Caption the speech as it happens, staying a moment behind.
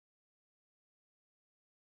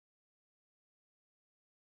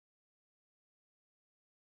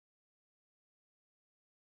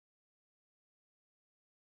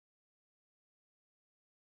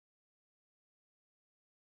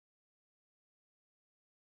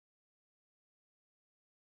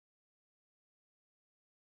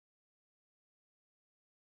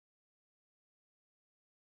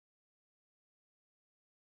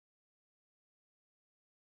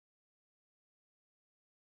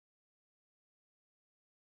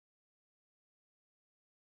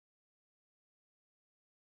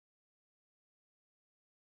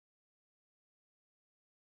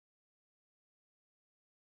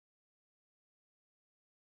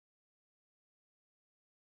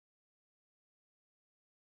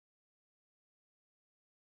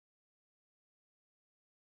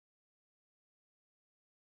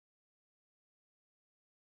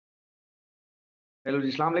Hello,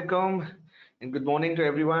 Assalamu alaikum, and good morning to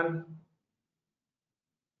everyone.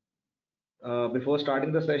 Before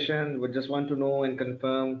starting the session, we just want to know and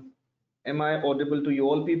confirm, am I audible to you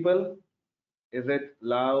all people? Is it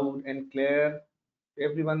loud and clear to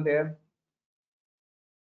everyone there?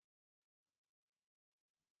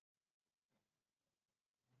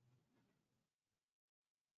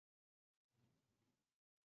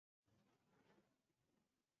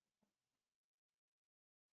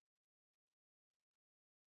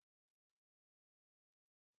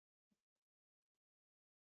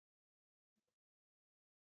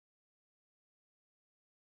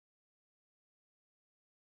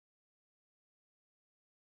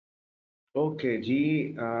 Okay,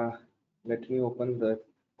 G, let me open the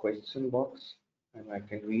question box and I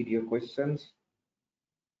can read your questions.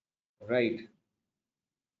 Right,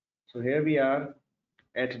 so here we are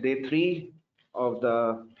at day 3 of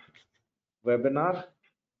the webinar.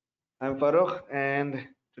 I'm Farooq, and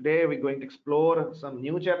today we're going to explore some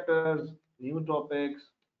new chapters, new topics,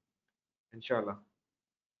 inshallah,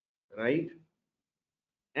 right?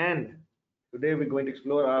 And today we're going to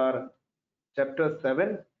explore our chapter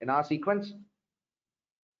 7 in our sequence,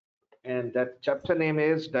 and that chapter name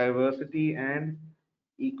is Diversity and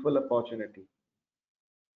Equal Opportunity,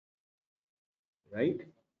 right?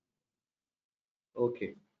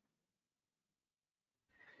 Okay.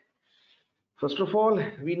 First of all,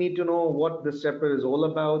 we need to know what this chapter is all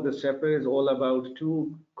about. This chapter is all about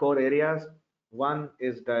two core areas. One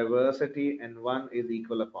is diversity and one is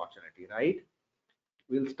equal opportunity, right?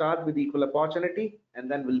 We'll start with equal opportunity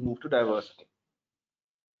and then we'll move to diversity.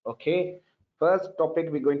 Okay. First topic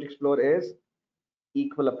we're going to explore is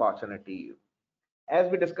equal opportunity.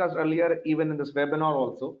 As we discussed earlier, even in this webinar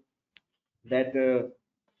also, that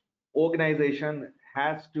organization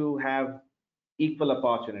has to have equal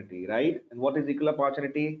opportunity, right? And what is equal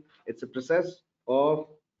opportunity? It's a process of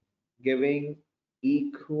giving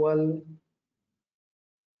equal,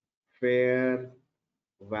 fair,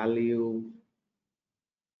 value,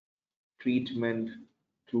 treatment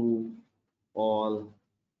to all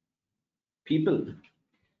people.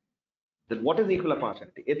 Then what is equal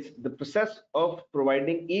opportunity? It's the process of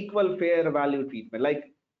providing equal, fair, value treatment.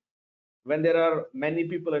 Like when there are many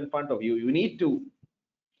people in front of you, you need to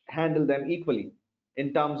handle them equally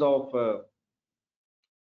in terms of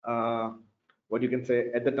uh, what you can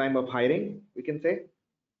say at the time of hiring, we can say,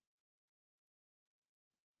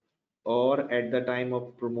 or at the time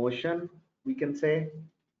of promotion, we can say,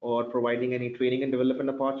 or providing any training and development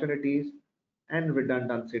opportunities and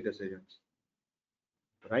redundancy decisions,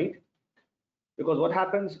 right? Because what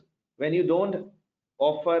happens when you don't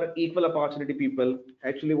offer equal opportunity people,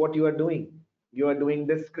 actually what you are doing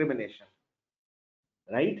discrimination,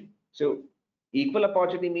 right? So equal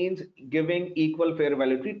opportunity means giving equal fair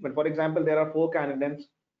value treatment. For example, there are four candidates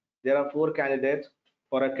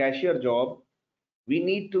for a cashier job. We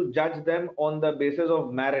need to judge them on the basis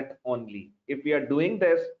of merit only. If we are doing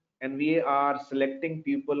this and we are selecting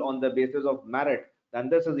people on the basis of merit, then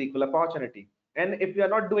this is equal opportunity. And if we are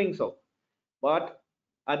not doing so, but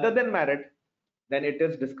other than merit, then it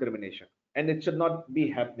is discrimination. And it should not be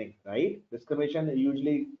happening, right? Discrimination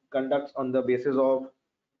usually conducts on the basis of,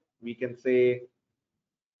 we can say,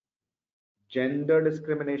 gender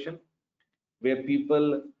discrimination, where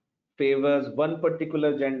people favors one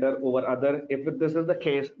particular gender over other. If this is the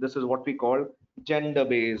case, this is what we call gender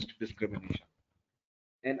based discrimination.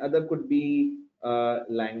 And other could be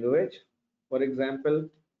language. For example,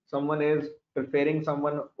 someone is preferring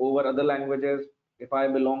someone over other languages. If I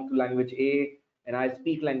belong to language A and I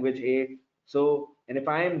speak language A, so, and if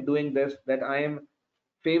I am doing this, that I am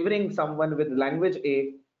favoring someone with language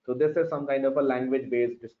A, so this is some kind of a language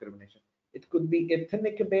based discrimination. It could be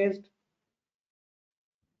ethnic based.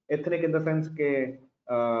 Ethnic in the sense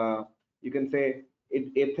that you can say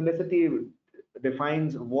ethnicity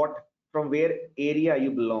defines what, from where area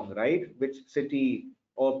you belong, right? Which city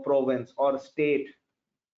or province or state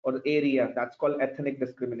or area, that's called ethnic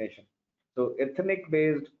discrimination. So ethnic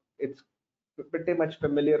based, it's pretty much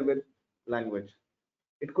familiar with language.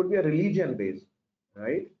 It could be a religion based,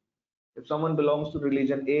 right? If someone belongs to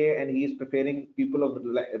religion A and he is preferring people of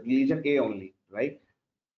religion A only, right?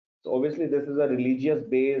 So obviously this is a religious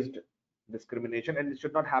based discrimination and it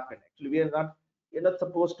should not happen. Actually, we're not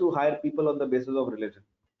supposed to hire people on the basis of religion.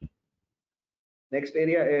 Next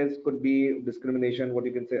area is could be discrimination, what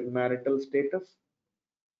you can say, marital status,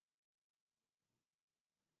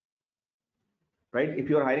 right? If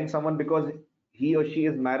you're hiring someone because he or she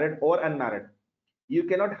is married or unmarried, you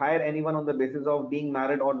cannot hire anyone on the basis of being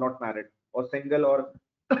married or not married or single or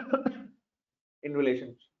in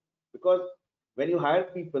relationship. Because when you hire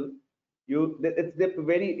people,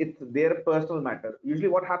 It's their personal matter. Usually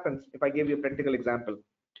what happens, if I give you a practical example,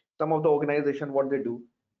 some of the organization, what they do,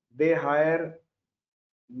 they hire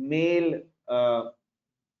male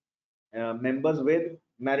members with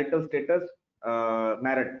marital status,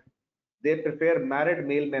 married. They prefer married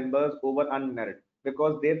male members over unmarried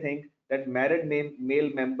because they think that married male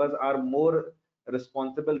members are more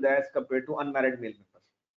responsible as compared to unmarried male members,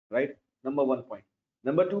 right? Number one point.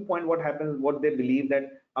 Number two point, what happens, what they believe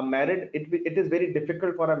that it is very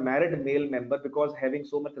difficult for a married male member because having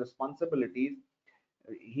so much responsibilities,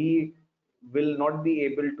 he will not be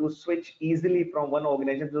able to switch easily from one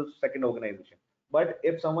organization to second organization. But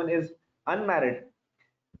if someone is unmarried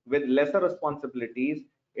with lesser responsibilities,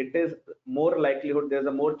 it is more likelihood, there's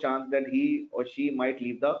a more chance that he or she might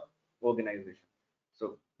leave the organization.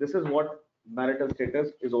 So this is what marital status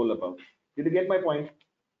is all about. Did you get my point?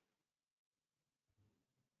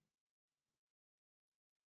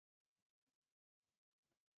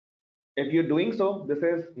 If you're doing so, this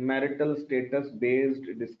is marital status based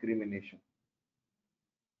discrimination.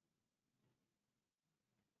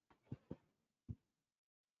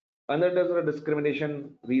 Another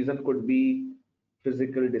discrimination reason could be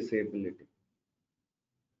physical disability.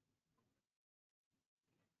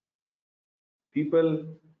 People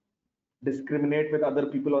discriminate with other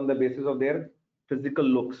people on the basis of their physical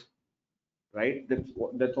looks, right?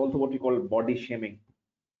 That's also what we call body shaming.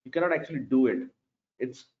 You cannot actually do it.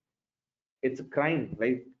 It's it's a crime,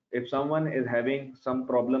 right? If someone is having some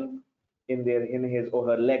problem in his or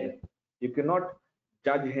her leg, you cannot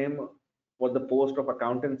judge him for the post of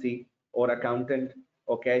accountancy or accountant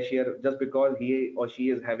or cashier just because he or she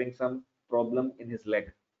is having some problem in his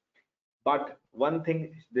leg. But one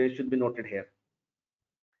thing there should be noted here: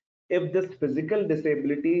 if this physical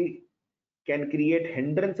disability can create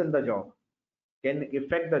hindrance in the job, can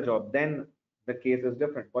affect the job, then the case is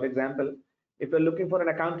different. For example, if you're looking for an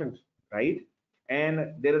accountant, right,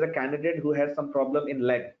 and there is a candidate who has some problem in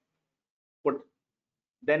leg, put,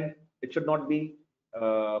 then it should not be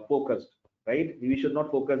focused, right? We should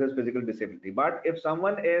not focus as physical disability. But if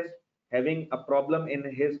someone is having a problem in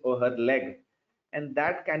his or her leg, and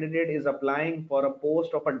that candidate is applying for a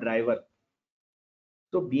post of a driver,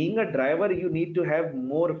 so being a driver, you need to have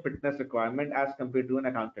more fitness requirement as compared to an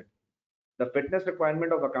accountant. The fitness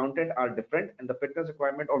requirement of accountant are different and the fitness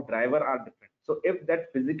requirement of driver are different. So if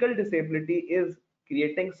that physical disability is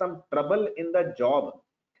creating some trouble in the job,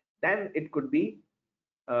 then it could be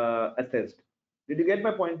assessed. Did you get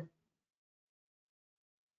my point?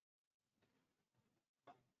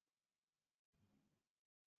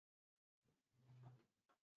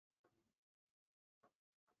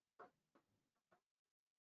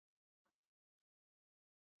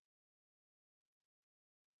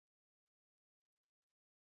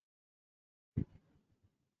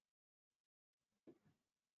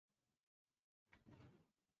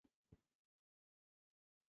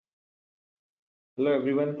 Hello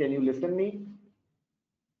everyone, can you listen me?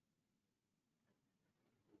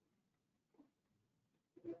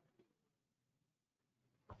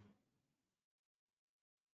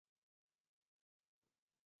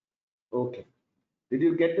 Okay, did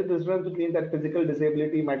you get the difference between that physical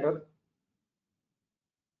disability matter?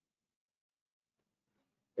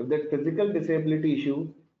 If that physical disability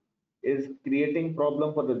issue is creating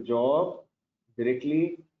problem for the job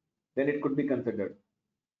directly, then it could be considered.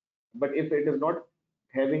 But if it is not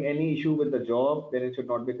having any issue with the job, then it should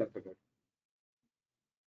not be considered.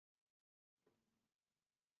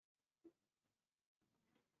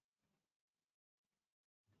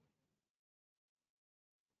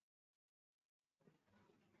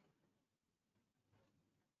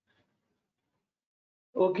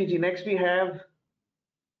 Okay, Ji, next we have,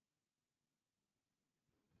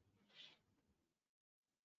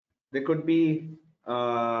 there could be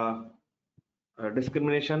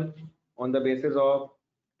discrimination on the basis of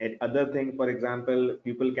other things. For example,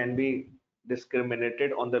 people can be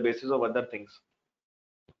discriminated on the basis of other things,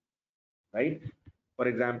 right? For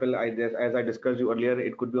example, as I discussed you earlier,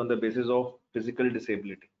 it could be on the basis of physical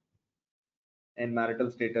disability and marital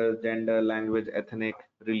status, gender, language, ethnic,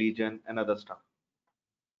 religion, and other stuff.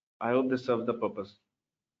 I hope this serves the purpose.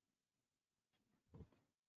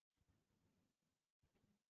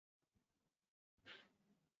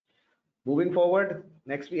 Moving forward,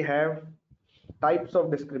 next we have types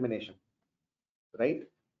of discrimination, right?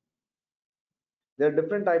 There are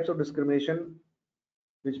different types of discrimination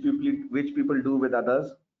which people do with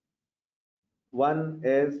others. One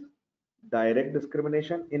is direct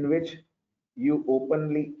discrimination, in which you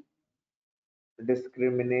openly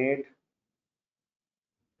discriminate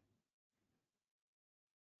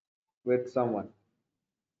with someone.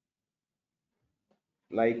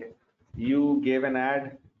 Like you gave an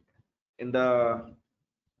ad in the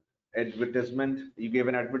advertisement, you gave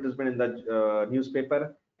an advertisement in the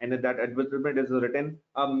newspaper, and in that advertisement is written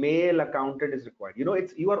a male accountant is required. You know,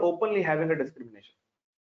 it's you are openly having a discrimination.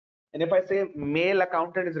 And if I say male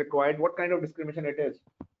accountant is required, what kind of discrimination it is?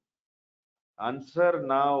 Answer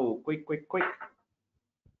now, quick, quick, quick.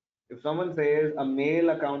 If someone says a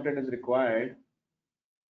male accountant is required,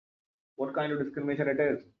 what kind of discrimination it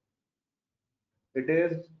is? It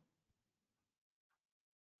is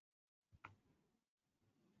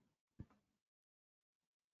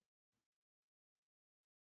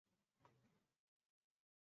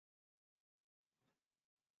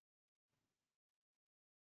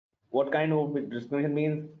what kind of discrimination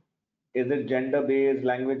means? Is it gender based,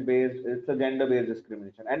 language based? It's a gender based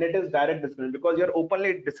discrimination, and it is direct discrimination because you're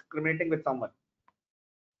openly discriminating with someone.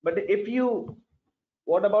 But if you,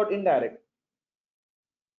 what about indirect?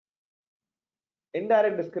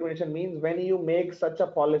 Indirect discrimination means when you make such a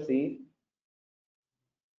policy,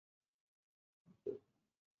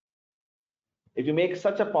 if you make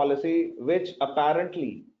such a policy which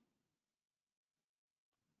apparently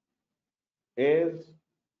is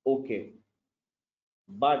okay,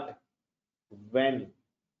 but when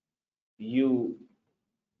you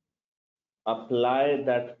apply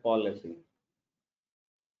that policy,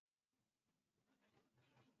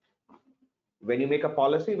 when you make a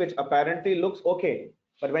policy which apparently looks okay,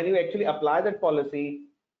 but when you actually apply that policy,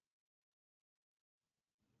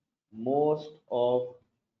 most of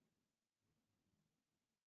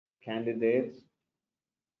candidates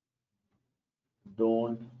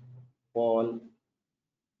don't fall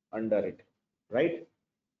under it, right?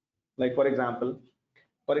 Like for example,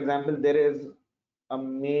 there is a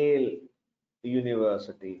male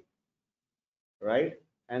university, right?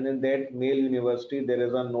 And in that male university, there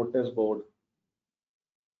is a notice board,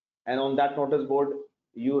 and on that notice board,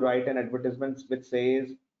 you write an advertisement which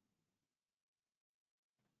says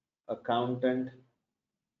accountant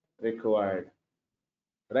required,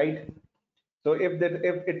 right? So if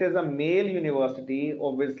it is a male university,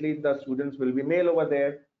 obviously the students will be male over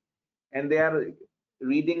there, and they are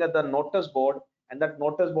reading at the notice board, and that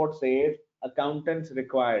notice board says accountants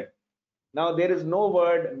required. Now there is no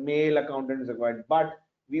word male accountants required, but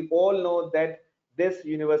we all know that this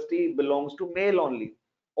university belongs to male only.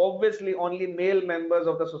 Obviously, only male members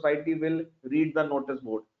of the society will read the notice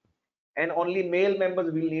board, and only male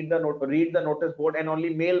members will read the notice board, and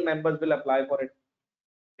only male members will apply for it.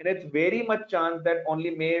 And it's very much chance that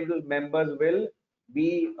only male members will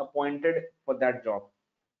be appointed for that job.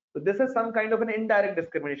 So this is some kind of an indirect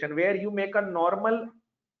discrimination where you make a normal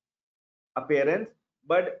appearance,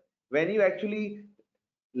 but when you actually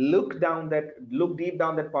look deep down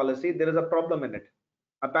that policy, there is a problem in it.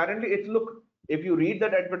 Apparently it's look, if you read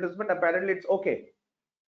that advertisement, apparently it's okay,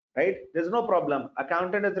 right? There's no problem,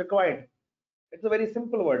 accountant is required. It's a very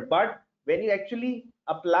simple word, but when you actually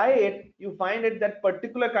apply it, you find it that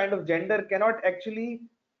particular kind of gender cannot actually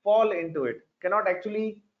fall into it, cannot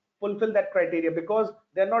actually fulfill that criteria because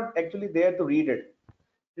they're not actually there to read it.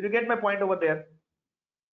 Did you get my point over there?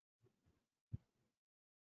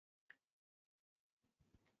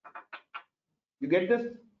 You get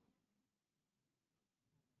this?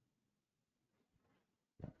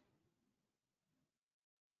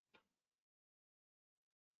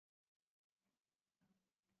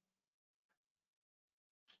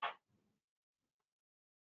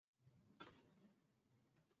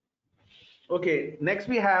 Okay, next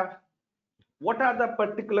we have, what are the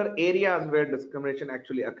particular areas where discrimination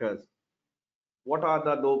actually occurs? What are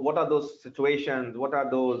those situations? What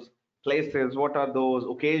are those places? What are those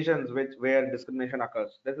occasions where discrimination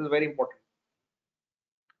occurs? This is very important.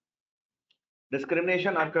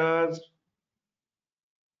 Discrimination occurs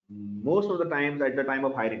most of the times at the time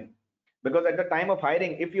of hiring, because at the time of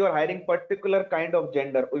hiring, if you are hiring particular kind of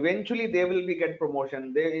gender, eventually they will be get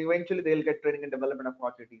promotion, they'll get training and development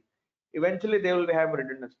opportunities, eventually they will have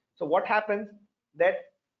redundancy. So what happens that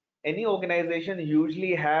any organization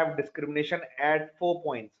usually have discrimination at 4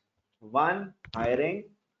 points. One, hiring.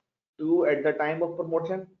 Two, at the time of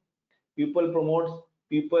promotion, people promotes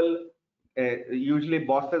people, usually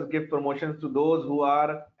bosses give promotions to those who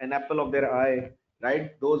are an apple of their eye,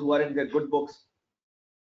 right? Those who are in their good books.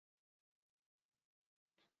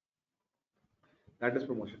 That is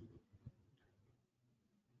promotion.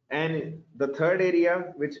 And the third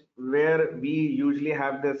area, which where we usually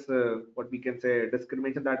have this what we can say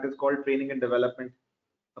discrimination, that is called training and development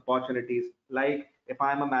opportunities. Like if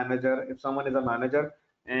I'm a manager, if someone is a manager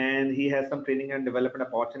and he has some training and development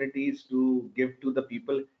opportunities to give to the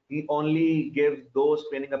people, he only gives those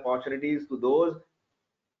training opportunities to those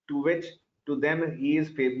to which to them he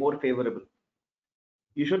is more favorable.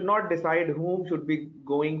 You should not decide whom should be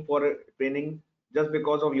going for training just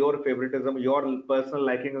because of your favoritism, your personal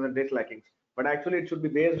likings and dislikings, but actually it should be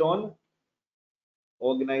based on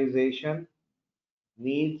organization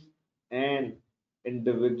needs and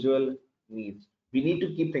individual needs. We need to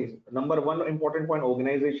keep things. Number one important point,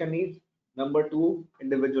 organization needs. Number two,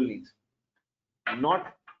 individual needs.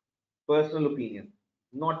 Not personal opinion.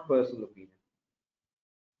 Not personal opinion.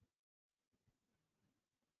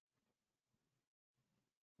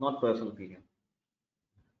 Not personal opinion.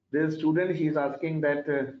 This student, he is asking that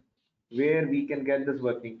where we can get this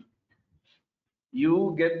working.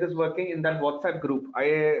 You get this working in that WhatsApp group.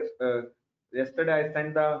 Yesterday I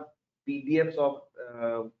sent the PDFs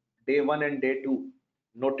of day one and day two,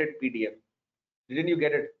 noted PDF. Didn't you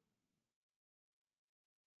get it?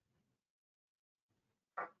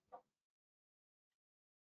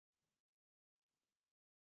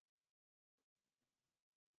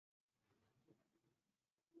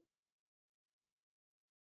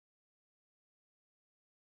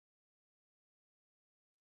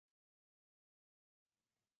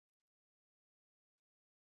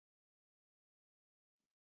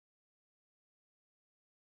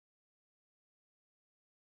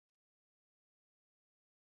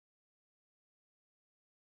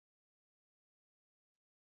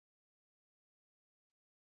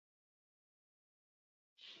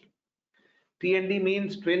 T&D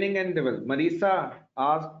means training and development. Marisa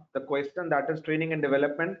asked the question, that is training and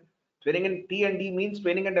development. Training and T&D means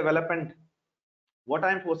training and development. What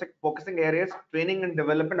I'm focusing here is training and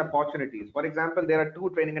development opportunities. For example, there are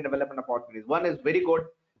two training and development opportunities. One is very good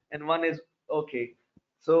and one is okay.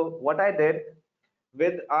 So what I did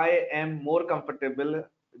with, I am more comfortable.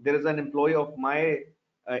 There is an employee of my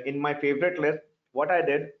in my favorite list. What I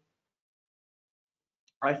did,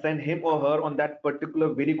 I send him or her on that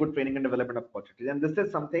particular very good training and development opportunity. And this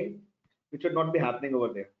is something which should not be happening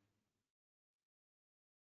over there.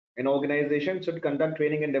 An organization should conduct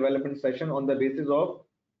training and development session on the basis of,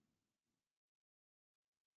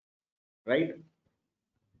 right?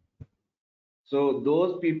 So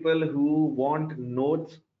those people who want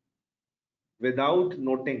notes without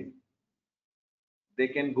noting, they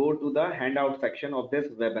can go to the handout section of this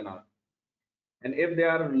webinar. And if they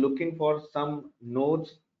are looking for some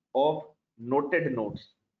notes of noted notes,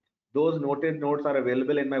 those noted notes are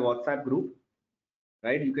available in my WhatsApp group,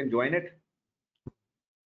 right? You can join it.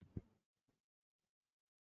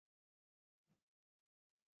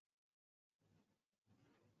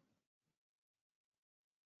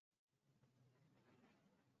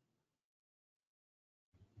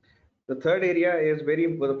 The third area is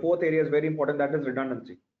the fourth area is very important, that is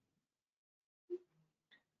redundancy.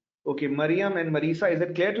 Okay, Mariam and Marisa, is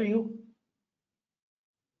it clear to you?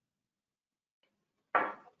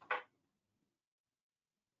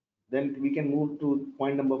 Then we can move to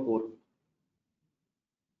point number 4.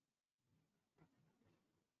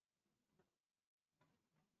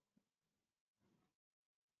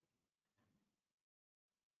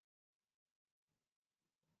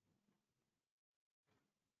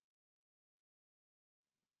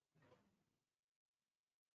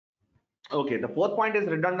 Okay, the fourth point is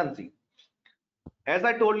redundancy. As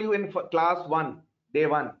I told you in class 1, day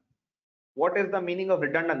 1, what is the meaning of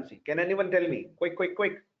redundancy? Can anyone tell me? Quick.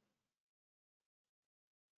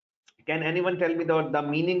 Can anyone tell me the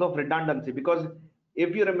meaning of redundancy? Because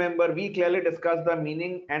if you remember, we clearly discussed the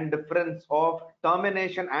meaning and difference of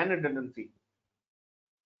termination and redundancy.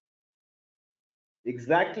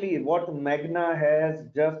 Exactly what Magna has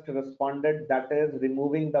just responded, that is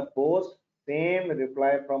removing the post. Same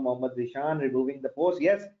reply from Mohammad Zishan, removing the post.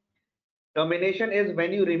 Yes, termination is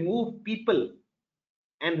when you remove people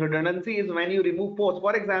and redundancy is when you remove posts.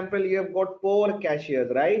 For example, you have got 4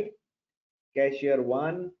 cashiers, right? Cashier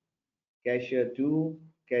 1, cashier 2,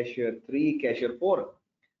 cashier 3, cashier 4.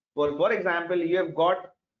 For example, you have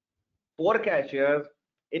got 4 cashiers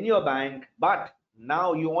in your bank, but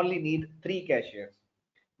now you only need 3 cashiers.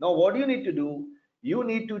 Now what do you need to do? You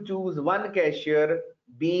need to choose one cashier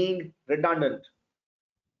being redundant.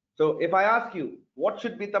 So if I ask you, what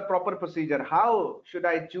should be the proper procedure? How should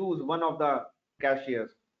I choose one of the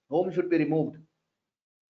cashiers? Whom should be removed?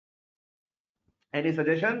 Any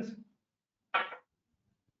suggestions?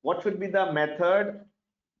 What should be the method?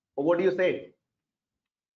 Or what do you say?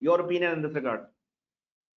 Your opinion in this regard.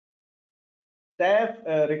 Steph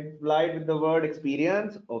replied with the word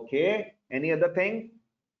experience. Okay. Any other thing?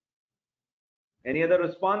 Any other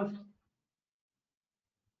response?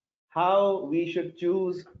 How we should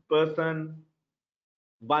choose person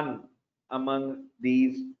 1 among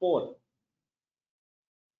these 4?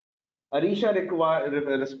 Arisha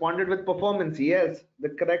responded with performance. Yes, the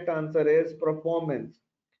correct answer is performance.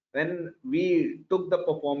 When we took the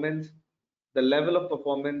performance, the level of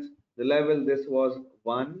performance, the level this was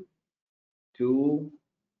 1, 2,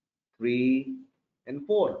 3, and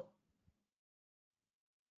 4.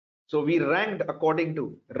 So we ranked according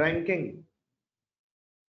to ranking.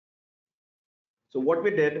 So what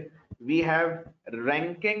we did, we have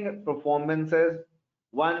ranking performances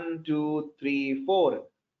 1, 2, 3, 4.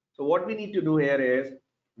 So what we need to do here is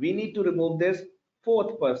we need to remove this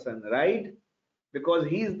fourth person, right? Because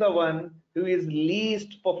he's the one who is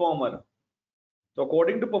least performer. So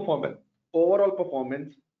according to performance, overall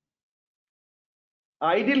performance,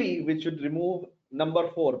 ideally we should remove number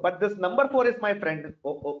 4. But this number 4 is my friend.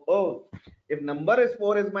 Oh. If number is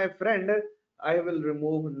 4 is my friend, I will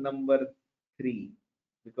remove number 3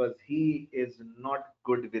 because he is not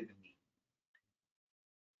good with me.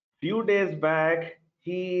 Few days back,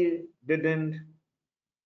 he didn't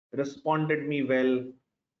responded me well.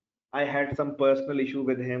 I had some personal issue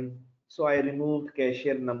with him, so I removed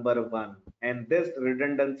cashier number 1. And this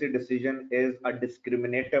redundancy decision is a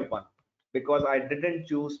discriminative one because I didn't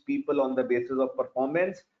choose people on the basis of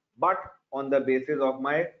performance, but on the basis of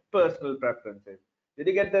my personal preferences. Did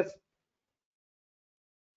you get this?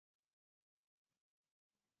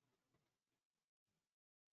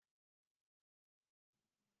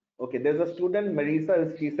 Okay, there's a student,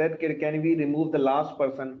 Marisa, she said, can we remove the last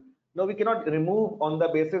person? No, we cannot remove on the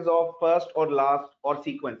basis of first or last or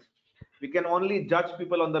sequence. We can only judge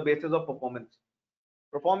people on the basis of performance.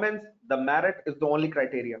 Performance, the merit is the only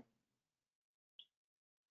criteria.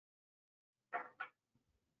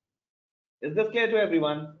 Is this clear to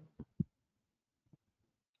everyone?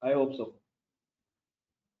 I hope so.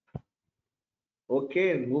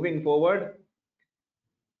 Okay, moving forward.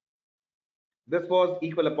 This was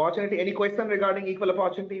equal opportunity. Any question regarding equal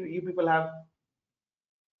opportunity you people have?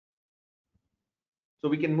 So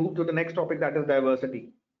we can move to the next topic, that is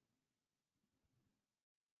diversity.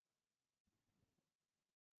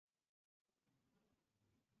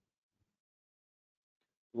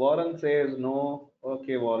 Warren says no.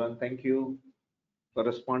 Okay, Warren, thank you for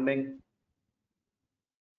responding.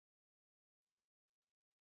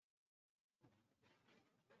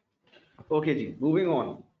 Okay, ji, moving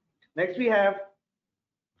on. Next we have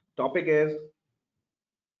topic is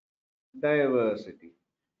diversity.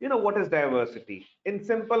 You know what is diversity? In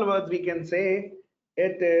simple words, we can say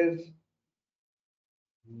it is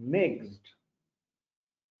mixed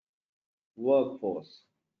workforce,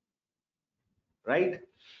 right?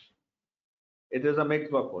 It is a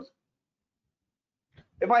mixed workforce.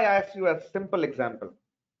 If I ask you a simple example,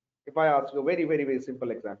 if I ask you a very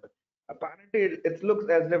simple example, apparently it looks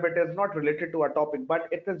as if it is not related to our topic, but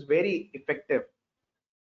it is very effective.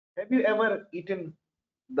 Have you ever eaten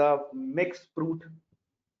the mixed fruit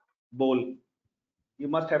bowl? You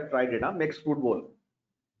must have tried it, huh? Mixed fruit bowl.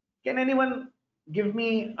 Can anyone give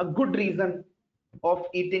me a good reason of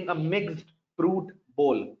eating a mixed fruit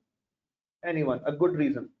bowl? Anyone? A good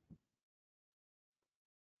reason?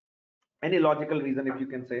 Any logical reason, if you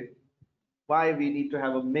can say, why we need to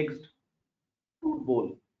have a mixed fruit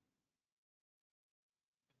bowl?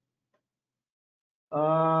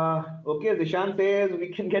 Okay, Zishan says we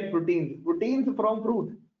can get proteins. Proteins from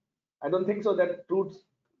fruit. I don't think so that fruits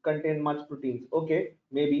contain much proteins. Okay,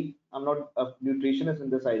 maybe. I'm not a nutritionist in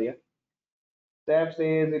this idea. Steph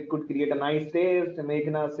says it could create a nice taste.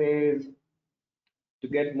 Meghna says to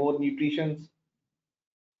get more nutritions.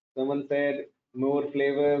 Someone said more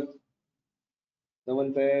flavors.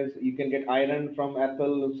 Someone says you can get iron from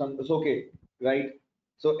apple. Some it's okay, right?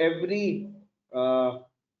 So every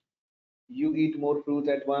you eat more fruits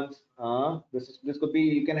at once. This could be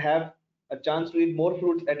you can have a chance to eat more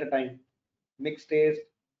fruits at a time. Mixed taste.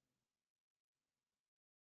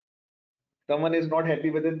 Someone is not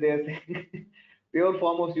happy with it. They are saying pure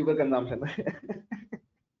form of sugar consumption.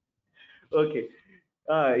 Okay.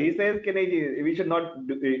 He says, we should not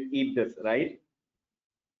eat this, right?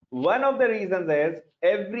 One of the reasons is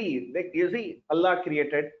like you see, Allah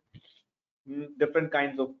created different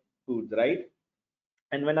kinds of foods, right?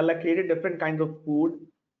 And when Allah created different kinds of food,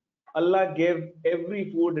 Allah gave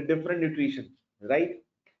every food different nutrition, right?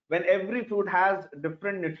 When every food has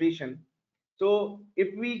different nutrition, so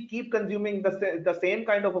if we keep consuming the same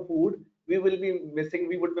kind of a food, we would be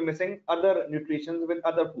missing other nutritions with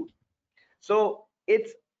other food. So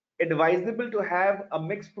it's advisable to have a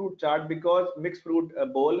mixed fruit chart because mixed fruit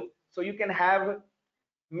bowl, so you can have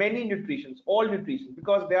many nutritions, all nutritions,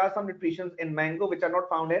 because there are some nutritions in mango which are not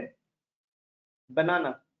found in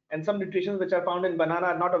banana, and some nutritions which are found in banana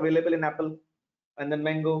are not available in apple, and then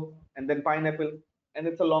mango, and then pineapple. and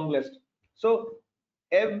it's a long list. So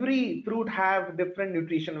every fruit have different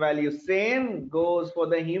nutrition values. Same goes for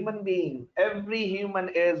the human being. Every human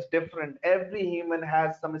is different. Every human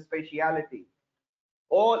has some speciality.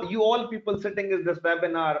 All people sitting in this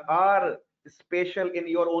webinar are special in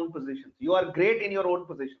your own positions. You are great in your own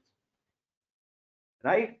positions,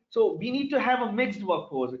 right? So we need to have a mixed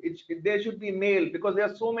workforce. There should be male, because there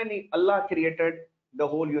are so many. Allah created the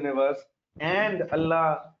whole universe, and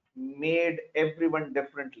Allah made everyone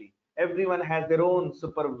differently. Everyone has their own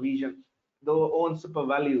supervision, their own super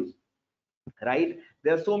values, right?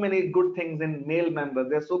 There are so many good things in male members.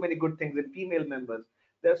 There are so many good things in female members.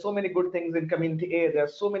 There are so many good things in community A. There are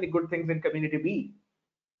so many good things in community B,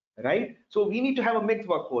 right? So we need to have a mixed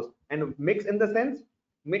workforce, and mix in the sense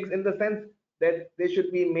that there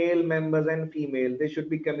should be male members and female. There should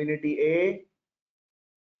be community A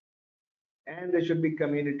and there should be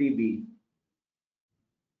community B.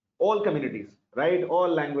 All communities, right? All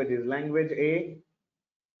languages, language A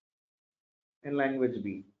and language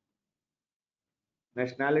B.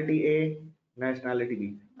 Nationality A, nationality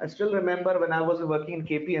B. I still remember when I was working in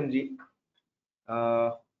KPMG,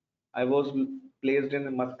 uh, I was placed in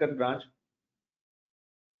the Muscat branch.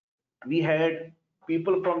 We had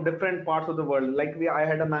people from different parts of the world. Like I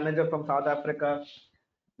had a manager from South Africa,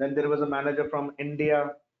 then there was a manager from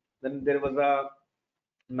India, then there was a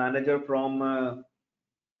manager from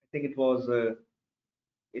I think it was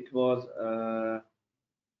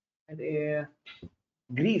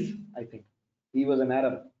Greece. I think he was an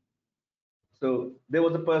Arab. So there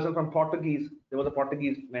was a person from Portuguese. There was a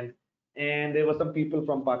Portuguese man, and there were some people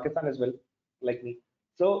from Pakistan as well, like me.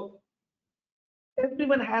 So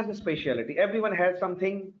everyone has a speciality. Everyone has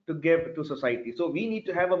something to give to society. So we need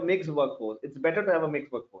to have a mixed workforce. It's better to have a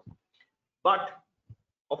mixed workforce. But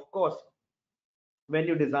of course, when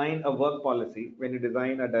you design a work policy, when you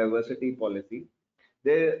design a diversity policy,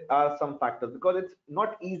 there are some factors, because it's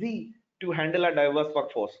not easy to handle a diverse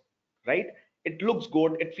workforce, right? It looks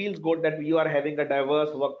good, it feels good that you are having a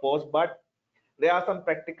diverse workforce, but there are some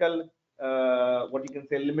practical, what you can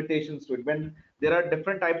say, limitations to it. When there are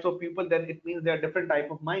different types of people, then it means there are different type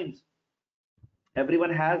of minds.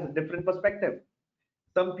 Everyone has different perspective.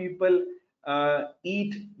 Some people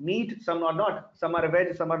eat meat, some are not. Some are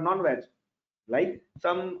veg, some are non-veg. Like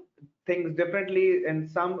some things differently and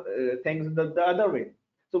some things the other way.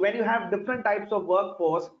 So when you have different types of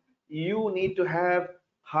workforce, you need to have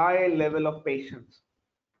high level of patience,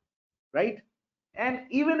 right? And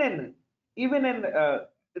even in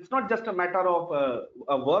it's not just a matter of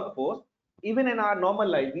a workforce. Even in our normal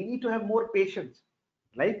life, we need to have more patience.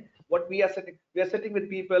 Like what we are sitting with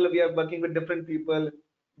people, we are working with different people,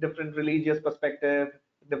 different religious perspective,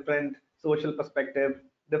 different social perspective,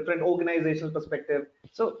 different organizational perspective.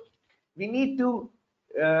 So we need to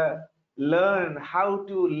uh, learn how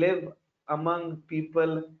to live among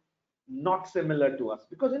people not similar to us,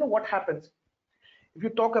 because you know what happens if you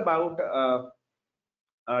talk about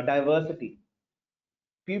diversity.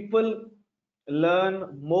 People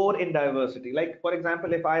learn more in diversity. Like for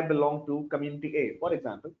example, if I belong to community A, for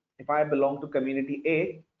example, if I belong to community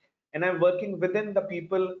A and I'm working within the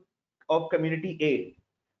people of community A,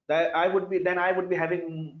 that I would be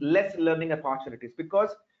having less learning opportunities,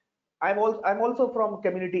 because I'm also from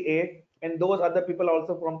community A, and those other people are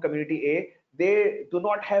also from community A. They do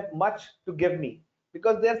not have much to give me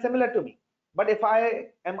because they are similar to me. But if I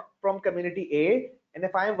am from community A and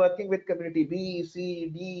if I am working with community B,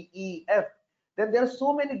 C, D, E, F, then there are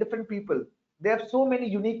so many different people. They have so many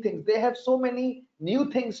unique things. They have so many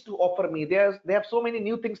new things to offer me. They have so many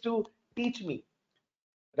new things to teach me,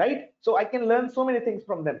 right? So I can learn so many things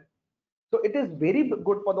from them. So it is very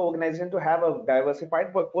good for the organization to have a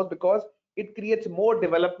diversified workforce, because it creates more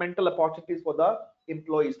developmental opportunities for the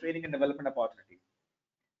employees, training and development opportunities.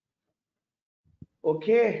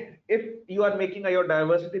 Okay, if you are making your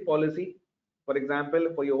diversity policy, for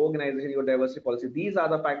example, for your organization, your diversity policy, these are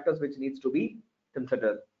the factors which needs to be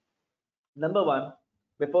considered. Number one,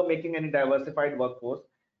 before making any diversified workforce,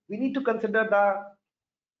 we need to consider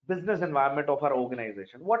the business environment of our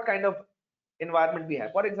organization. What kind of environment we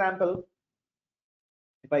have? For example,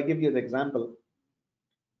 if I give you the example,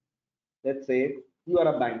 let's say you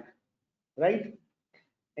are a bank, right?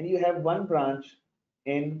 And you have one branch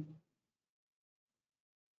in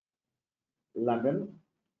London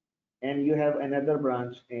and you have another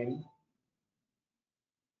branch in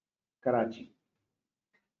Karachi,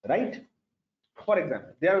 right? For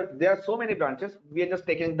example, there are so many branches. We are just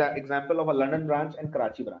taking the example of a London branch and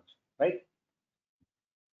Karachi branch, right?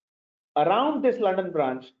 Around this London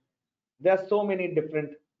branch, there are so many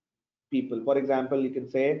different people. For example, you can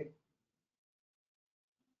say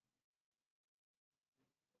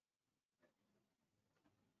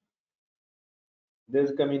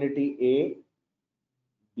There's community A,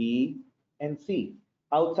 B, and C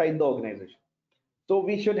outside the organization. So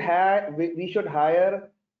we should hire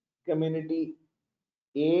community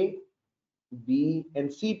A, B,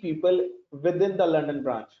 and C people within the London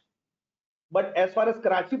branch. But as far as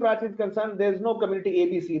Karachi branch is concerned, there is no community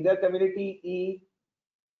ABC. There are community E,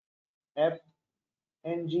 F,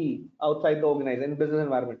 and G outside the organization business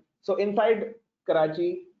environment. So inside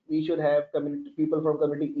Karachi, we should have community people from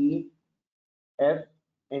community E, F,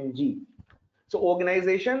 and G. So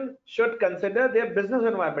organization should consider their business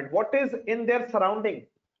environment, what is in their surrounding,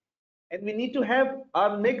 and we need to have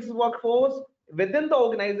a mixed workforce within the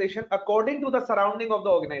organization according to the surrounding of the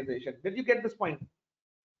organization. Did you get this point?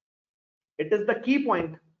 It is the key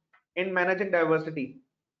point in managing diversity.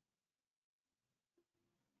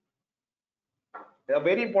 A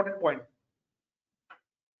very important point.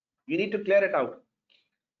 You need to clear it out.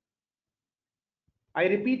 I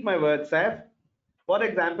repeat my words, Saf. For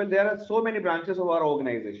example, there are so many branches of our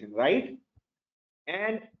organization, right?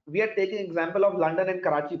 And we are taking example of London and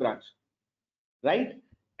Karachi branch, right?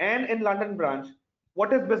 And in London branch,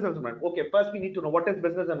 what is business environment? Okay, first we need to know what is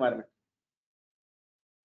business environment.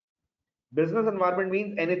 Business environment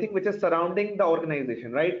means anything which is surrounding the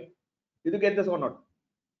organization, right? Did you get this or not?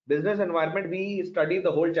 Business environment, we study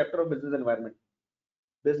the whole chapter of business environment.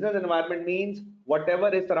 Business environment means whatever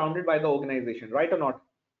is surrounded by the organization, right or not?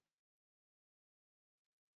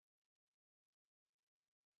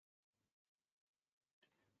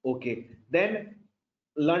 Okay, then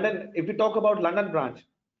London, if we talk about London branch,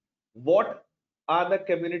 what are the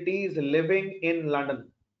communities living in London?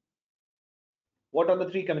 What are the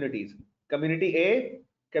three communities? Community A,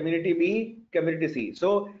 community B, community C.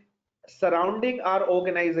 So surrounding our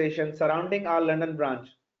organization, surrounding our London branch,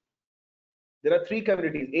 there are three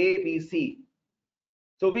communities, A, B, C.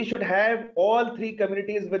 So we should have all three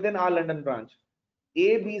communities within our London branch.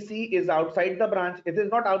 A, B, C is outside the branch. It is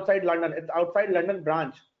not outside London. It's outside London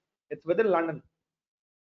branch. It's within London.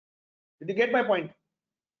 Did you get my point?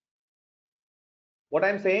 What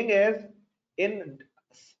I'm saying is, in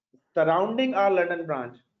surrounding our London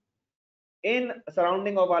branch, in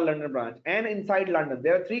surrounding of our London branch and inside London,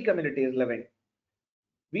 there are three communities living.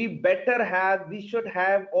 We should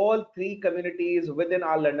have all three communities within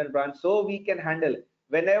our London branch so we can handle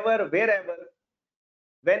whenever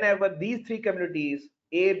these three communities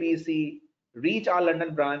A, B, C reach our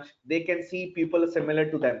London branch, they can see people similar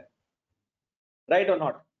to them. Right or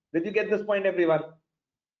not? Did you get this point, everyone?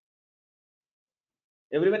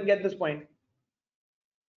 Everyone get this point?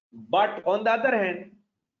 But on the other hand,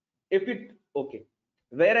 if it okay,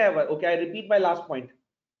 wherever okay, I repeat my last point.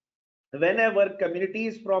 Whenever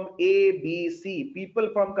communities from A, B, C, people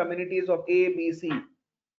from communities of A, B, C,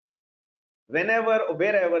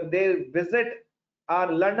 wherever they visit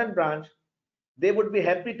our London branch, they would be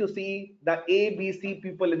happy to see the A, B, C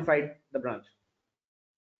people inside the branch.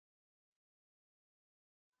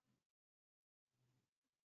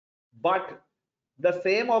 But the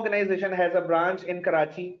same organization has a branch in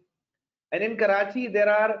Karachi, and in Karachi there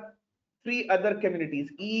are three other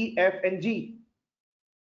communities, E, F, and G.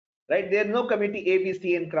 Right? There is no community A, B,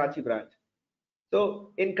 C in Karachi branch.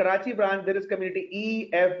 So in Karachi branch, there is community E,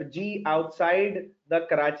 F, G outside the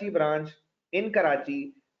Karachi branch in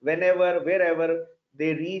Karachi. Wherever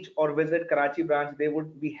they reach or visit Karachi branch, they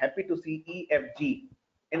would be happy to see E, F, G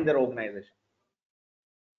in their organization.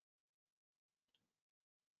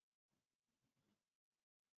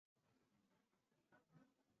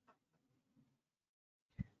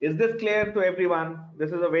 Is this clear to everyone?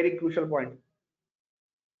 This is a very crucial point.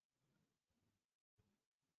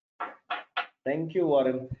 Thank you,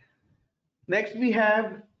 Warren. Next, we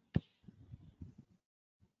have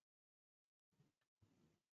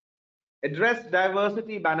address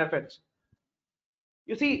diversity benefits.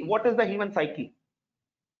 You see, what is the human psyche?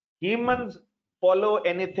 Humans follow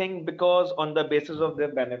anything because on the basis of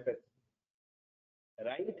their benefits,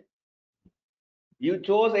 right? You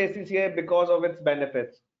chose ACCA because of its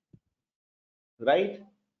benefits, right?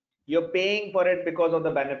 You're paying for it because of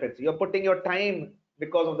the benefits. You're putting your time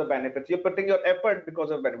because of the benefits. You're putting your effort because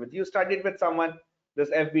of benefits. You studied with someone this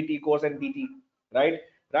FBT course and BT, right?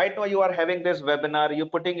 Right now you are having this webinar. You're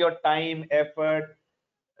putting your time, effort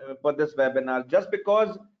for this webinar just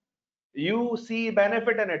because you see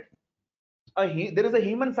benefit in it. There is a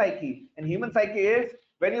human psyche, and human psyche is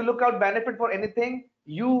when you look out benefit for anything,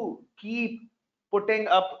 you keep putting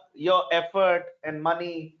up your effort and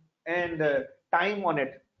money and time on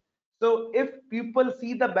it. So if people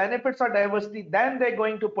see the benefits of diversity, then they're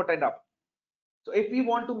going to put it up. So if we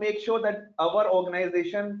want to make sure that our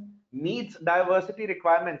organization meets diversity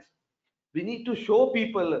requirements, We need to show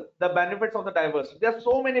people the benefits of the diversity. There are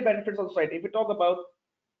so many benefits of society. If we talk about,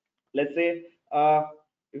 let's say, uh,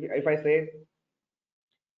 if I say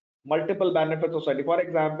multiple benefits of society, for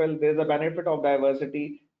example, there's a benefit of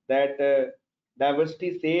diversity that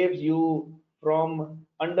diversity saves you from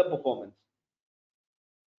underperformance.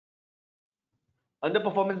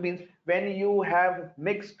 Underperformance means when you have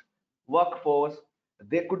mixed workforce,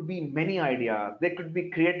 there could be many ideas, there could be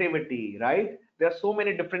creativity, right? There are so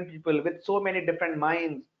many different people with so many different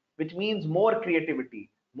minds, which means more creativity.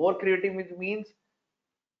 More creativity means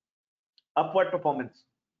upward performance.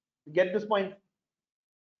 You get this point?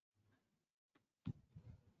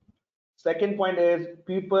 Second point is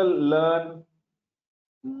people learn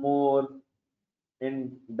more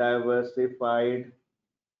in diversified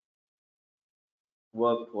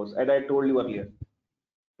workforce. And I told you earlier,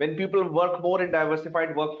 when people work more in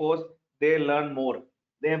diversified workforce, they learn more.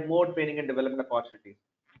 They have more training and development opportunities.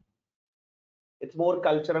 It's more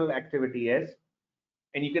cultural activity, yes.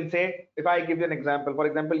 And you can say, if I give you an example, for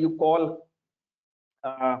example, you call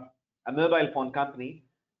uh, a mobile phone company,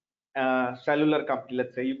 cellular company,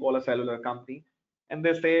 let's say you call a cellular company, and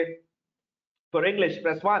they say, for English,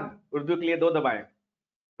 press 1, Urdu ke liye do dabaye,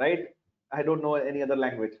 right? I don't know any other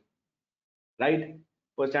language, right?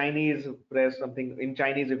 For Chinese, press something in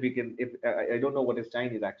Chinese if you can, if I don't know what is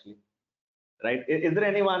Chinese actually, right? Is there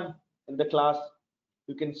anyone in the class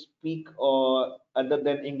who can speak or other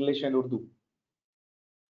than English and Urdu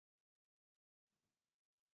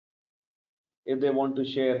if they want to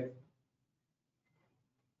share?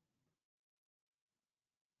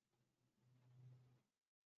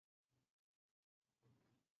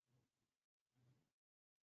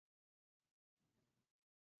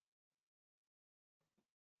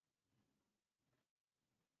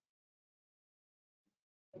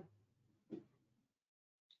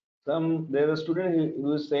 There's a student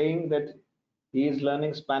who is saying that he is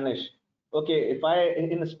learning Spanish. Okay, if I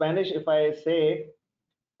in Spanish, if I say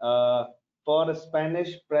uh, for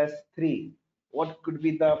Spanish press 3, what could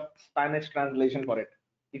be the Spanish translation for it?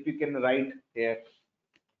 If you can write here,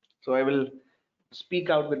 so I will speak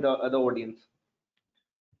out with the other audience.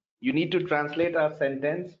 You need to translate a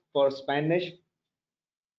sentence for Spanish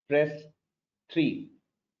press 3.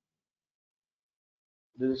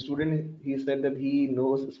 The student, he said that he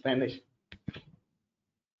knows Spanish.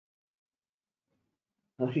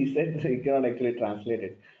 He said that he cannot actually translate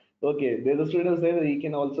it. Okay, there's a student who says that he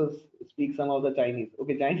can also speak some of the Chinese.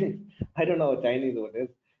 Okay, Chinese. I don't know Chinese what is.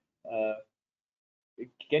 Uh,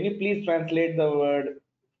 can you please translate the word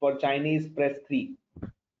for Chinese press 3?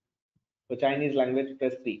 For Chinese language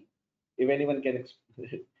press 3. If anyone can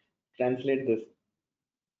translate this.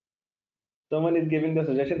 Someone is giving the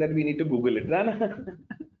suggestion that we need to Google it.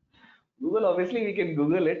 Google, obviously we can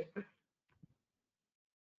Google it.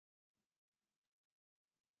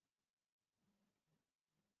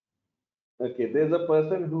 Okay, there's a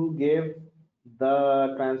person who gave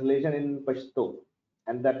the translation in Pashto,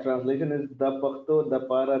 and that translation is the Pakhto the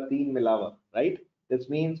para teen milawa, right? This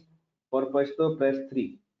means for Pashto press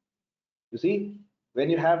 3. You see, when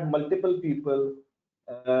you have multiple people,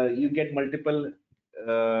 you get multiple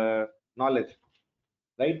knowledge,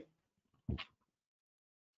 right?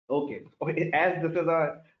 Okay. Okay. As this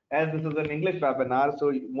is an English webinar,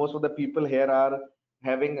 so most of the people here are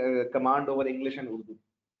having a command over English and Urdu,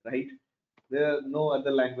 right? There are no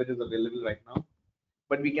other languages available right now,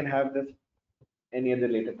 but we can have this any other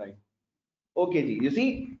later time. Okay, Ji. You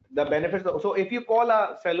see the benefits. So if you call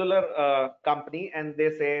a cellular company and they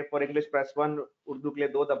say for English press 1, Urdu ke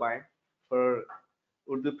liye do dabaye, for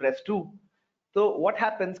Urdu press 2. So what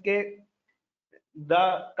happens?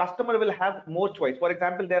 The customer will have more choice. For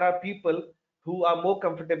example, there are people who are more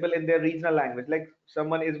comfortable in their regional language, like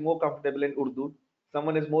someone is more comfortable in Urdu,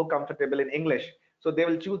 someone is more comfortable in English, so they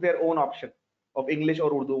will choose their own option of English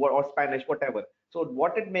or Urdu or Spanish, whatever. So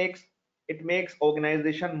what it makes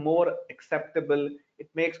organization more acceptable, it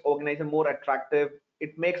makes organization more attractive,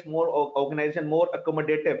 it makes more organization more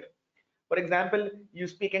accommodative. For example, you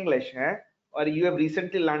speak English, or you have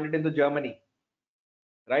recently landed into Germany,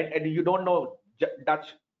 right? And you don't know Dutch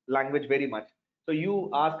language very much. So you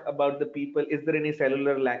ask about the people, is there any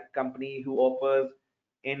cellular company who offers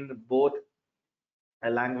in both a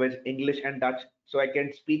language, English and Dutch, so I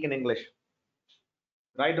can speak in English,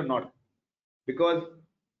 right or not? Because,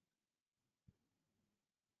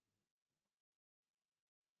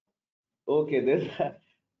 okay, this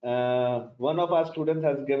one of our students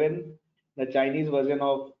has given the Chinese version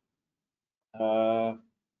of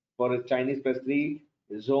for Chinese press 3,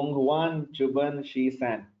 Zhonghuan Chuban Shi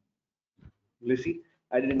San. You see,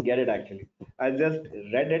 I didn't get it actually. I just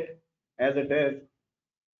read it as it is.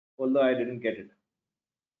 although I didn't get it.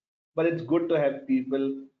 But it's good to have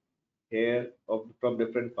people here from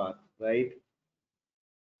different paths, right?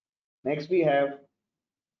 Next we have,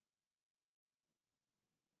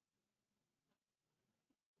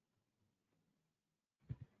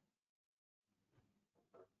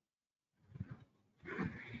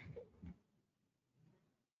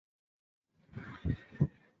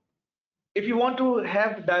 if you want to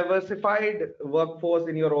have diversified workforce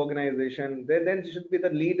in your organization, then it should be the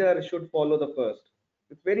leader should follow the first.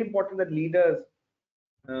 It's very important that leaders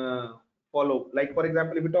uh, follow. Like for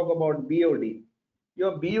example, if you talk about BOD,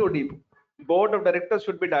 your BOD, board of directors,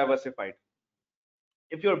 should be diversified.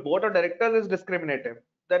 If your board of directors is discriminative,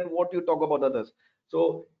 then what you talk about others?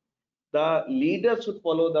 So the leaders should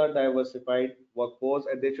follow the diversified workforce,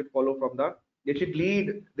 and they should follow from the, they should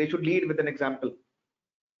lead with an example,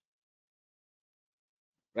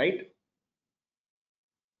 right?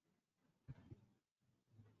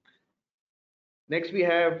 Next we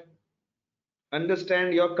have,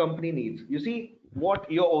 understand your company needs. You see what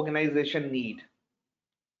your organization need.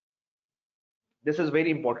 This is very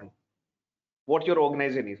important. What your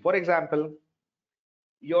organization needs. For example,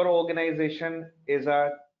 your organization is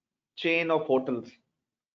a chain of hotels.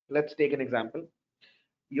 Let's take an example.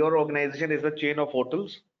 Your organization is a chain of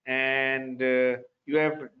hotels, and you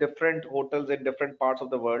have different hotels in different parts of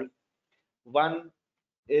the world. One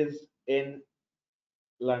is in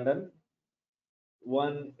London,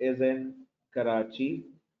 one is in Karachi,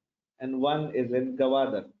 and one is in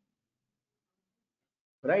Gwadar,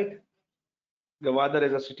 right? Gwadar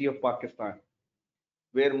is a city of Pakistan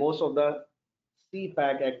where most of the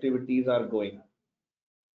CPAC activities are going.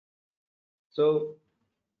 So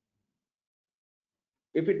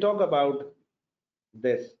if we talk about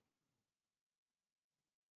this,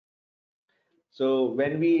 so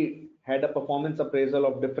when we had a performance appraisal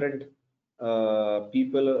of different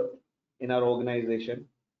people in our organization,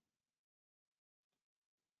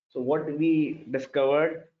 so what we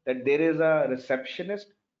discovered, that there is a receptionist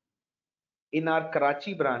in our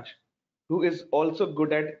Karachi branch who is also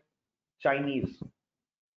good at Chinese,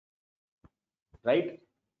 right?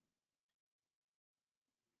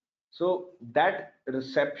 So that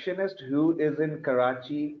receptionist who is in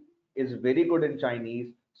Karachi is very good in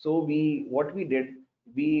Chinese. So what we did,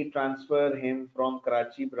 we transfer him from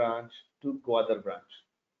Karachi branch to Gwadar branch.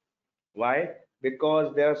 Why?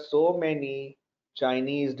 Because there are so many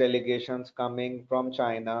Chinese delegations coming from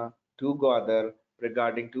China to Gwadar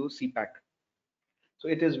regarding to CPAC. So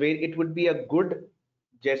it would be a good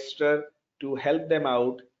gesture to help them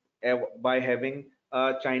out by having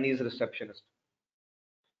a Chinese receptionist.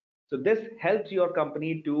 So this helps your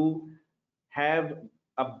company to have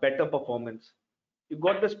a better performance. You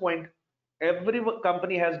got this point? Every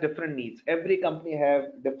company has different needs. Every company have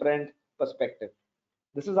different perspective.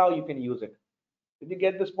 This is how you can use it. Did you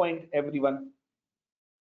get this point, everyone?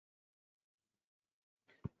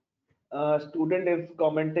 Student is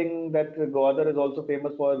commenting that Gwadar is also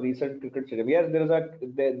famous for a recent cricket stadium. Yes,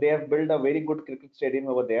 they have built a very good cricket stadium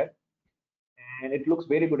over there, and it looks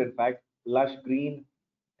very good. In fact, lush green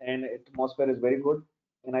and atmosphere is very good.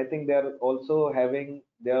 And I think they are also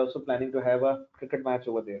planning to have a cricket match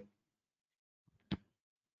over there.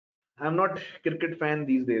 I'm not cricket fan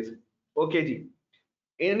these days. Okay, Ji.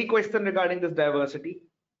 Any question regarding this diversity?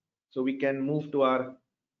 So we can move to our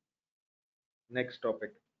next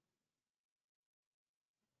topic.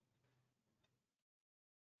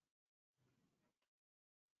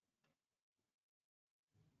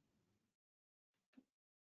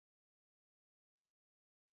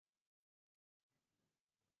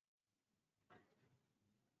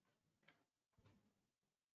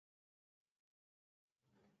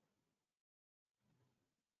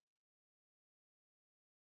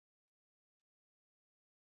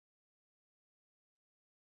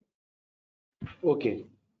 Okay.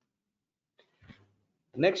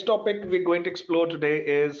 Next topic we're going to explore today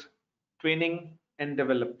is training and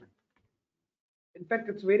development. In fact,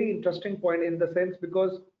 it's very interesting point in the sense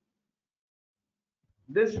because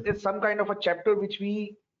this is some kind of a chapter which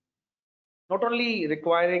we not only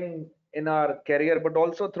requiring in our career but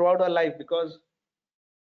also throughout our life, because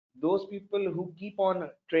those people who keep on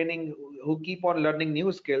training, who keep on learning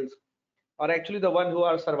new skills are actually the one who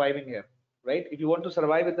are surviving here, right? If you want to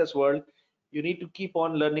survive in this world, you need to keep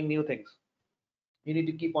on learning new things. You need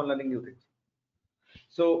to keep on learning new things.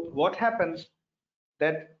 So what happens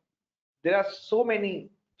that there are so many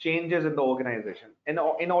changes in the organization, and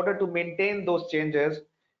in order to maintain those changes,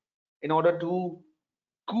 in order to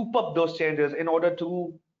coop up those changes, in order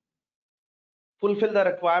to fulfill the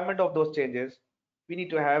requirement of those changes, we need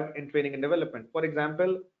to have in training and development. For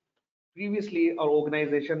example, Previously, our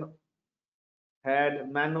organization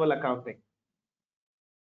had manual accounting.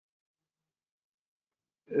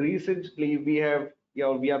 Recently, we are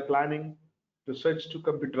planning to switch to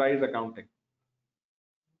computerized accounting.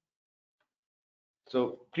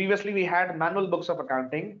 So previously we had manual books of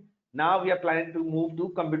accounting. Now we are planning to move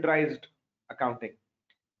to computerized accounting.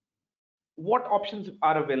 What options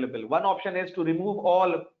are available? One option is to remove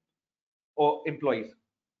all employees,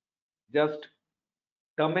 just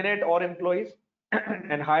terminate all employees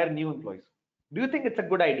and hire new employees. Do you think it's a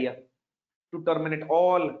good idea to terminate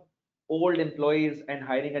all old employees and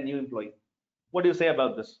hiring a new employee? What do you say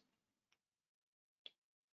about this?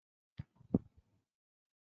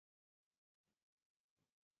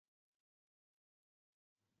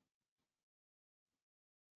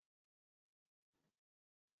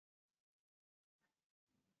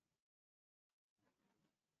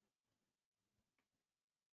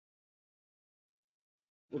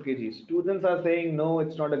 Okay, Ji. Students are saying no,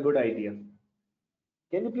 it's not a good idea.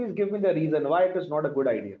 Can you please give me the reason why it is not a good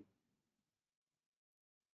idea?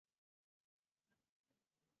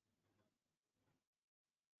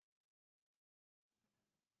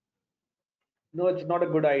 No, it's not a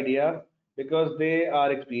good idea because they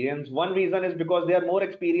are experienced. One reason is because they are more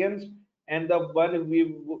experienced, and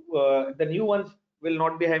the new ones will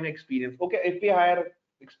not be having experience. Okay, if we hire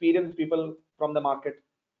experienced people from the market,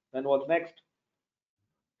 then what's next?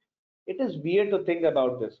 It is weird to think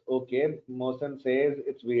about this. Okay, Mohsen says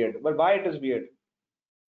it's weird, but why it is weird?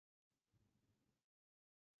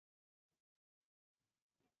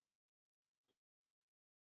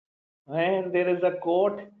 And there is a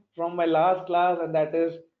quote from my last class, and that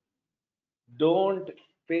is, "Don't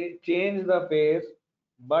change the face,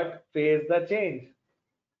 but face the change."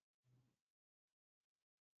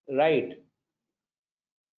 Right.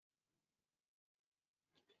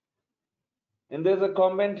 And there's a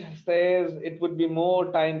comment says it would be more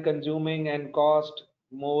time consuming and cost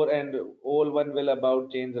more, and all one will about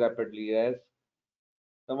change rapidly. Yes.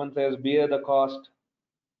 Someone says bear the cost,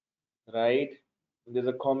 right? There's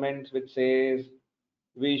a comment which says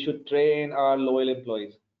we should train our loyal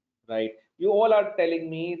employees, right? You all are telling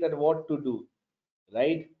me that what to do,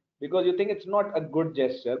 right? Because you think it's not a good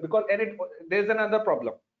gesture. Because there's another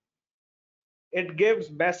problem. It gives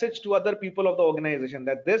message to other people of the organization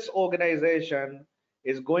that this organization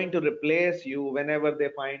is going to replace you whenever they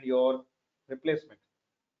find your replacement.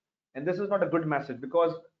 And this is not a good message,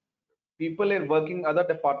 because people in working other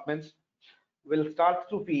departments will start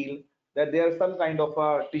to feel that they are some kind of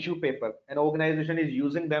a tissue paper, an organization is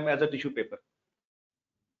using them as a tissue paper,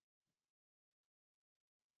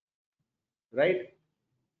 right?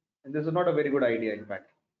 And this is not a very good idea, in fact.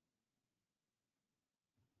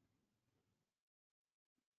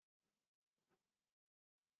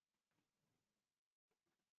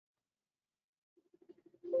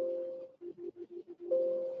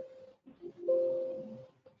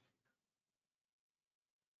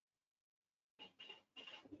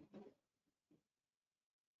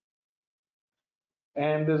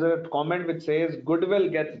 And there's a comment which says goodwill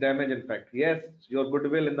gets damaged. In fact, yes, your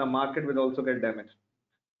goodwill in the market will also get damaged,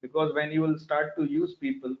 because when you will start to use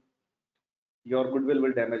people, your goodwill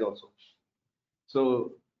will damage also.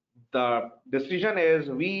 So the decision is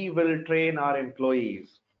we will train our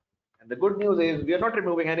employees. And the good news is we are not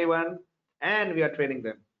removing anyone, and we are training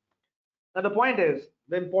them. Now the point is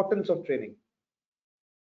the importance of training,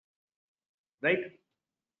 right?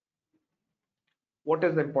 What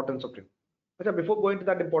is the importance of training? Acha, before going to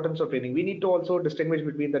that importance of training, we need to also distinguish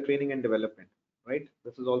between the training and development, right?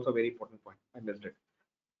 This is also a very important point. I missed it.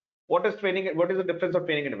 What is training? What is the difference of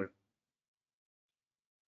training and development?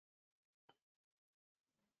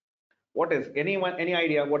 What is anyone, any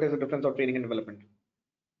idea what is the difference of training and development?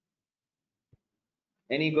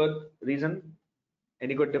 Any good reason?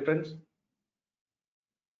 Any good difference?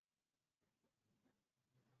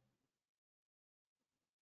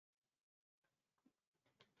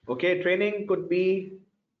 Okay, training could be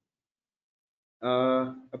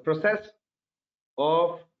a process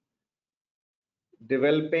of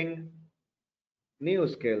developing new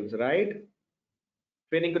skills, right?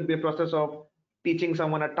 Training could be a process of teaching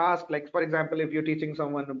someone a task, like for example, if you're teaching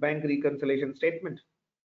someone a bank reconciliation statement.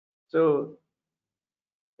 So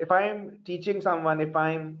if I'm teaching someone, if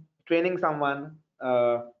I'm training someone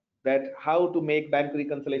that how to make bank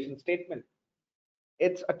reconciliation statement,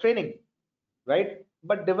 it's a training, right?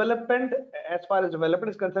 But development, as far as development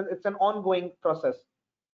is concerned, it's an ongoing process,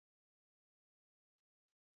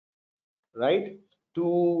 right?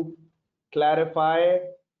 To clarify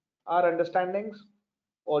our understandings,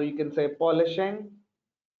 or you can say polishing,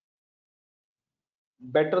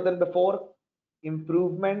 better than before,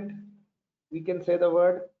 improvement, we can say the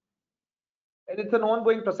word, and it's an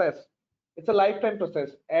ongoing process. It's a lifetime process,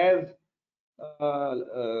 as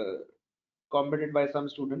commented by some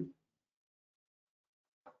student,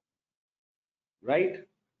 right?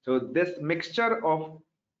 So this mixture of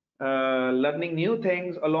learning new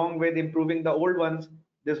things along with improving the old ones,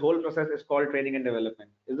 this whole process is called training and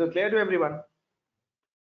development. Is this clear to everyone?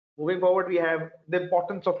 Moving forward, we have the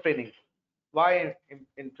importance of training. Why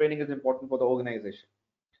in training is important for the organization?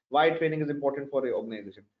 Why training is important for the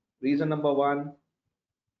organization? Reason number one,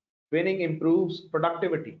 training improves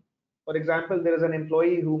productivity. For example, there is an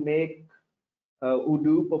employee who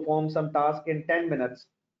do perform some task in 10 minutes,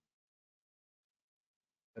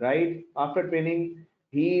 right? After training,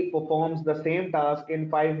 he performs the same task in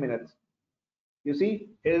 5 minutes. You see,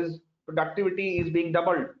 his productivity is being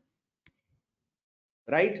doubled,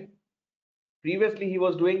 right? Previously, he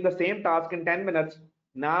was doing the same task in 10 minutes.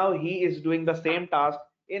 Now he is doing the same task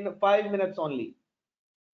in 5 minutes only.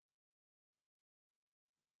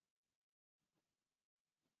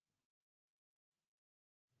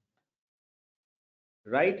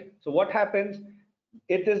 Right? So what happens?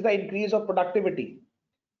 It is the increase of productivity,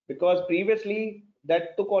 because previously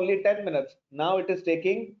that took only 10 minutes. Now it is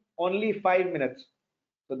taking only 5 minutes.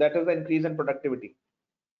 So that is the increase in productivity.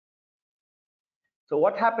 So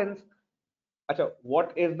what happens? Acha,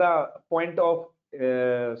 what is the point of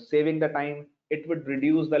saving the time? It would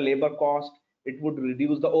reduce the labor cost. It would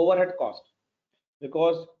reduce the overhead cost,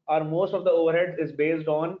 because our most of the overhead is based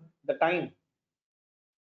on the time.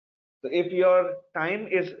 So if your time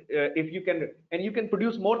is, if you can, and you can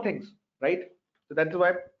produce more things, right? So that's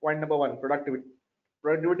why point number one, productivity.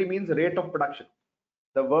 Productivity means rate of production.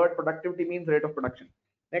 The word productivity means rate of production.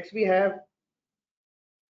 Next we have,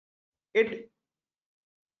 it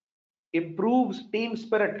improves team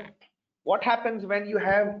spirit. What happens when you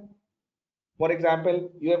have, for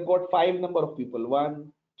example, you have got five number of people,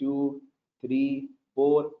 one, two, three,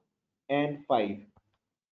 four, and five.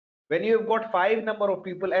 When you have got five number of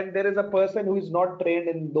people and there is a person who is not trained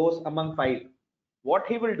in those among five, what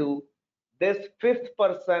he will do, this fifth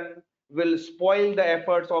person will spoil the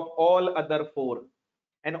efforts of all other four,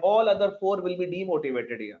 and all other four will be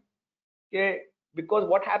demotivated here. Okay, because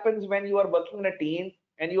what happens when you are working in a team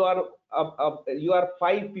and you are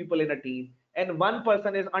five people in a team and one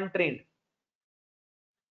person is untrained,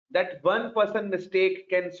 that one person mistake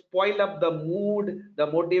can spoil up the mood, the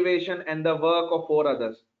motivation, and the work of four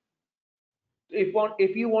others.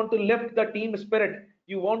 If you want to lift the team spirit,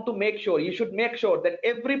 you should make sure that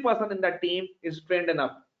every person in that team is trained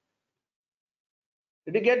enough.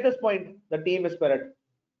 Did you get this point? The team spirit.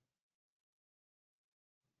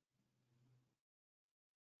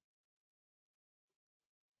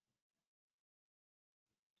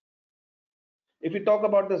 If you talk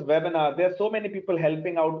about this webinar, there are so many people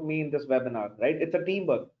helping out me in this webinar, right? It's a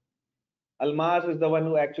teamwork. Almaz is the one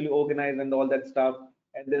who actually organized and all that stuff,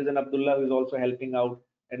 and there's an Abdullah who is also helping out,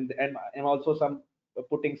 and I'm also some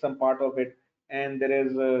putting some part of it, and there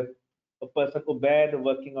is a person Ubaid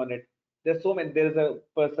working on it. There's so many. There's a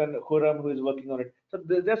person Huram who is working on it. So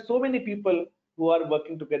there's so many people who are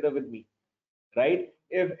working together with me, right?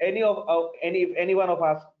 If any one of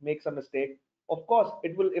us makes a mistake, of course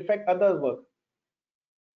it will affect others' work.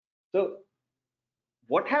 So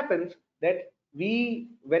what happens that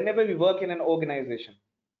whenever we work in an organization,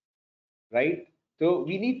 right? So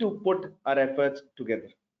we need to put our efforts together.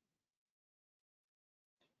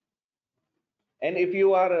 And if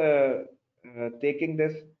you are taking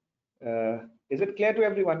this, is it clear to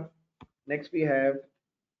everyone? Next we have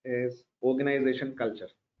is organization culture.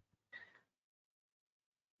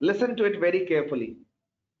 Listen to it very carefully.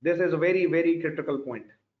 This is a very, very critical point.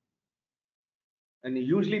 And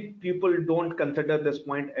usually people don't consider this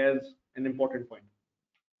point as an important point.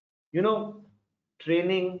 You know,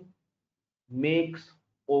 training makes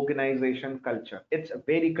organization culture. It's a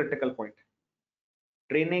very critical point.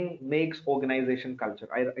 Training makes organization culture.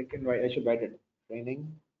 I can write, I should write it.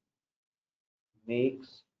 Training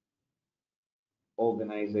makes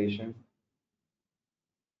organization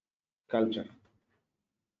culture.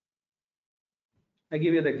 I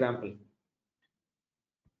give you the example.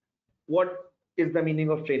 What is the meaning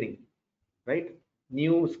of training? Right?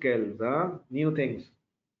 New skills, new things.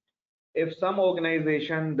 If some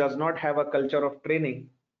organization does not have a culture of training,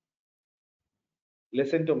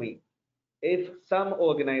 listen to me. If some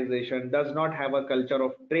organization does not have a culture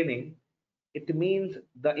of training, it means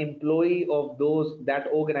the employee of that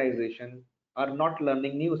organization are not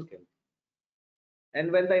learning new skills.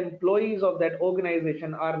 And when the employees of that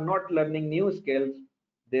organization are not learning new skills,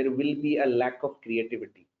 there will be a lack of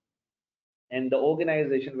creativity. And the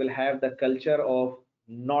organization will have the culture of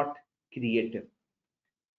not creative.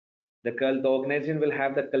 The organization will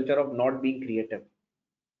have the culture of not being creative.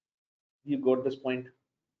 You got this point?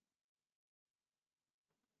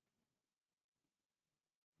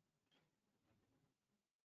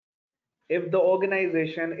 If the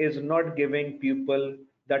organization is not giving people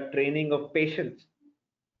the training of patience,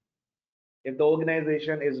 if the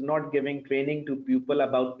organization is not giving training to people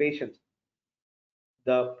about patience,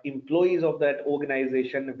 the employees of that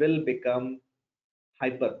organization will become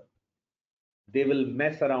hyper. They will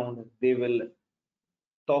mess around. They will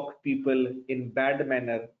talk people in bad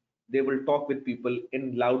manner. They will talk with people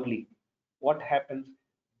in loudly. What happens?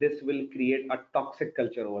 This will create a toxic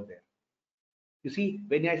culture over there. You see,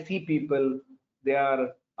 when I see people, they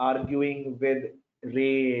are arguing with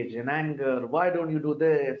rage and anger. Why don't you do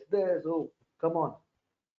this? This? Oh, come on.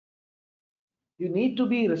 You need to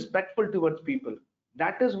be respectful towards people.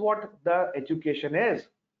 That is what the education is.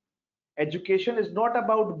 Education is not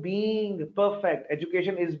about being perfect.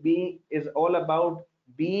 Education is all about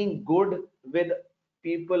being good with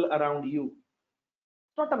people around you.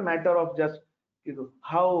 It's not a matter of just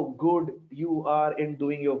how good you are in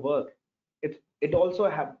doing your work. It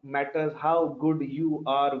also matters how good you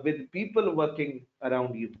are with people working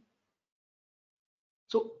around you.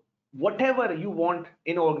 So whatever you want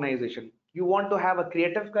in organization, you want to have a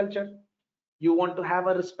creative culture, you want to have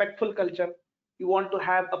a respectful culture, you want to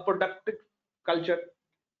have a productive culture.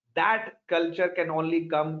 That culture can only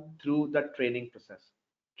come through the training process.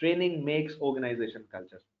 Training makes organization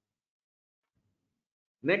culture.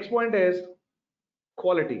 Next point is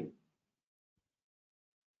quality.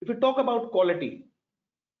 If we talk about quality,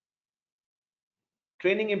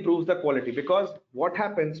 training improves the quality, because what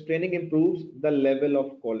happens, training improves the level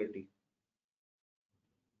of quality.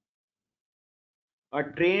 A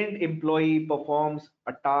trained employee performs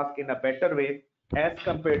a task in a better way as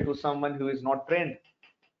compared to someone who is not trained.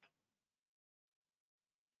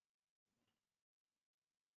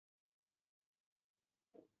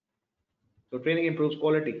 So training improves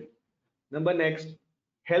quality. Number next,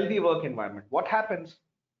 healthy work environment. What happens?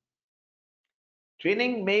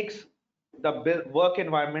 Training makes the work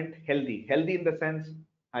environment healthy. Healthy in the sense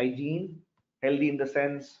hygiene, healthy in the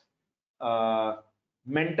sense uh,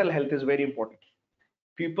 mental health is very important.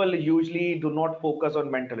 People usually do not focus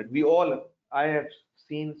on mental health. I have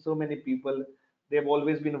seen so many people, they've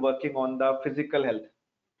always been working on the physical health.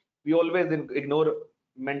 We always ignore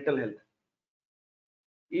mental health.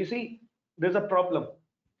 You see, there's a problem.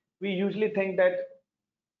 We usually think that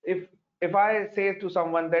if if I say to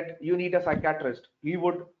someone that you need a psychiatrist, he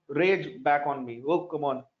would rage back on me. Oh, come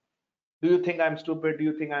on. Do you think I'm stupid? Do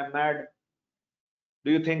you think I'm mad?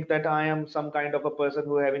 Do you think that I am some kind of a person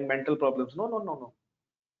who having mental problems? No, no, no, no.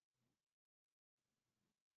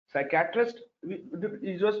 Psychiatrist,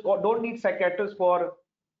 you just don't need psychiatrist for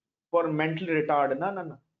mental retard. No, no,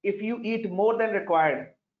 no. If you eat more than required,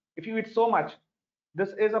 if you eat so much, this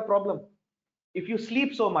is a problem. If you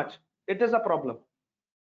sleep so much, it is a problem.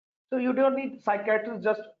 So you don't need psychiatrists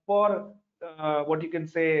just for what you can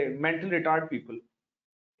say mental retard people.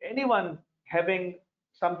 Anyone having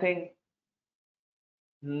something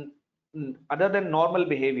other than normal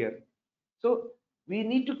behavior. So we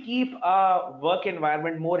need to keep our work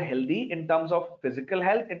environment more healthy in terms of physical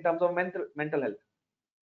health, in terms of mental health.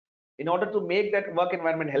 In order to make that work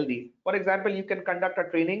environment healthy, for example, you can conduct a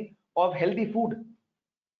training of healthy food.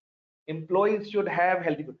 Employees should have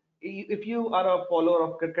healthy food. If you are a follower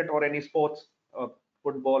of cricket or any sports,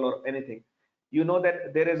 football or anything, you know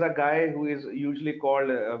that there is a guy who is usually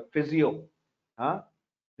called physio, huh?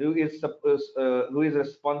 Who is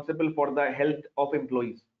responsible for the health of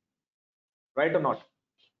employees, right or not?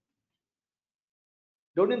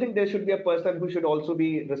 Don't you think there should be a person who should also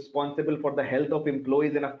be responsible for the health of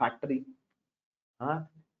employees in a factory? Huh?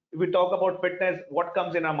 If we talk about fitness, what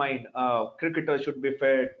comes in our mind? Cricketer should be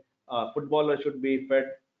fit, footballer should be fit,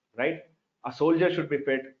 right? A soldier should be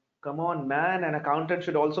fit. Come on, man, an accountant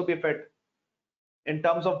should also be fit in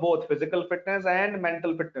terms of both physical fitness and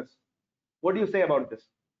mental fitness. What do you say about this?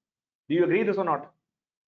 Do you agree this or not?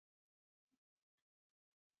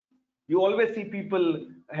 You always see people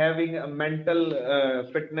having a mental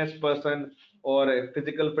fitness person or a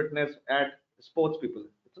physical fitness at sports people.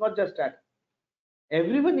 It's not just that.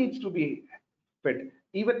 Everyone needs to be fit.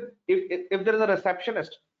 Even if there is a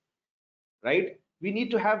receptionist, right? We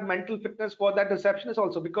need to have mental fitness for that receptionist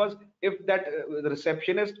also, because if that the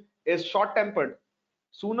receptionist is short tempered,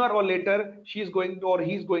 sooner or later she's going to, or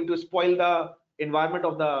he's going to spoil the environment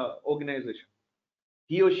of the organization.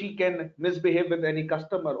 He or she can misbehave with any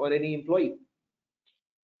customer or any employee.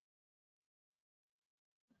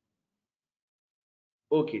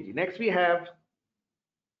 Okay, next we have,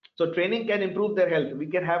 So training can improve their health. We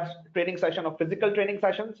can have training session of physical training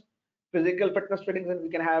sessions, physical fitness trainings, and we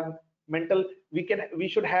can have mental. We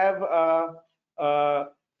should have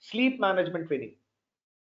sleep management training.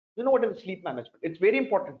 You know what is sleep management? It's very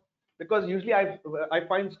important, because usually I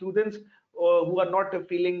find students who are not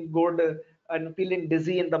feeling good and feeling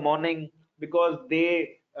dizzy in the morning because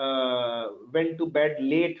they went to bed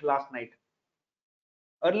late last night.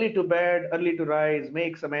 Early to bed, early to rise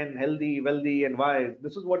makes a man healthy, wealthy, and wise.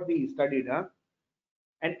 This is what we studied, huh?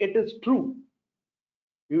 And it is true.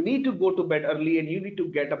 You need to go to bed early and you need to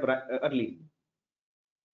get up early.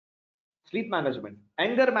 Sleep management,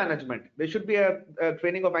 anger management. There should be a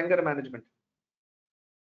training of anger management.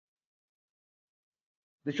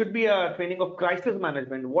 There should be a training of crisis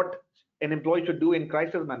management, what an employee should do in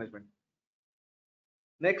crisis management.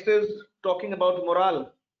 Next is talking about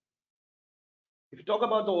morale. If you talk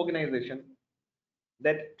about the organization,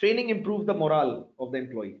 that training improves the morale of the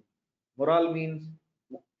employee. Morale means,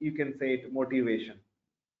 you can say it, motivation.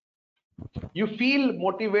 You feel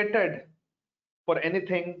motivated for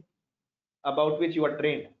anything about which you are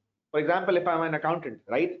trained. For example, if I'm an accountant,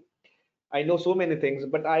 right? I know so many things,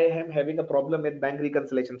 but I am having a problem with bank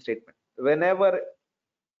reconciliation statement. Whenever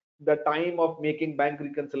the time of making bank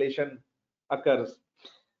reconciliation occurs,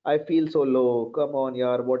 I feel so low. Come on,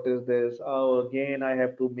 yaar, what is this? Oh, again, I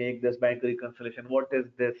have to make this bank reconciliation. What is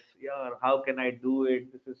this? Yaar, how can I do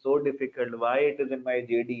it? This is so difficult. Why it is in my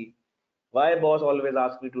JD? Why boss always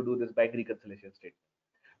asks me to do this bank reconciliation statement?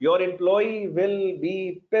 Your employee will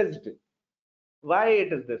be pissed. Why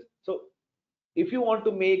it is this? So if you want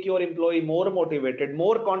to make your employee more motivated,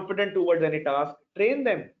 more confident towards any task, train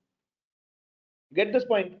them. Get this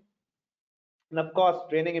point? And of course,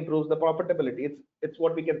 training improves the profitability. It's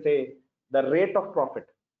what we can say, the rate of profit,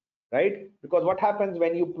 right? Because what happens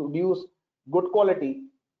when you produce good quality,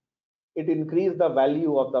 it increases the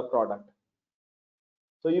value of the product.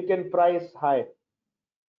 So you can price high,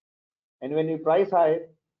 and when you price high,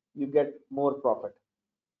 you get more profit.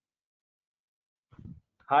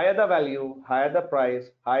 Higher the value, higher the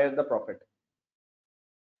price, higher the profit.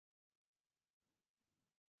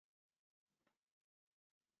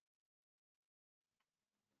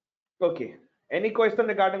 Okay. Any question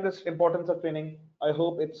regarding this importance of training? I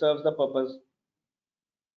hope it serves the purpose.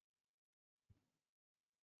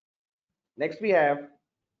 Next, we have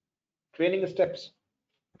training steps,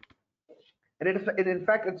 and in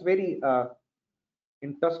fact, it's very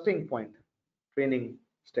interesting point. Training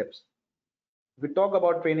steps. If we talk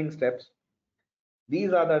about training steps,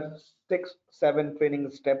 these are the 6, 7 training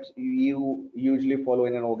steps you usually follow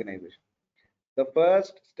in an organization. The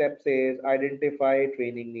first step says identify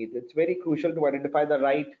training needs. It's very crucial to identify the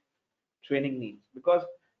right training needs, because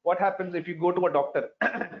what happens if you go to a doctor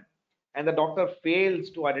and the doctor fails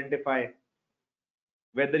to identify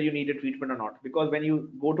whether you need a treatment or not? Because when you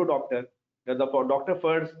go to doctor, the doctor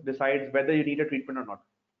first decides whether you need a treatment or not.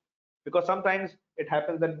 Because sometimes it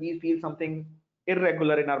happens that we feel something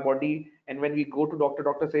irregular in our body, and when we go to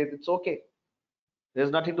doctor says it's okay, there's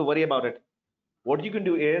nothing to worry about it. What you can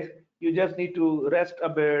do is, you just need to rest a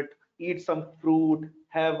bit, eat some fruit,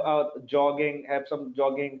 have some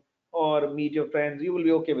jogging, or meet your friends. You will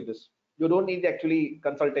be okay with this. You don't need actually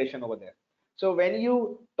consultation over there. So when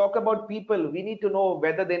you talk about people, we need to know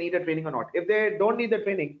whether they need a training or not. If they don't need the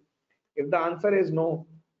training, if the answer is no,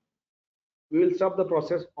 we will stop the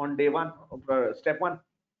process on day one, step one.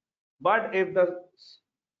 But if the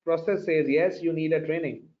process says yes, you need a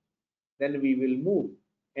training, then we will move,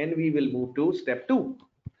 and we will move to step two.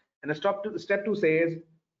 And step two says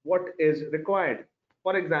what is required.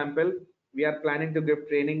 For example, we are planning to give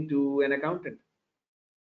training to an accountant,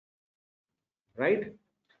 right?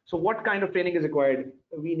 So what kind of training is required?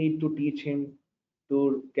 We need to teach him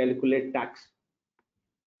to calculate tax.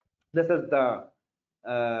 This is the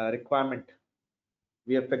requirement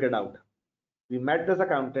we have figured out. We met this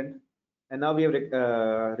accountant, and now we have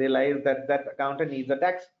realized that that accountant needs a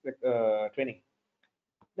tax training.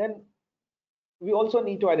 Then we also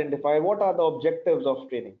need to identify what are the objectives of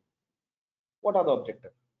training. What are the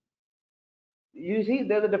objectives? You see,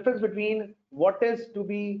 there's a difference between what is to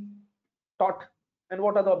be taught and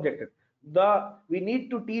what are the objectives. We need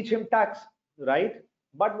to teach him tax, right?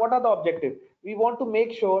 But what are the objectives? We want to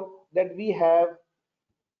make sure that we have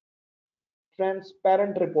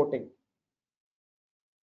transparent reporting.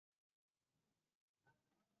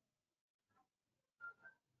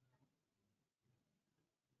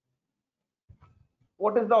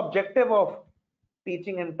 What is the objective of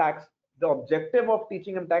teaching him tax? The objective of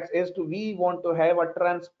teaching him tax is to we want to have a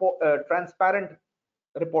transparent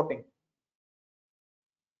reporting.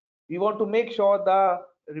 We want to make sure the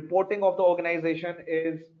reporting of the organization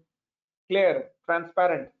is clear,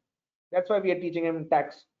 transparent. That's why we are teaching him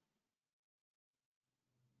tax.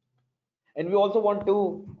 And we also want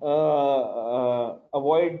to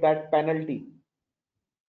avoid that penalty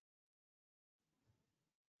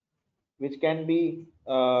which can be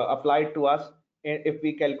applied to us if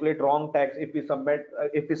we calculate wrong tax. If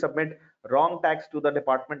we submit wrong tax to the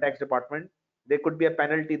tax department, there could be a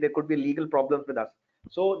penalty, there could be legal problems with us.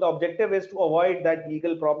 So the objective is to avoid that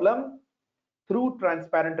legal problem through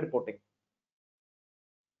transparent reporting.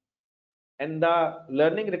 And the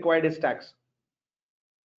learning required is tax.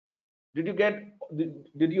 Did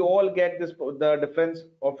you all get this, the difference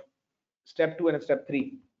of step 2 and step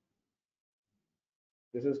 3?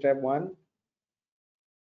 This is step 1,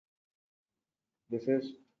 this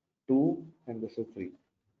is 2, and this is 3.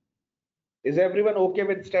 Is everyone okay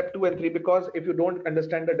with step 2 and 3? Because if you don't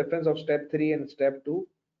understand the difference of step 3 and step 2,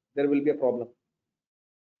 there will be a problem.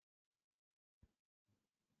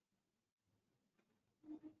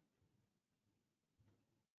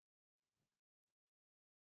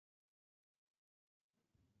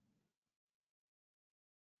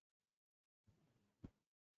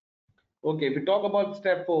 Okay, if we talk about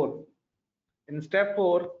step 4, in step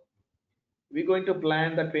 4, we're going to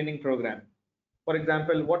plan the training program. For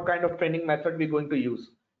example, what kind of training method we're going to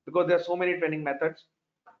use? Because there are so many training methods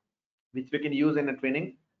which we can use in a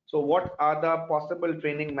training. So what are the possible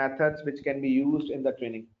training methods which can be used in the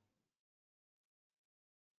training?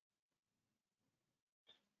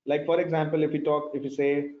 Like for example, if you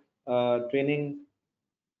say training,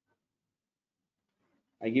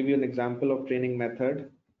 I give you an example of training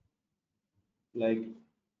method. Like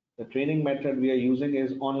the training method we are using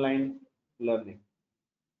is online learning.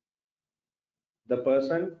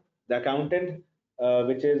 The accountant,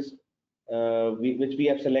 which we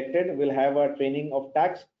have selected, will have a training of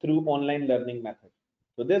tax through online learning method.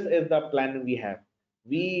 So this is the plan we have.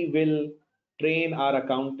 We will train our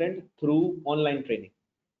accountant through online training,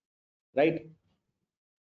 right?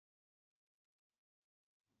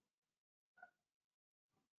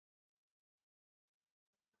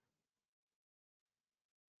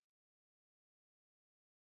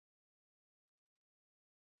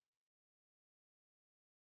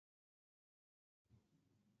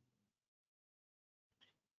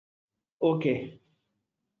 Okay.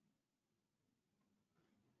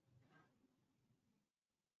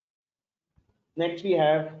 Next we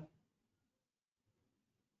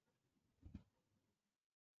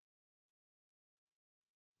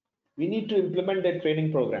need to implement the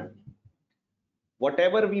training program.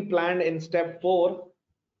 Whatever we planned in step 4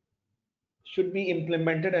 should be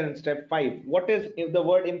implemented in step 5. What is if the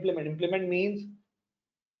word implement? Implement means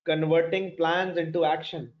converting plans into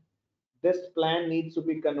action. This plan needs to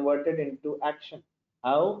be converted into action.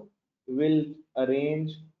 How? Will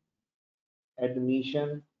arrange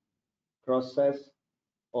admission process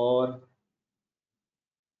or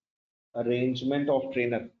arrangement of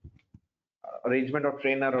trainer,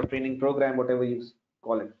 or training program, whatever you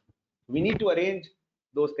call it. We need to arrange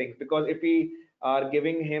those things, because if we are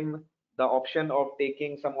giving him the option of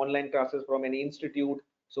taking some online classes from any institute,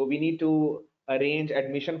 so we need to arrange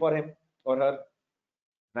admission for him or her,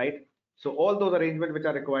 right? So all those arrangements which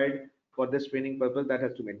are required for this training purpose, that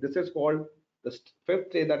has to make. This is called the fifth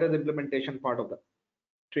stage, that is implementation part of the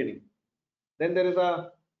training. Then there is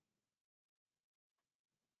a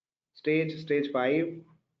stage 5,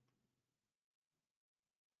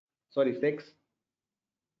 sorry 6,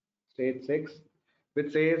 stage 6,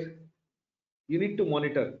 which says you need to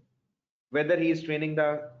monitor whether he is training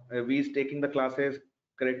he is taking the classes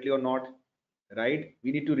correctly or not, right?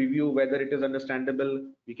 We need to review whether it is understandable.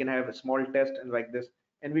 We can have a small test and like this,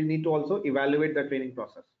 and we need to also evaluate the training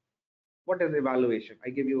process. What is evaluation?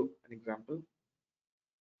 I give you an example.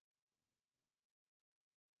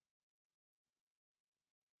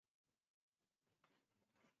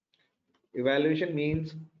 Evaluation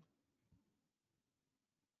means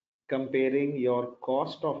comparing your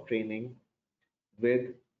cost of training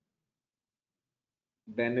with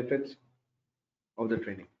benefits of the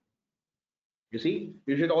training. You see,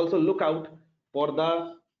 you should also look out for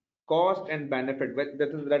the cost and benefit.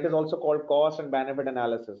 That is also called cost and benefit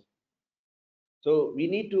analysis. So we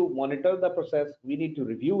need to monitor the process. We need to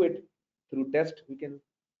review it through test. We can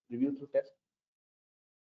review through test.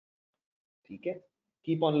 Okay.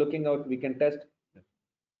 Keep on looking out. We can test.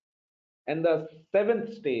 And the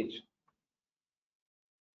 7th stage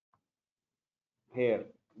here,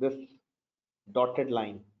 this dotted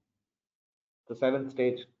line, the 7th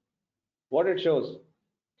stage, what it shows?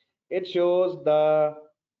 It shows the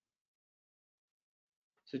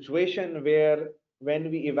situation where when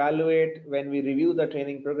we evaluate, when we review the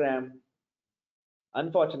training program,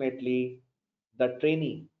 Unfortunately, the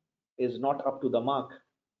trainee is not up to the mark,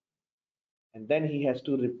 and then he has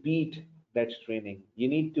to repeat that training.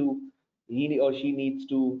 He or she needs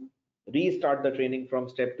to restart the training from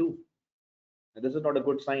step 2. And this is not a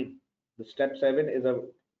good sign. The step 7 is a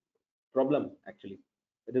problem, actually.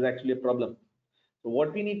 It is actually a problem. So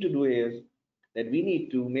what we need to do is that we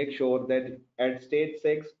need to make sure that at stage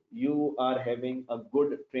 6 you are having a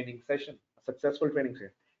good training session, a successful training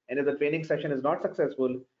session. And if the training session is not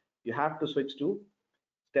successful, you have to switch to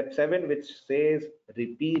step 7, which says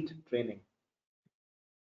repeat training.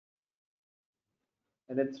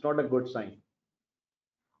 And it's not a good sign.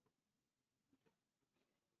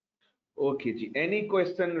 Okay, Ji. Any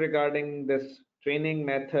question regarding this training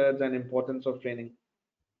methods and importance of training?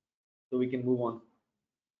 So we can move on.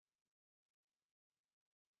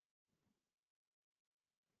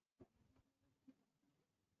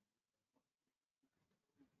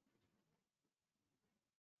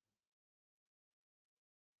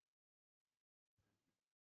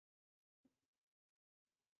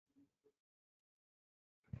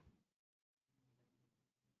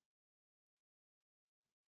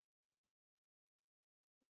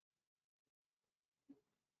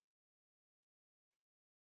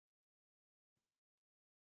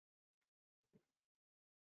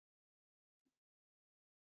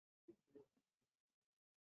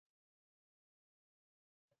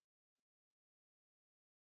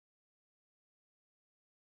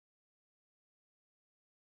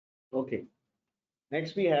 Okay.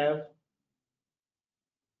 Next we have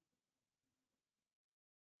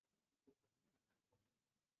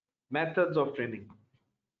methods of training.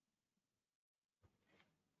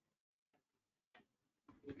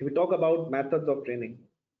 If we talk about methods of training,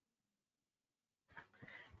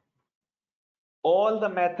 all the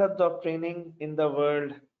methods of training in the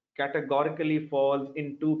world categorically falls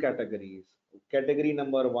in two categories. Category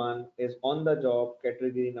number 1 is on the job,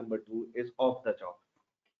 category number 2 is off the job.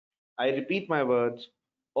 I repeat my words,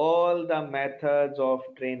 all the methods of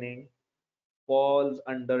training falls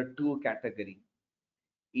under two categories.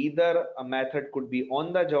 Either a method could be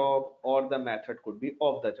on the job or the method could be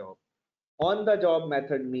off the job. On the job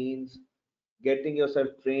method means getting yourself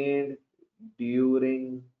trained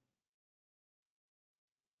during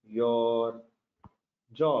your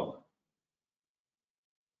job.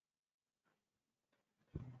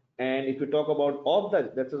 And if you talk about off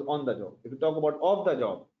the, that is on the job. If you talk about off the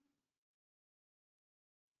job,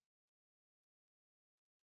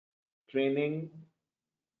 training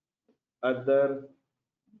other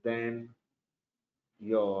than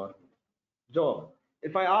your job.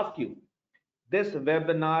 If I ask you, this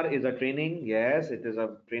webinar is a training, yes, it is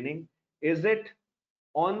a training. Is it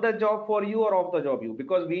on the job for you or off the job you?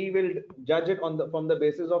 Because we will judge it on the from the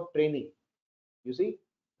basis of training. You see,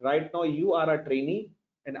 right now you are a trainee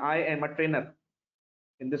and I am a trainer.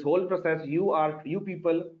 In this whole process, you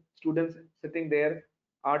people, students sitting there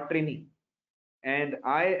are trainee and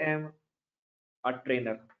I am a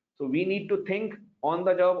trainer. So we need to think on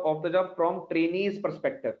the job, off the job from trainees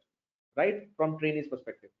perspective, right? From trainees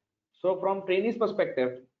perspective. So from trainees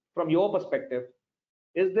perspective, from your perspective,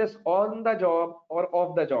 is this on the job or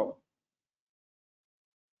off the job?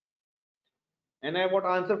 And I want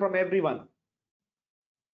answer from everyone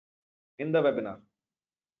in the webinar.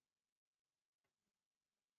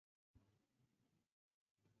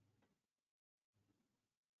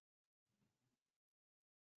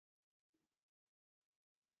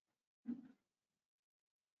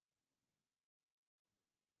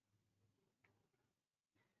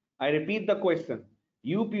 I repeat the question.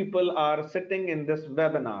 You people are sitting in this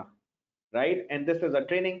webinar, right? And this is a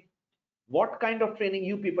training. What kind of training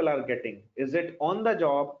you people are getting? Is it on the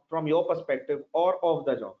job from your perspective or off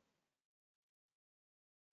the job?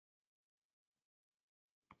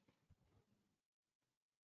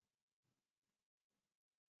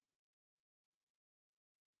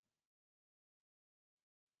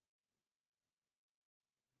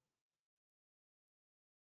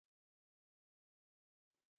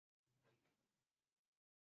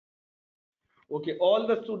 Okay, all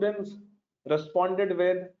the students responded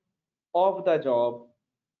with off the job.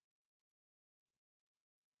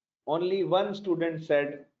 Only one student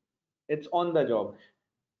said it's on the job.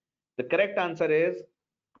 The correct answer is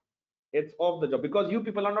it's off the job because you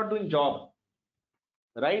people are not doing job,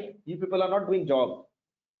 right? You people are not doing job.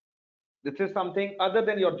 This is something other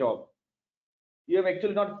than your job. You have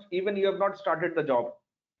actually not even you have not started the job.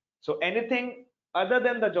 So anything other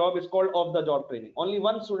than the job is called off the job training. Only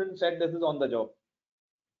one student said this is on the job.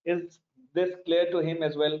 Is this clear to him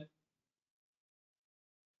as well?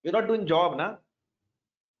 You're not doing job, na?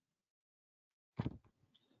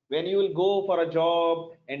 When you will go for a job,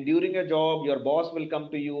 and during a job your boss will come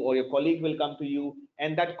to you or your colleague will come to you,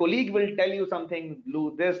 and that colleague will tell you something,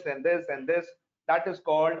 do this and this and this, that is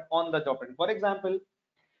called on the job training. For example,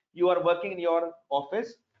 you are working in your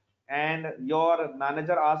office and your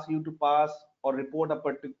manager asks you to pass or report a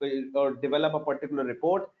particular or develop a particular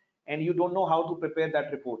report, and you don't know how to prepare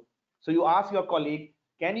that report. So you ask your colleague,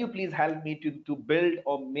 can you please help me to build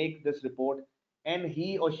or make this report, and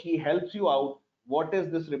he or she helps you out what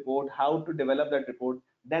is this report, how to develop that report.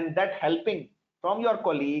 Then that helping from your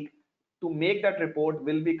colleague to make that report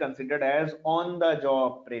will be considered as on the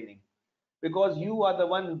job training, because you are the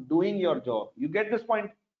one doing your job. You get this point?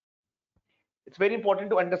 It's very important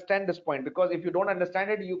to understand this point, because if you don't understand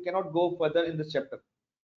it, you cannot go further in this chapter.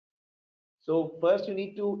 So first you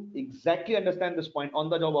need to exactly understand this point, on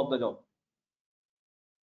the job, of the job.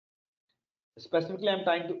 Specifically, I'm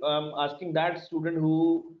trying to asking that student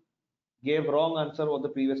who gave wrong answer on the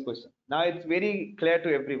previous question. Now it's very clear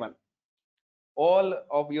to everyone. All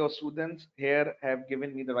of your students here have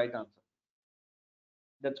given me the right answer.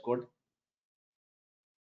 That's good.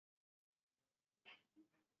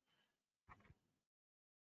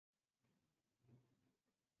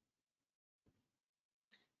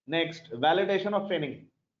 Next, validation of training,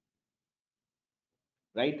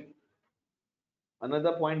 right?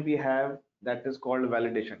 Another point we have, that is called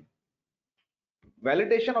validation.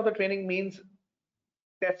 Validation of the training means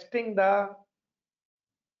testing the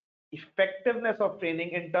effectiveness of training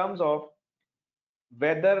in terms of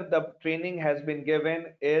whether the training has been given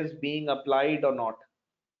is being applied or not.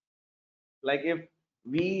 Like if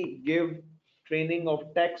we give training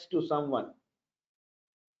of tax to someone,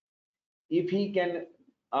 if he can,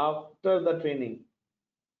 after the training,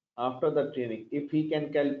 if he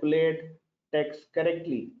can calculate tax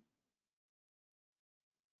correctly,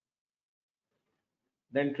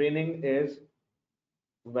 then training is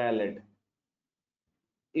valid.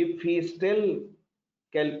 If he still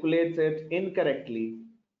calculates it incorrectly,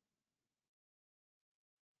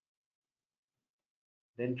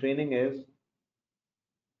 then training is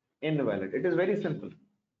invalid. It is very simple.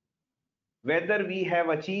 Whether we have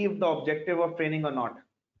achieved the objective of training or not,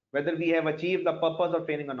 whether we have achieved the purpose of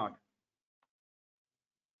training or not.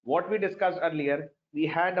 What we discussed earlier, we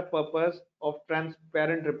had a purpose of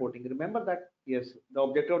transparent reporting. Remember that? Yes, the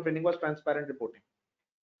objective of training was transparent reporting.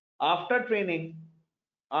 After training,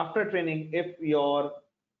 if your,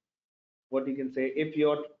 what you can say, if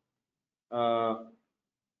your uh,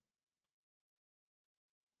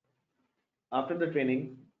 after the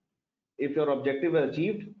training, if your objective is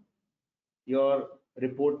achieved, your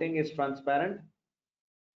reporting is transparent,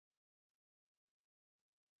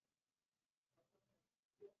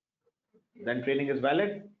 then training is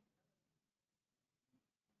valid.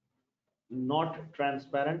 Not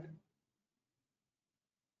transparent,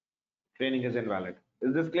 training is invalid.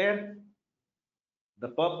 Is this clear? The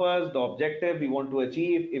purpose, the objective we want to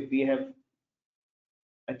achieve, if we have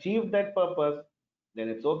achieved that purpose, then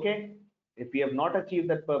it's okay. If we have not achieved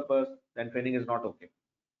that purpose, then training is not okay.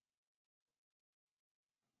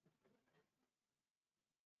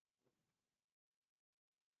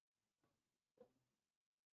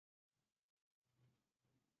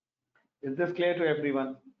 Is this clear to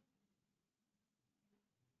everyone?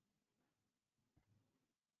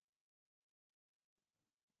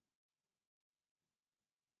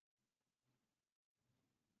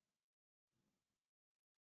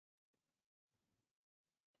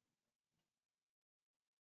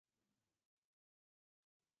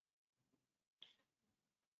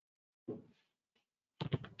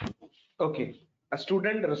 Okay. A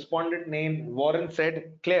student responded named Warren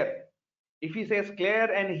said clear. If he says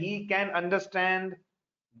clear and he can understand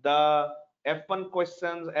the F1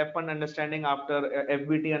 questions, F1 understanding after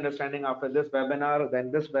FBT understanding after this webinar,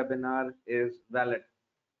 then this webinar is valid.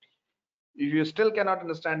 If you still cannot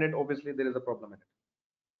understand it, obviously there is a problem in it.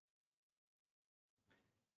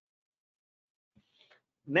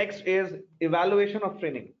 Next is evaluation of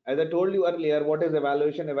training. As I told you earlier, what is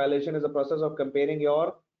evaluation? Evaluation is a process of comparing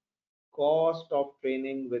your cost of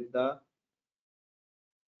training with the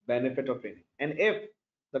benefit of training. And if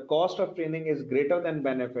the cost of training is greater than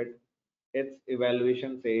benefit, its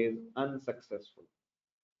evaluation says unsuccessful.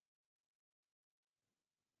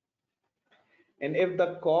 And if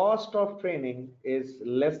the cost of training is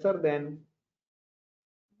lesser than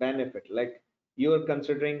benefit, like you are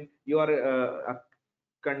considering, you are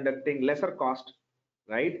conducting lesser cost,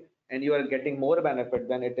 right, and you are getting more benefit,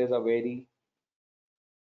 then it is a very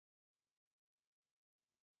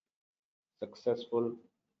successful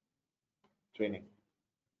training.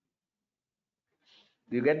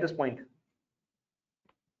 Do you get this point?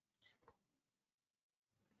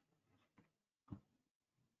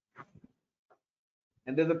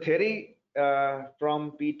 And there's a theory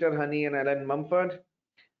from Peter Honey and Alan Mumford,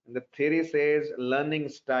 and the theory says learning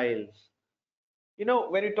styles. You know,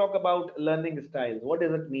 when you talk about learning styles, what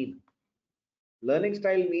does it mean? Learning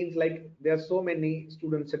style means like there are so many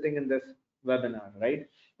students sitting in this webinar, right?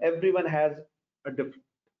 Everyone has a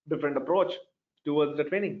different approach towards the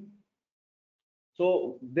training.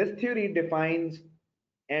 So this theory defines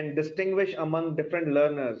and distinguish among different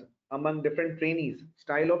learners, among different trainees,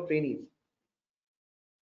 style of trainees,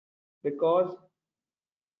 because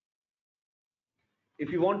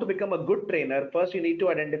if you want to become a good trainer, first you need to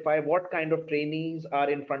identify what kind of trainees are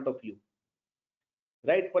in front of you,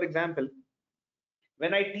 right? For example,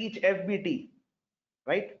 when I teach FBT,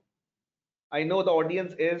 right, I know the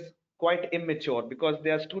audience is quite immature because they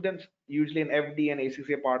are students usually in FD and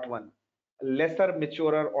ACCA part 1, lesser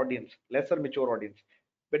maturer audience, lesser mature audience.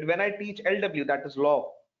 But when I teach LW, that is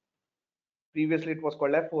law, previously it was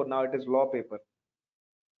called F4, now it is law paper,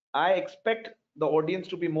 I expect the audience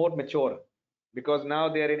to be more mature because now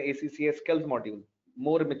they are in ACCA skills module,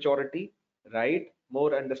 more maturity, right?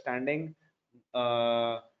 More understanding,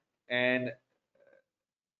 and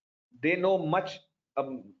they know much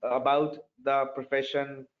about the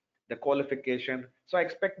profession, the qualification. So I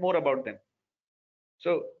expect more about them.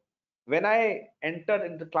 So when I enter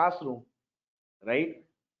into the classroom, right,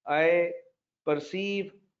 I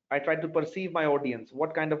perceive, I try to perceive my audience,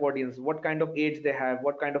 what kind of age they have,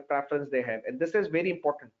 what kind of preference they have. And this is very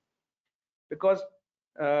important because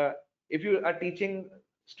uh, if you are teaching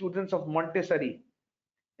students of Montessori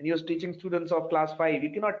and you're teaching students of class 5, you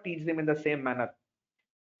cannot teach them in the same manner.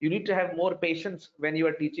 You need to have more patience when you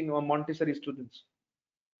are teaching Montessori students,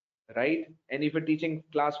 right? And if you're teaching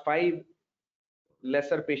class 5,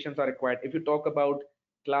 lesser patience are required. If you talk about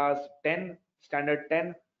class 10, standard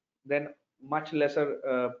 10, then much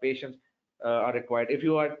lesser patience are required. If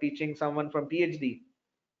you are teaching someone from PhD,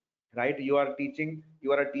 right, you are teaching,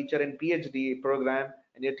 you are a teacher in PhD program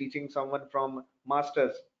and you're teaching someone from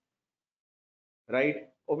masters, right?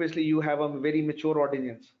 Obviously you have a very mature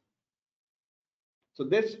audience. So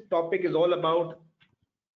this topic is all about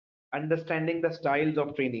understanding the styles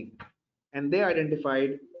of training, and they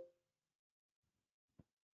identified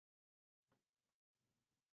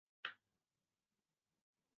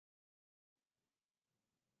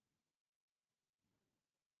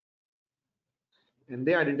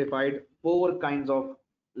four kinds of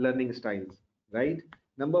learning styles, right?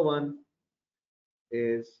 Number one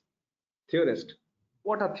is theorist.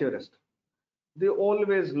 What are theorists? They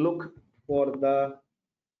always look for the,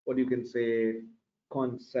 what you can say,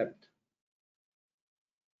 concept.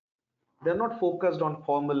 They're not focused on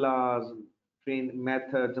formulas, train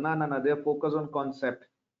methods. No, no, no. They're focused on concept,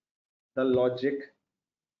 the logic,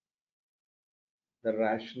 the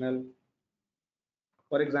rational.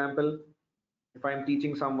 For example, if I'm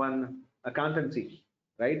teaching someone accountancy,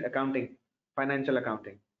 right? Accounting, financial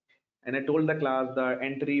accounting, and I told the class the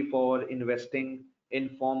entry for investing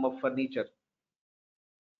in form of furniture.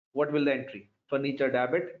 What will the entry? Furniture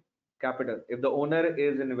debit, capital. If the owner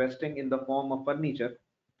is investing in the form of furniture,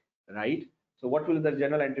 right? So what will the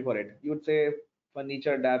general entry for it? You would say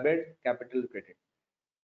furniture debit, capital credit.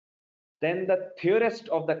 Then the theorist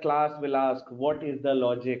of the class will ask, what is the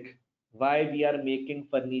logic? Why we are making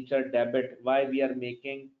furniture debit? Why we are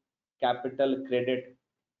making capital credit?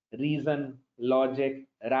 Reason, logic,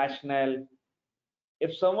 rationale.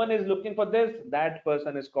 If someone is looking for this, that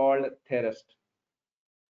person is called theorist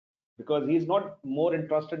because he's not more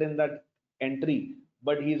interested in that entry,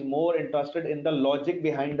 but he's more interested in the logic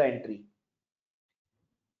behind the entry,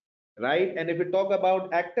 right? And if we talk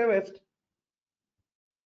about activists,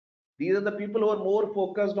 these are the people who are more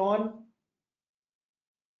focused on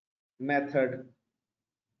method,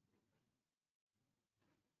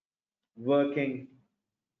 working,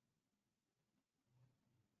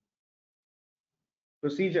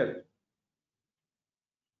 procedure.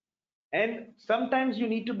 And sometimes you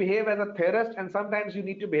need to behave as a theorist and sometimes you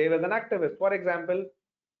need to behave as an activist. For example,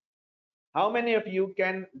 how many of you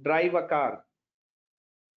can drive a car?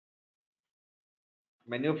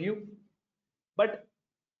 Many of you. But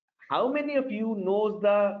how many of you knows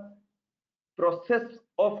the process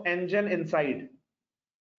of engine inside?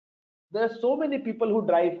 There are so many people who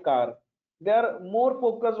drive car. They are more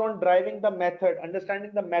focused on driving the method,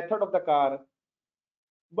 understanding the method of the car,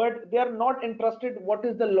 but they are not interested what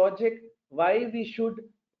is the logic, why we should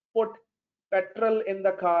put petrol in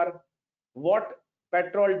the car, what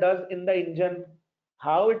petrol does in the engine,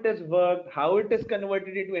 how it is worked, how it is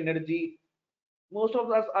converted into energy. Most of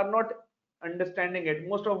us are not understanding it.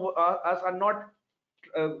 Most of us are not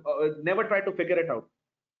never try to figure it out.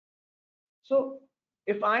 So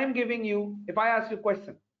If I am giving you, if I ask you a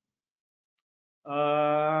question,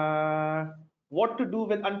 what to do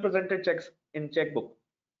with unpresented checks in checkbook,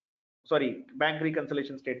 sorry, bank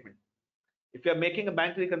reconciliation statement. If you are making a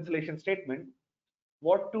bank reconciliation statement,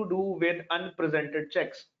 what to do with unpresented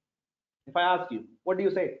checks? If I ask you, what do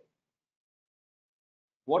you say?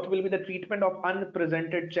 What will be the treatment of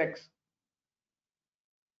unpresented checks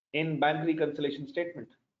in bank reconciliation statement?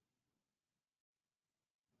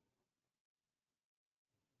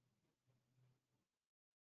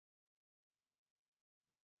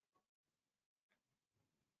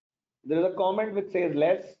 There is a comment which says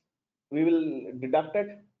less, we will deduct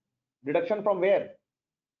it. Deduction from where?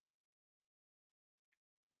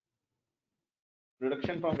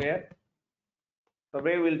 Deduction from where? So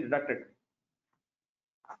where we will deduct it?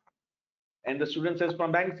 And the student says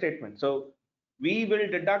from bank statement. So we will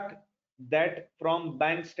deduct that from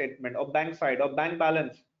bank statement or bank side or bank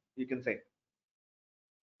balance, you can say.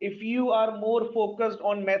 If you are more focused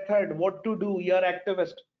on method, what to do, you're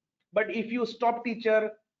activist. But if you stop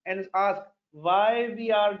teacher and ask why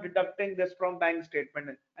we are deducting this from bank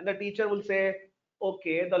statement, and the teacher will say,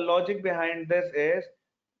 okay, the logic behind this is,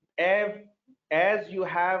 as you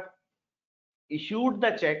have issued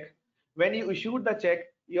the check, when you issued the check,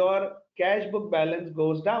 your cash book balance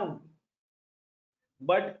goes down,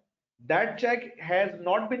 but that check has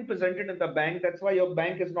not been presented in the bank, that's why your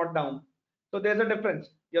bank is not down. So there's a difference.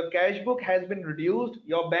 Your cash book has been reduced,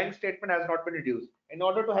 your bank statement has not been reduced. In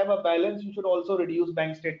order to have a balance, you should also reduce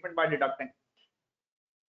bank statement by deducting.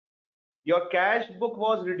 Your cash book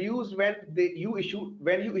was reduced when you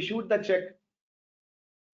issued the check,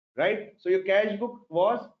 right? So your cash book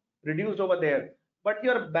was reduced over there, but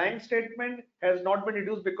your bank statement has not been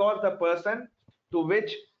reduced because the person to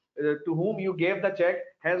which to whom you gave the check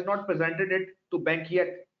has not presented it to bank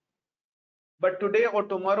yet. But today or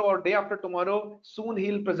tomorrow or day after tomorrow, soon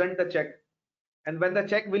he'll present the check, and when the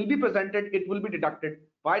check will be presented, it will be deducted.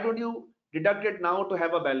 Why don't you deduct it now to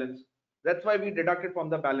have a balance? That's why we deduct it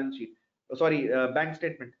from the balance sheet, sorry, bank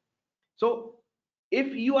statement. So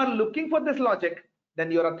if you are looking for this logic,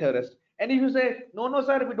 then you're a theorist. And if you say, no, no,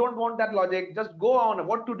 sir, we don't want that logic, just go on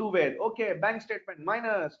what to do with, okay, bank statement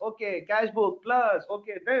minus, okay, cash book plus,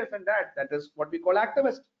 okay, this and that, that is what we call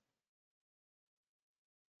activist.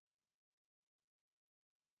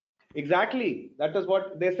 Exactly, that is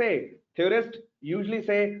what they say. Theorists usually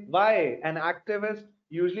say why, and activists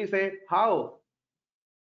usually say how.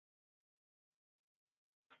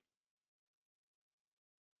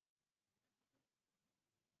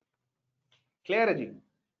 Clear, Raji?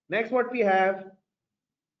 Next, what we have,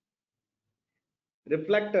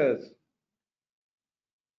 reflectors.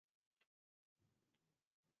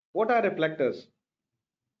 What are reflectors?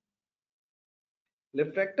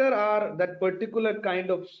 Reflector are that particular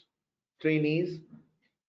kind of trainees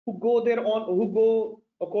who go their own, who go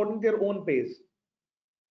according to their own pace,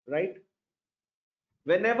 right?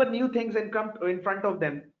 Whenever new things come in front of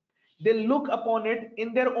them, they look upon it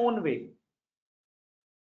in their own way,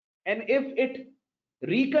 and if it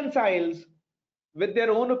reconciles with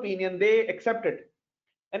their own opinion, they accept it,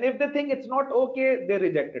 and if they think it's not okay, they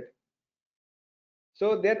reject it.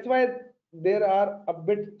 So that's why there are a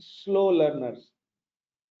bit slow learners.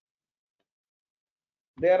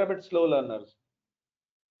 They are a bit slow learners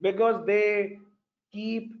because they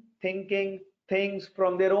keep thinking things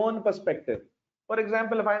from their own perspective. For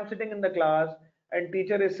example, if I am sitting in the class and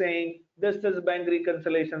teacher is saying this is bank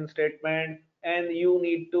reconciliation statement and you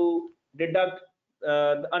need to deduct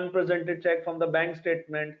the unpresented check from the bank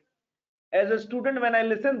statement, as a student, when I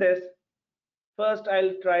listen this, first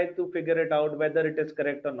I'll try to figure it out whether it is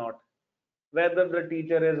correct or not, whether the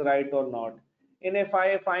teacher is right or not. And if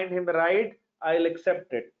I find him right, I'll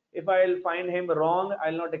accept it. If I'll find him wrong,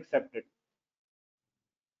 I'll not accept it.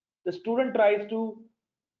 The student tries to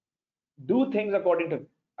do things according to.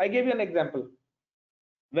 I gave you an example.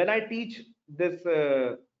 When I teach this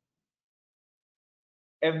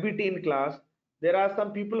FBT in class, there are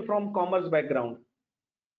some people from commerce background.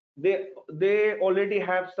 They already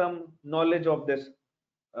have some knowledge of this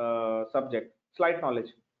subject, slight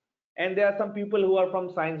knowledge, and there are some people who are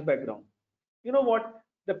from science background. You know what?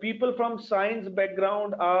 The people from science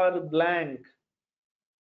background are blank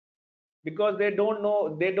because they don't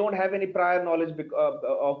know, they don't have any prior knowledge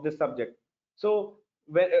of this subject. So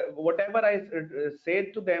whatever I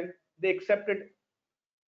said to them, they accept it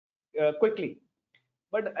quickly.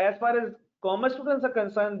 But as far as commerce students are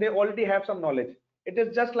concerned, they already have some knowledge. It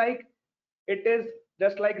is just like, it is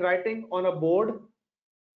just like writing on a board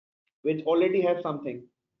which already has something,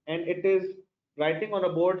 and it is writing on a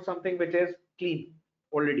board something which is clean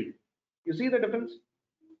already. You see the difference?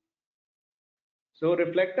 So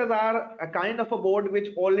reflectors are a kind of a board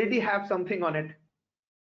which already have something on it.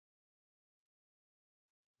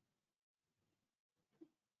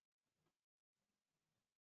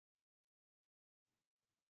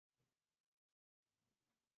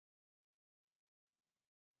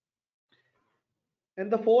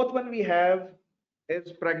 And the fourth one we have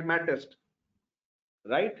is pragmatist,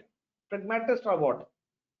 right? Pragmatists are what?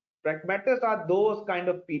 Pragmatists are those kind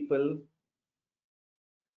of people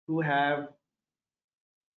who have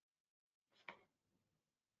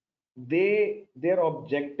their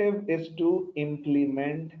objective is to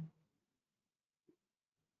implement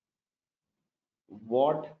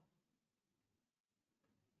what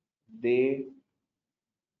they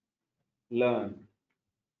learn.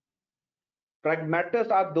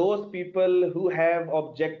 Pragmatists are those people who have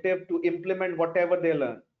objective to implement whatever they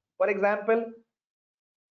learn. For example,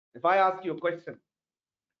 if I ask you a question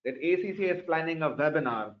that ACCA is planning a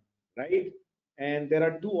webinar, right? And there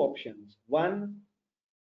are two options. One,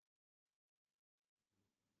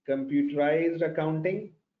 computerized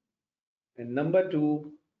accounting, and number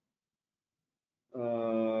two,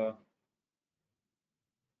 uh,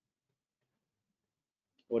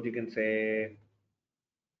 what you can say,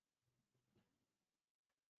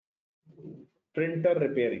 printer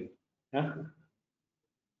repairing. Huh?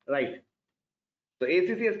 Right. So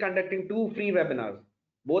ACC is conducting two free webinars.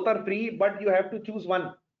 Both are free, but you have to choose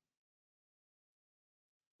one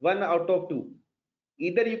out of two.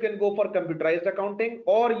 Either you can go for computerized accounting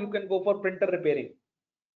or you can go for printer repairing.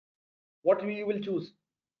 What you will choose?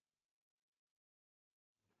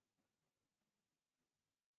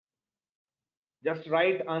 Just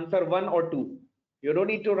write answer one or two. You don't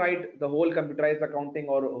need to write the whole computerized accounting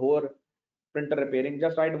or whole printer repairing.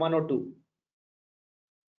 Just write one or two.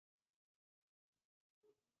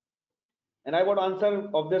 And I want answer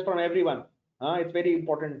of this from everyone. It's very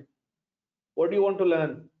important. What do you want to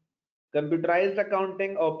learn? Computerized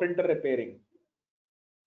accounting or printer repairing?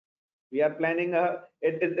 We are planning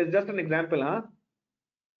it's just an example, huh?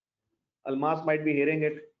 Almas might be hearing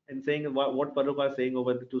it and saying what Farooq is saying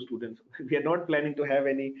over the two students. We are not planning to have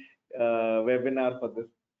any webinar for this.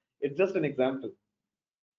 It's just an example.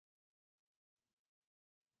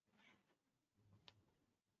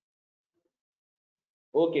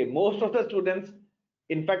 Okay, most of the students,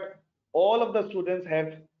 in fact, all of the students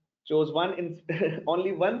have chose one. In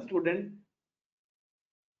only one student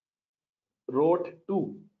wrote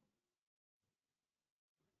two,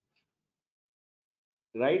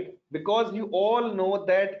 right? Because you all know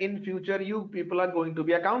that in future you people are going to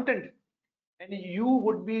be accountant, and you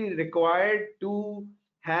would be required to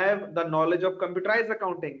have the knowledge of computerized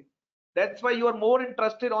accounting. That's why you are more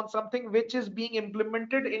interested on something which is being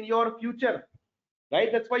implemented in your future, right?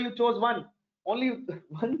 That's why you chose one. Only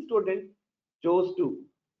one student chose two.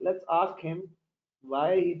 Let's ask him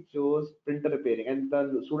why he chose printer repairing. And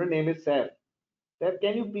the student name is Saf. Saf,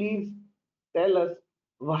 can you please tell us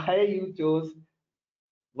why you chose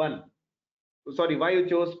one? Sorry, why you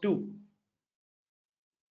chose two?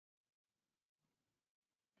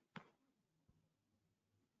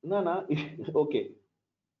 No, no. Okay.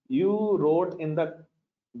 You wrote in the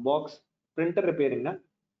box printer repairing, na?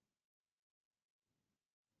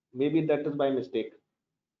 Maybe that is by mistake.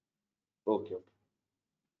 Okay, okay.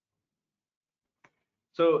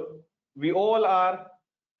 So we all are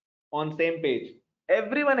on same page.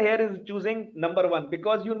 Everyone here is choosing number one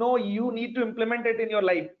because you know you need to implement it in your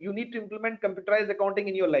life. You need to implement computerized accounting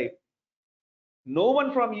in your life. No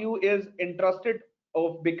one from you is interested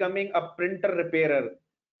of becoming a printer repairer.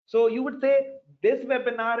 So you would say this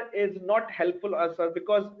webinar is not helpful us, sir,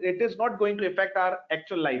 because it is not going to affect our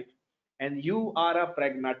actual life. And you are a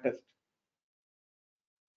pragmatist.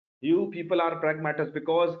 You people are pragmatists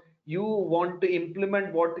because you want to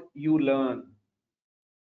implement what you learn.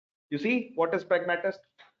 You see what is pragmatist?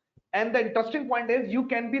 And the interesting point is you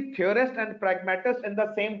can be theorist and pragmatist in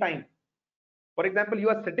the same time. For example, you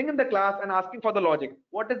are sitting in the class and asking for the logic.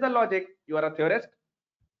 What is the logic? You are a theorist.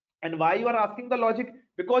 And why you are asking the logic?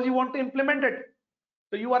 Because you want to implement it.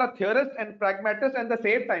 So you are a theorist and pragmatist at the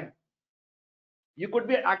same time. You could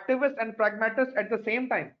be activist and pragmatist at the same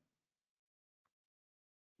time.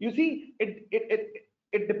 You see,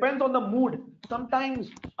 it depends on the mood. Sometimes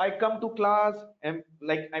I come to class and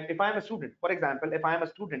like if I'm a student, for example, if I'm a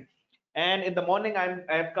student and in the morning I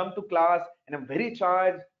have come to class and I'm very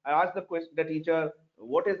charged. I ask the question, the teacher,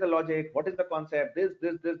 what is the logic, what is the concept, this.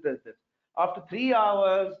 After 3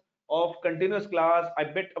 hours of continuous class, I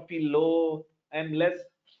bit feel low, I'm less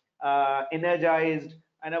energized,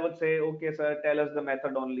 and I would say, okay sir, tell us the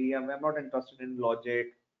method only. I'm not interested in logic.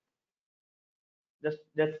 Just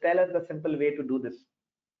tell us the simple way to do this.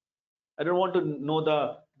 I don't want to know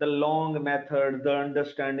the long method, the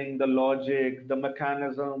understanding, the logic, the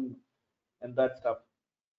mechanism, and that stuff.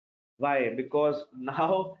 Why? Because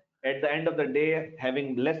now at the end of the day,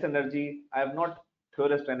 having less energy, I am not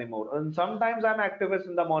theorist anymore, and sometimes I'm activist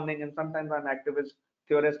in the morning and sometimes I'm activist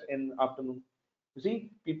theorist in afternoon. You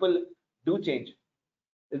see, people do change.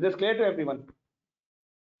 Is this clear to everyone?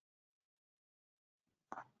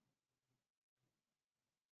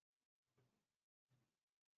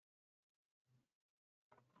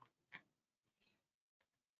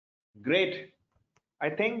 Great. I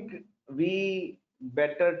think we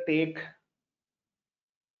better take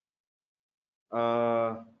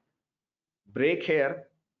a break here,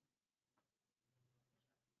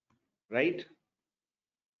 right?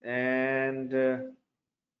 And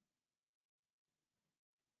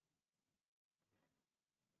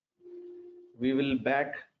we will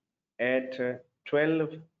back at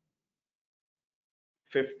 12:55,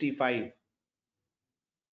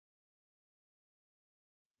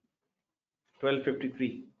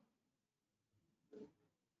 12:53,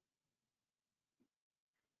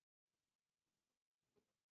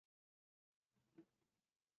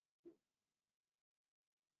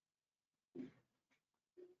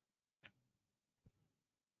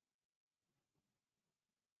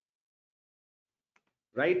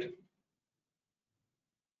 right?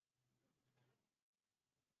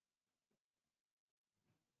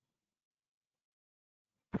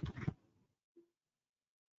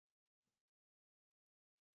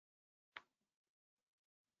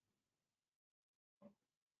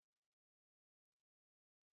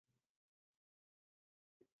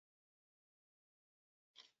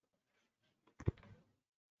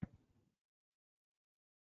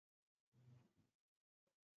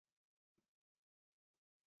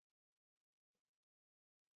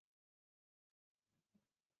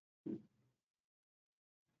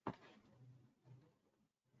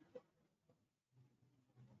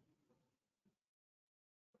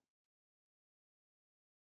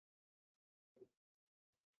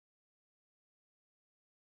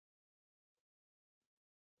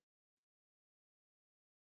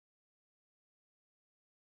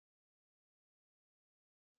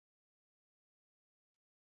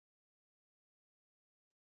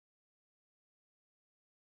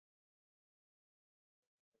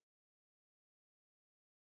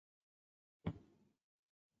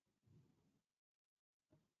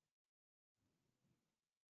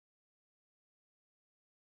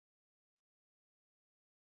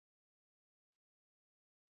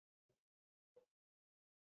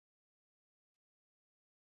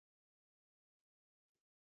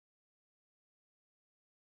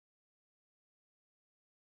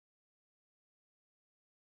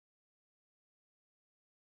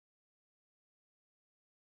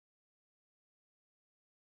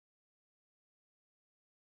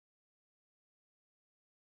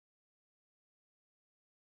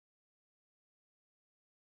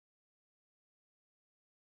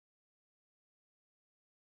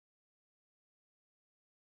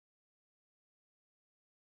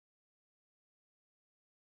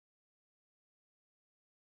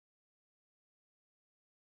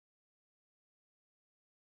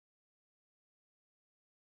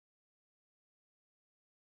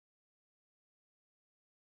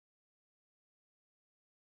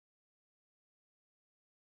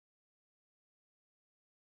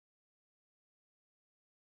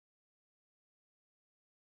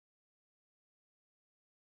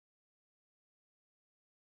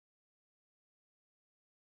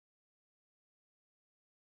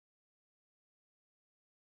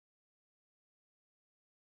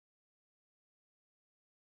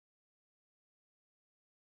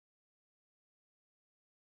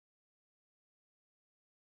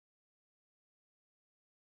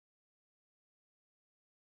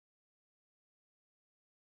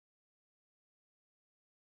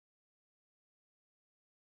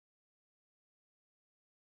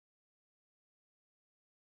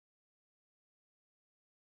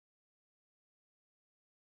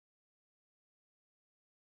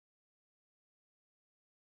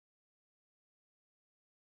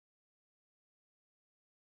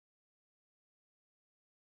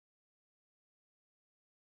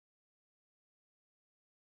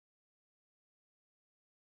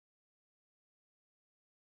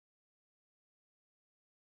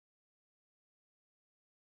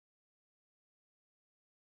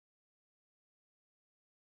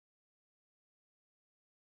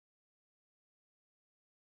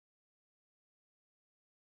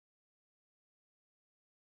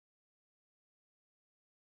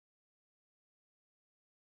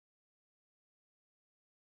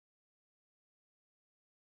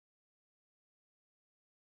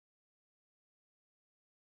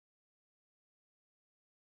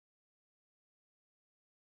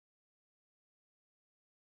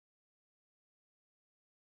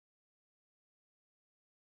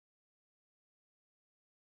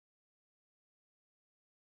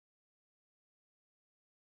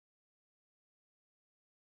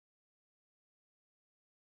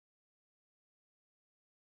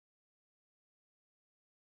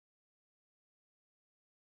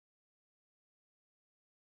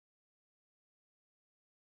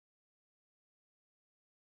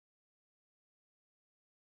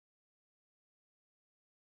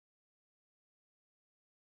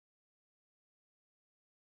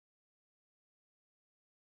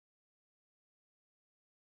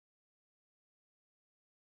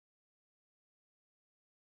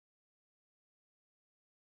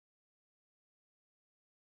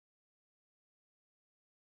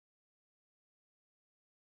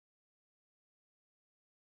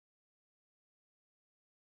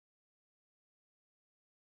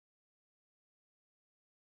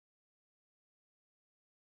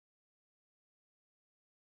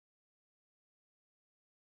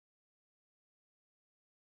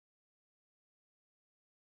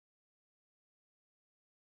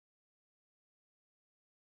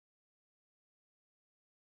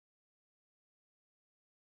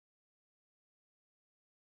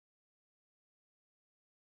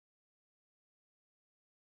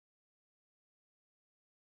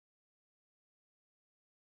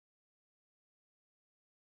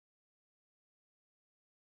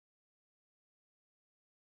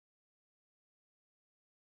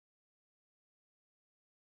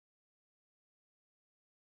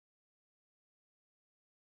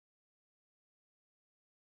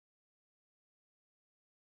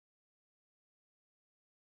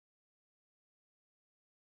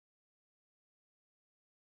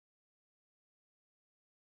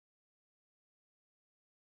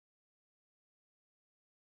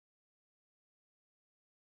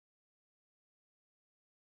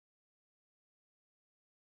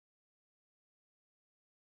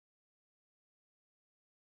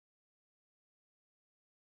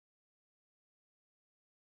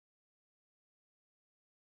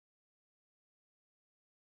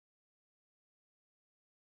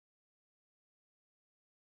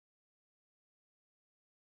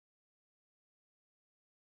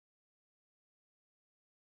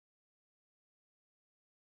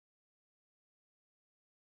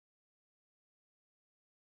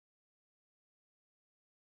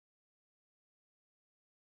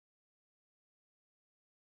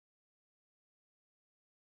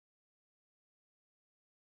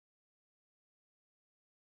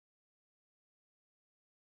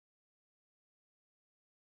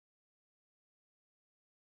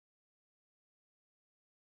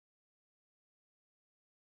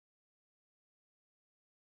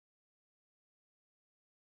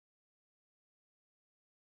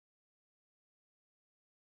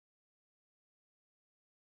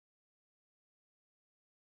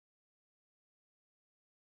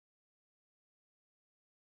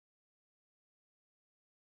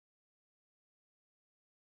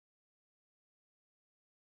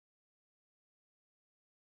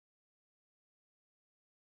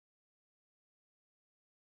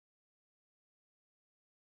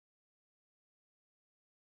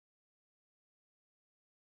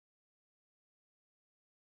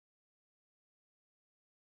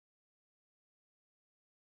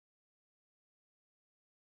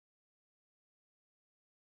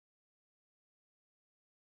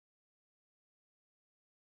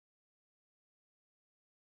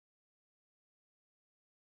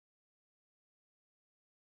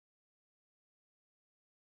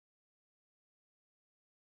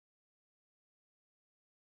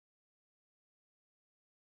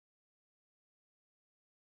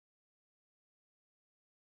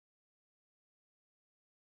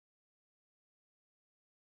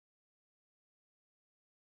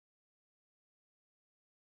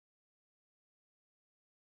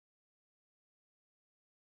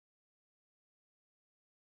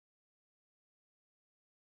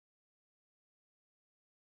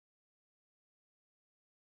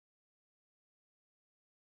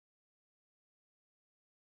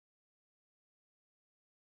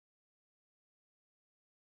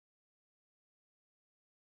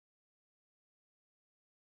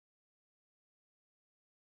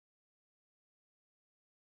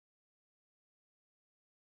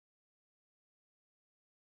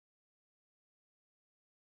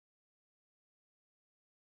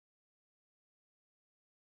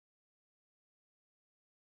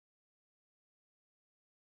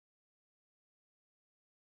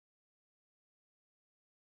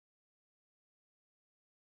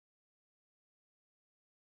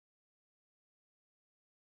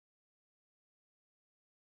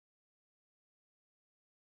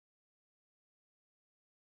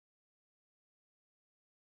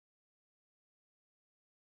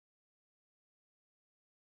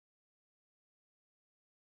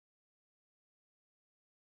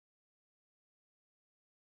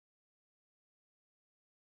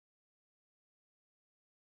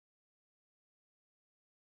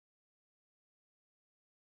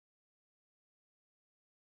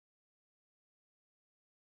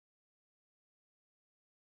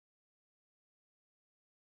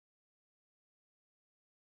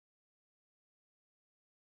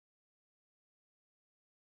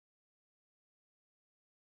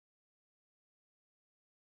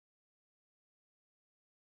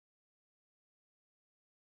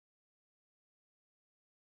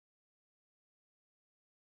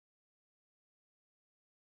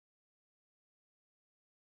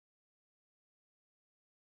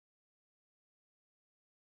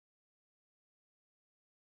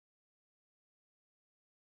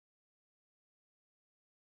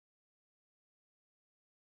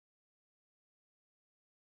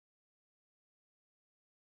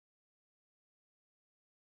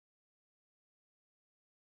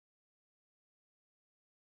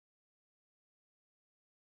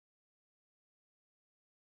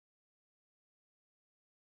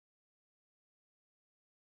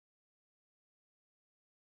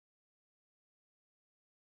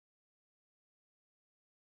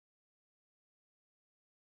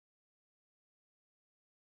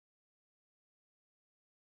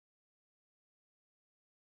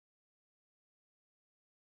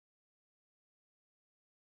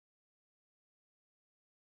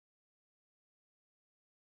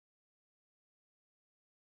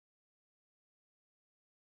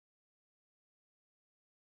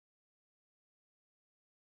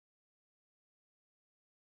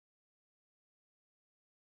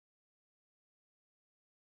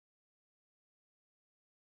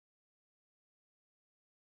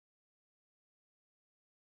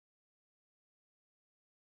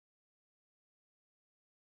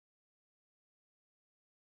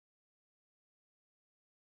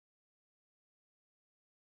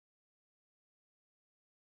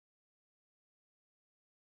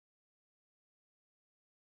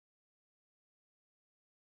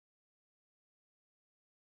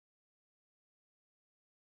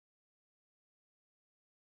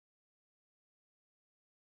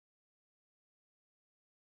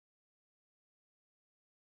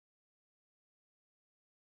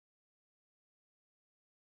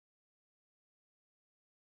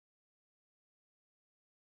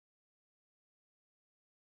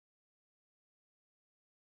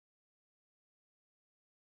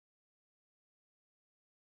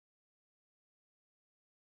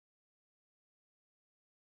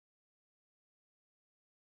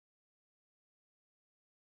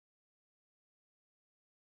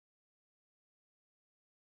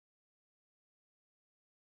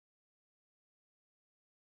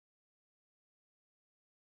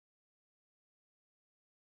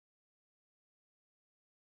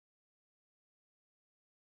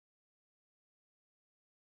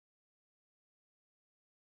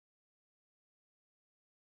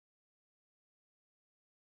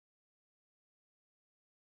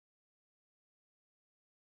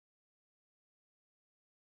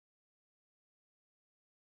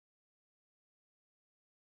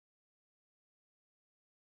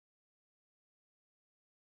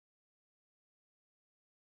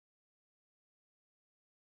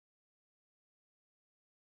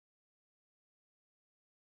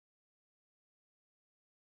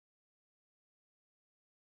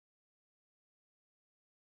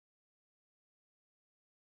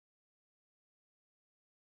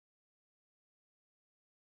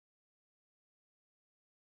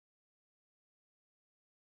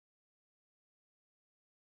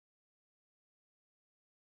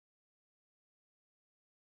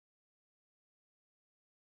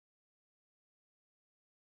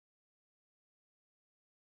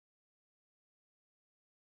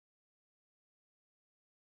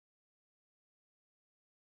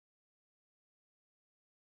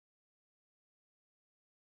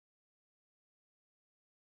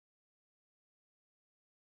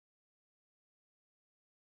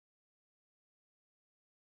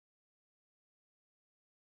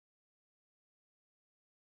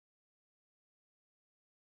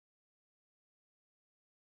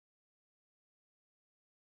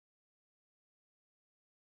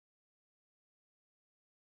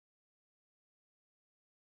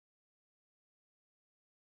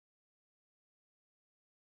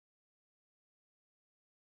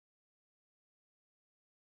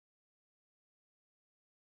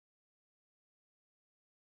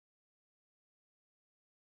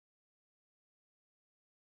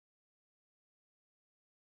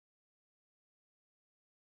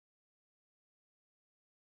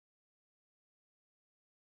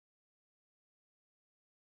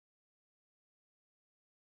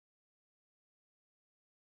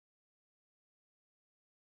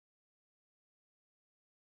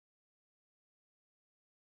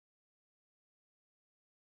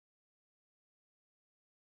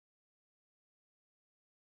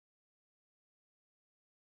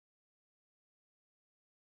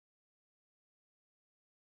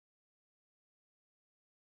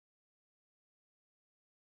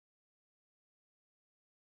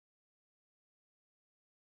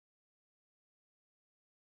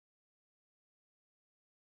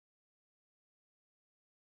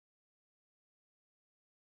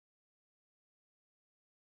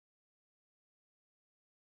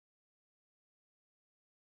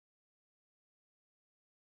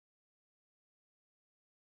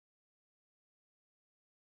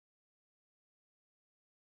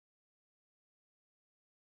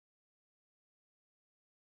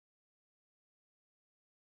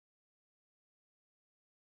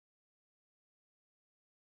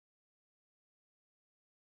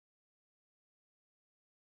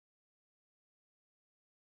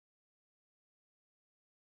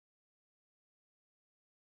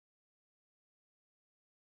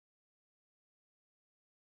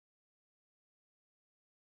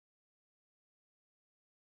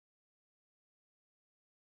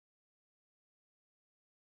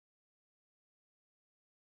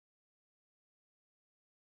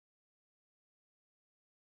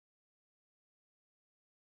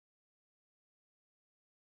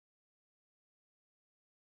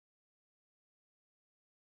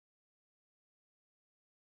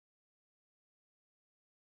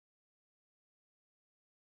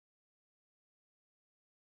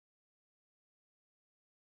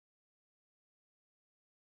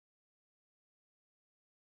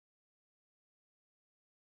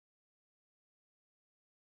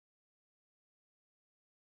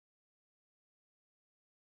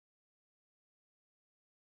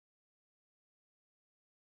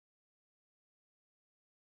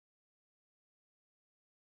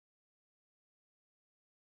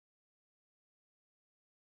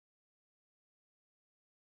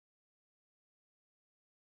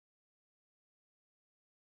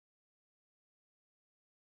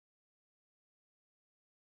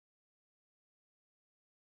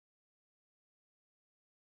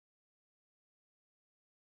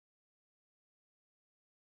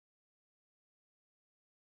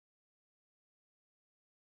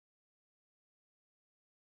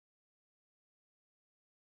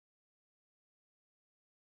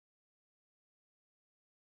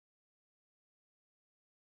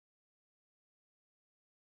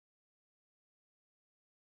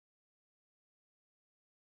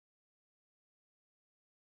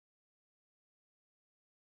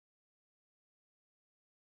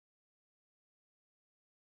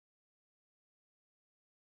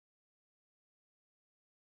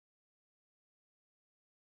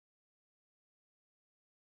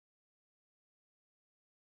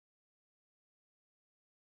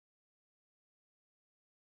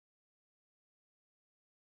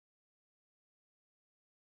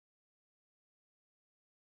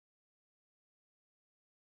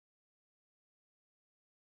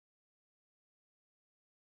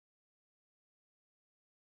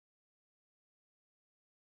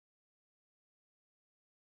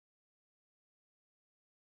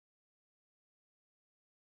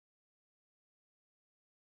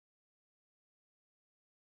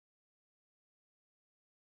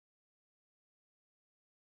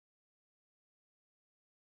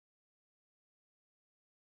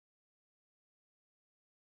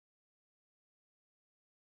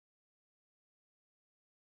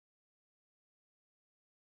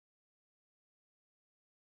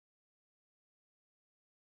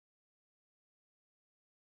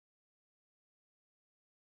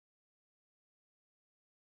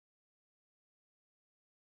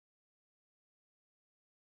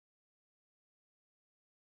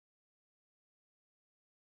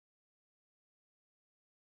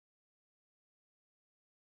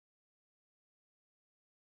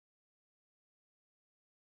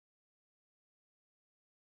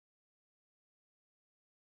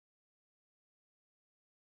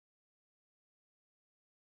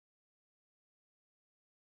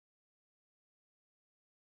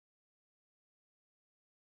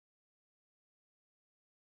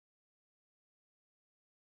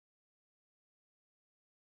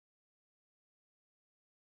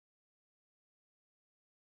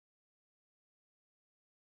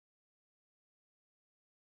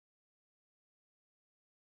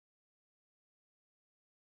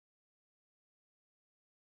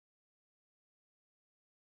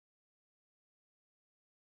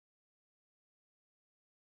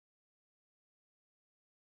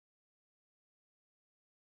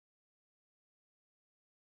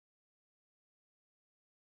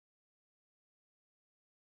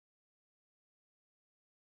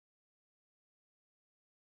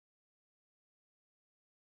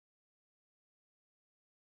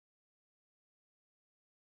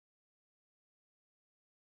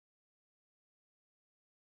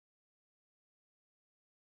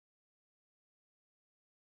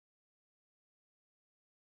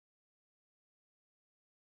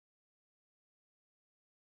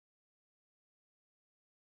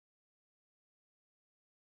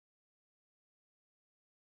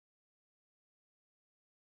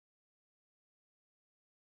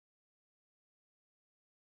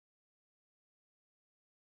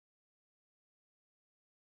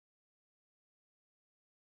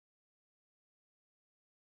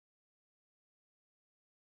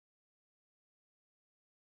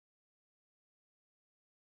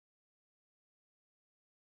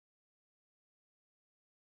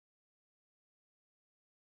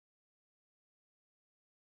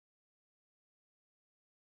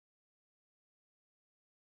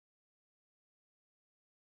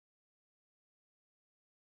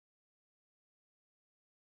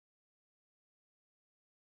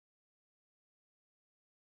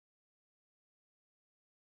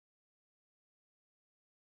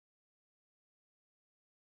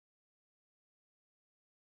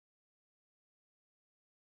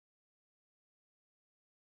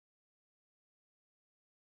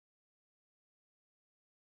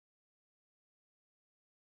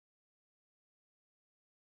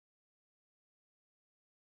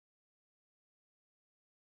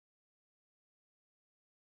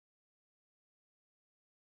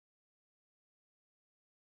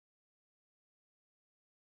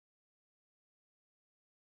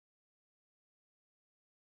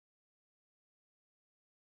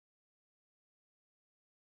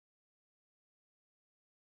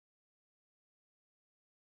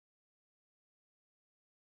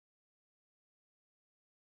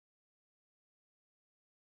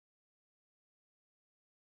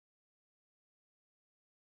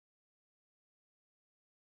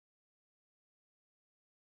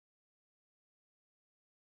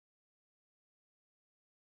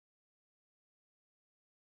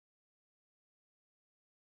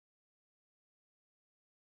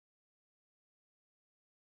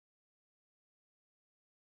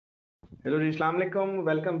 Hello, Assalamu alaikum.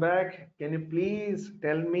 Welcome back. Can you please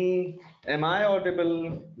tell me, am I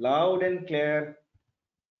audible, loud and clear?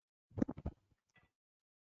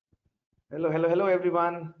 Hello, hello, hello,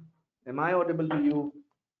 everyone. Am I audible to you?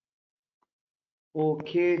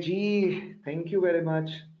 Okay, G. Thank you very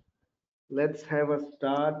much. Let's have a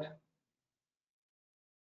start.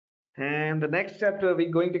 And the next chapter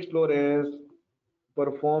we're going to explore is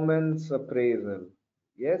performance appraisal.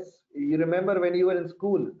 Yes, you remember when you were in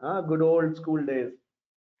school, good old school days.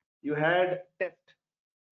 You had test,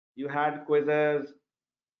 you had quizzes,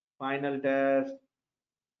 final test.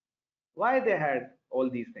 Why they had all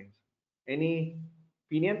these things? Any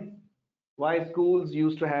opinion? Why schools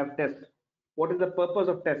used to have tests? What is the purpose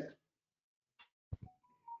of test?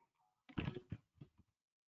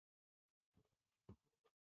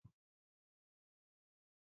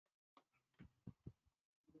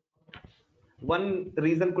 One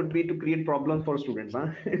reason could be to create problems for students, huh?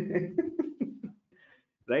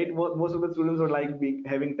 Right? Most of the students would like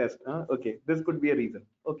having tests. Huh? Okay, this could be a reason.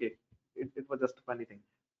 Okay, it was just a funny thing.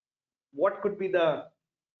 What could be the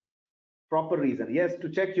proper reason? Yes, to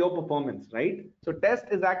check your performance, right? So test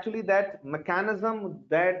is actually that mechanism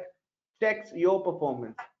that checks your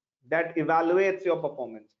performance, that evaluates your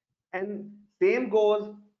performance. And same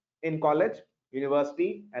goes in college,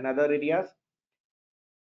 university, and other areas.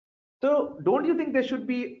 So don't you think there should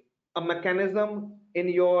be a mechanism in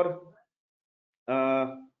your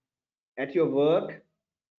uh, at your work,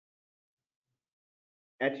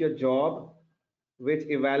 at your job, which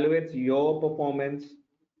evaluates your performance,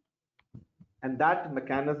 and that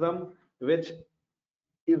mechanism which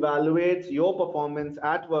evaluates your performance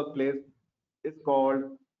at workplace is called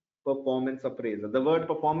performance appraisal. The word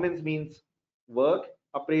performance means work,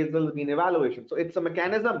 appraisal means evaluation. So it's a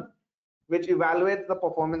mechanism which evaluates the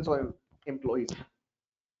performance of employees.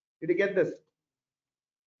 Did you get this?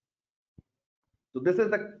 So this is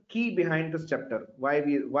the key behind this chapter. Why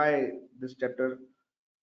this chapter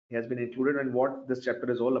has been included and what this chapter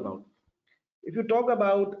is all about. If you talk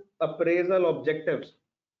about appraisal objectives,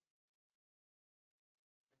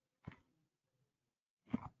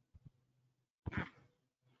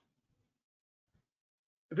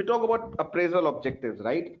 if you talk about appraisal objectives,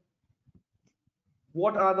 right?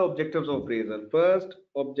 What are the objectives of appraisal? First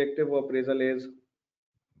objective of appraisal is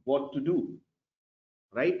what to do,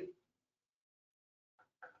 right?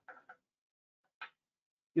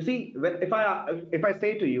 You see, when if I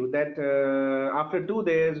say to you that after 2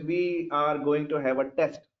 days we are going to have a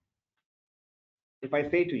test, if I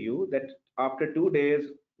say to you that after 2 days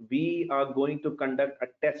we are going to conduct a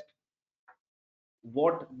test,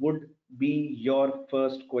 what would be your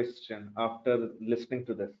first question after listening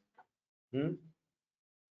to this? Hmm?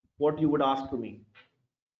 What you would ask to me?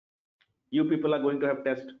 You people are going to have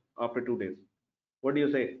test after 2 days. What do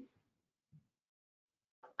you say?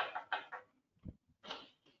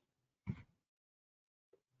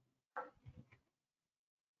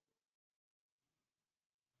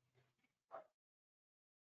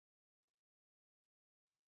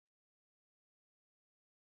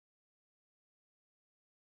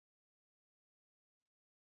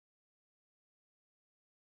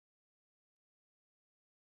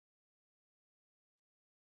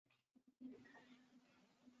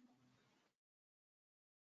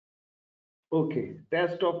 Okay,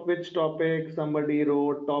 test of which topic? Somebody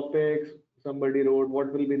wrote topics. Somebody wrote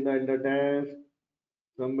what will be in the test.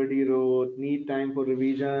 Somebody wrote need time for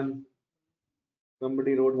revision.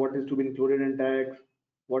 Somebody wrote what is to be included in tax.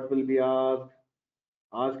 What will be asked?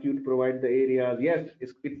 Ask you to provide the areas. Yes,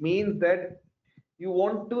 it means that you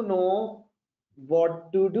want to know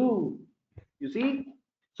what to do. You see?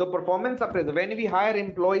 So performance appraisal. When we hire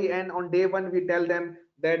employee and on day one we tell them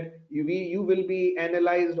that you will be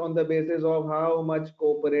analyzed on the basis of how much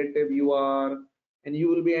cooperative you are, and you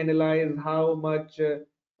will be analyzed how much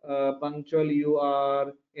punctual you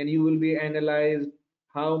are, and you will be analyzed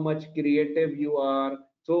how much creative you are.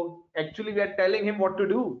 So actually we are telling him what to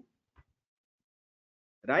do,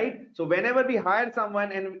 right? So whenever we hire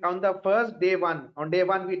someone and on the first day one, on day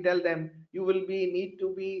one we tell them you will be need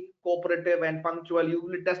to be cooperative and punctual, you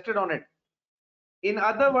will be tested on it. In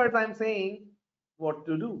other words, I'm saying what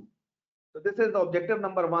to do. So this is the objective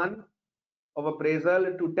number one of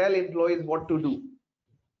appraisal, to tell employees what to do,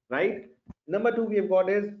 right? Number two we have got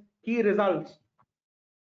is key results.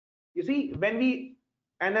 You see, when we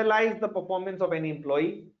analyze the performance of any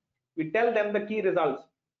employee, we tell them the key results,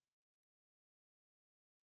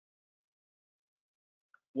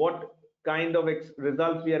 what kind of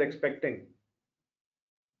results we are expecting.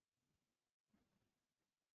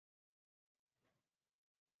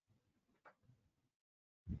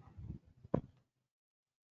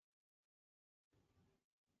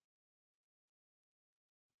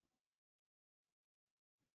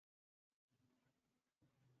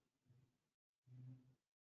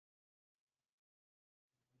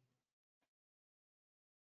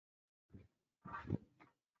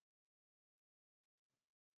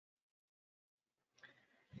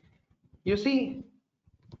 You see,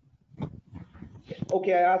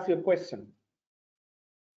 okay, I ask you a question.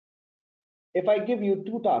 If I give you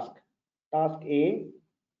two tasks, task A,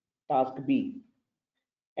 task B,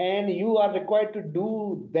 and you are required to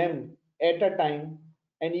do them at a time,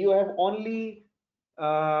 and you have only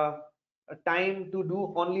a time to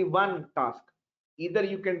do only one task, either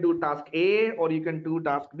you can do task A or you can do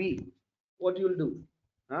task B, what you will do?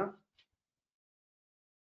 Huh?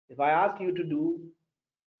 If I ask you to do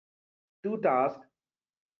two tasks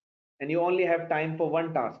and you only have time for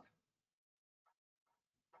one task,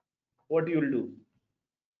 what you will do?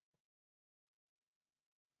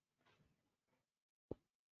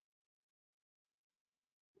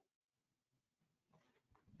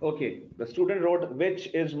 Okay, the student wrote which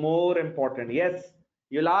is more important. Yes,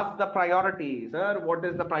 you'll ask the priority, sir, what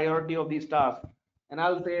is the priority of these tasks? And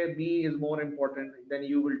I'll say B is more important, then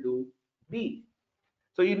you will do B.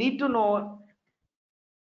 So you need to know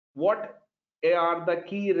what are the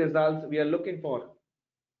key results we are looking for,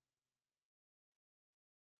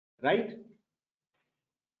 right?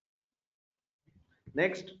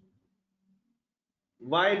 Next,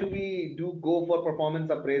 why do we do go for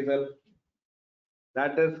performance appraisal?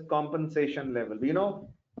 That is compensation level. You know,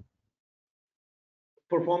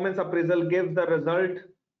 performance appraisal gives the result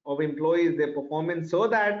of employees, their performance, so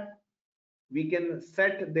that we can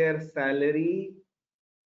set their salary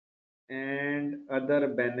and other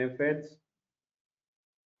benefits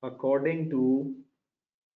according to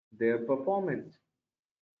their performance.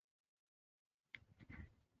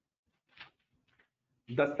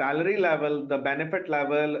 The salary level, the benefit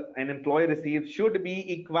level an employee receives should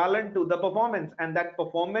be equivalent to the performance, and that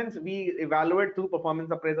performance we evaluate through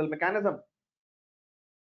performance appraisal mechanism,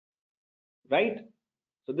 right?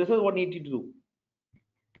 So this is what you need to do.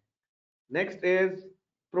 Next is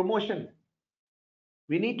promotion.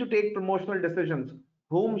 We need to take promotional decisions.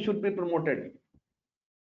 Whom should be promoted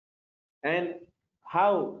and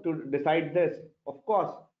how to decide this? Of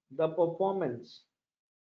course, the performance.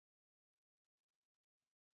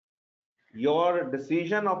 Your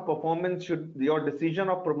decision of performance should, your decision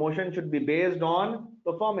of promotion should be based on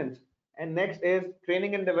performance. And next is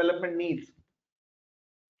training and development needs.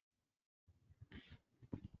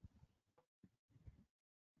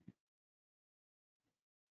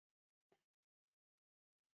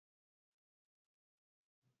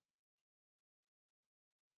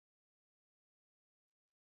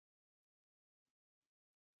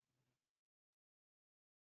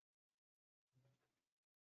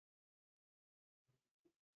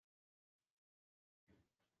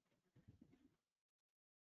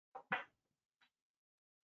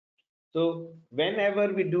 So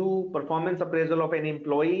whenever we do performance appraisal of an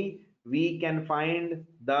employee, we can find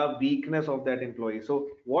the weakness of that employee. So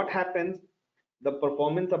what happens? The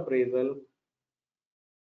performance appraisal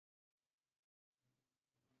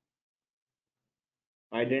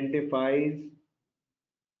identifies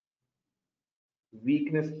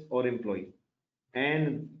weakness or employee,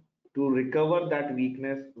 and to recover that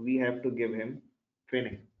weakness, we have to give him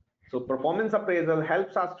training. So performance appraisal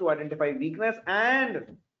helps us to identify weakness,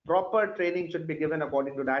 and proper training should be given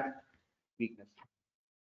according to that weakness,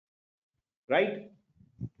 right?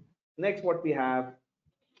 Next, what we have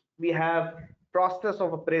process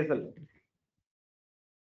of appraisal.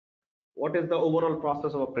 What is the overall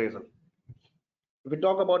process of appraisal? If we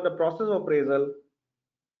talk about the process of appraisal,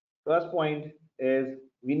 first point is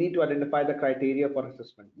we need to identify the criteria for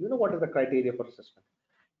assessment. You know what is the criteria for assessment?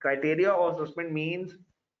 Criteria of assessment means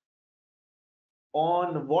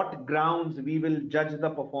on what grounds we will judge the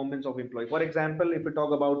performance of employee. For example, if we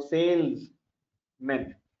talk about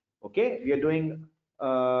salesmen, okay, we are doing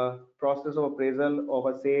a process of appraisal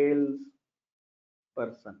of a sales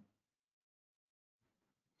person.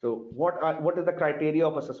 So what is the criteria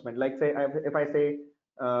of assessment? Like say, if I say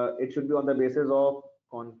it should be on the basis of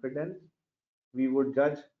confidence, we would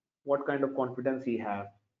judge what kind of confidence he have,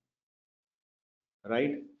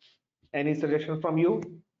 right? Any suggestions from you?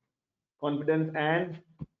 Confidence and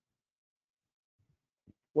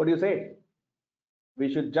what do you say?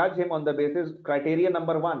 We should judge him on the basis criteria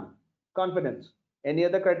number one, confidence. Any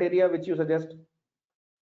other criteria which you suggest?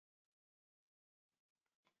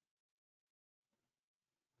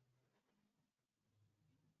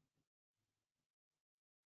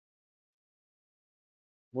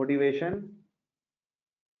 Motivation,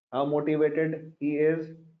 how motivated he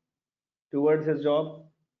is towards his job,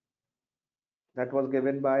 that was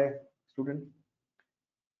given by student.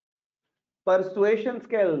 Persuasion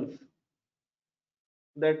skills,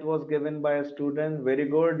 that was given by a student. Very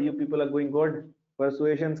good, you people are going good.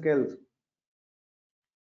 Persuasion skills.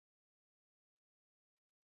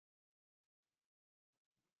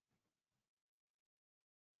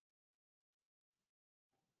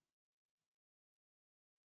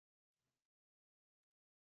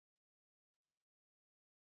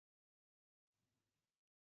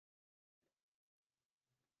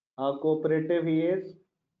 How cooperative he is,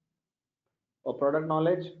 or product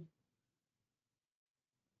knowledge,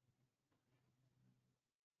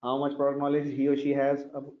 how much product knowledge he or she has,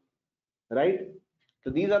 right? So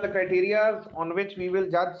these are the criteria on which we will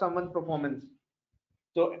judge someone's performance.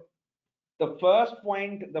 So the first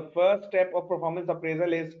point, the first step of performance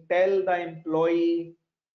appraisal is tell the employee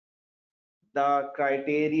the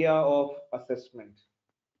criteria of assessment.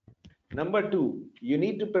 Number two, you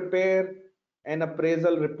need to prepare an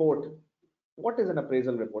appraisal report. What is an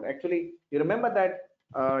appraisal report? Actually, you remember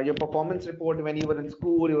that your performance report when you were in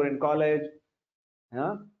school, you were in college,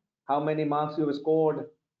 huh? How many marks you have scored,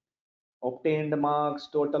 obtained marks,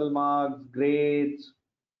 total marks, grades,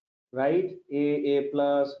 right? A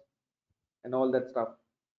plus, and all that stuff.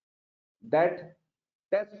 That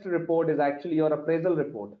test report is actually your appraisal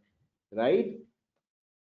report, right?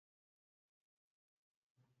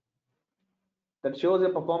 That shows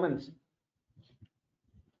your performance.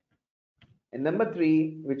 And number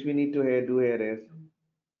three, which we need to do here is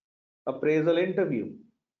appraisal interview.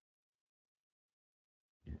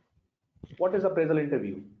 What is appraisal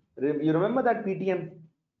interview? You remember that PTM,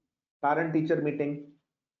 parent teacher meeting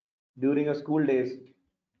during your school days?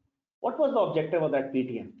 What was the objective of that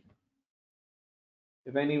PTM?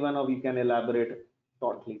 If any one of you can elaborate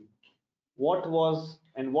shortly. What was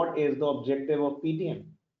and what is the objective of PTM?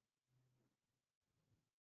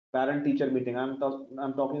 Parent teacher meeting. I'm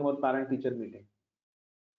talking about parent teacher meeting.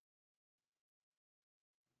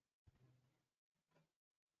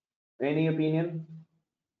 Any opinion?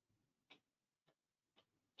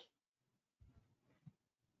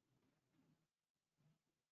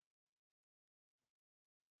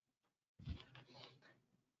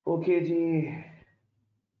 Okay, ji.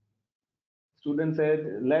 Student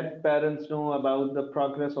said, let parents know about the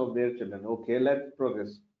progress of their children. Okay, let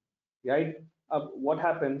progress. Right? What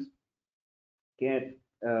happens? Can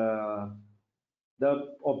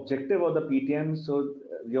the objective of the PTM so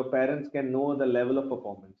your parents can know the level of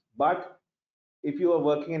performance. But if you are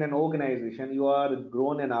working in an organization, you are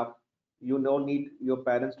grown enough, you don't need your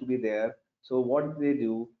parents to be there. So what they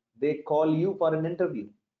do, they call you for an interview.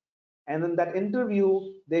 And in that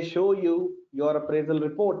interview, they show you your appraisal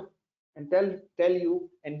report and tell you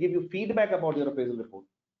and give you feedback about your appraisal report.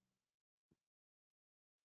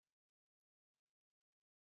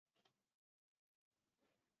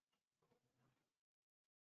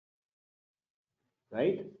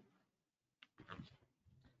 Right?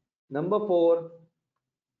 Number four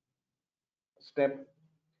step,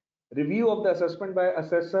 review of the assessment by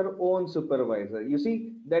assessor own supervisor. You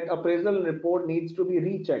see that appraisal report needs to be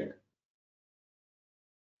rechecked.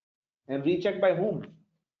 And rechecked by whom?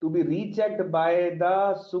 To be rechecked by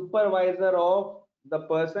the supervisor of the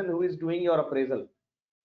person who is doing your appraisal,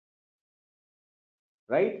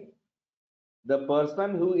 right? The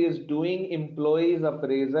person who is doing employees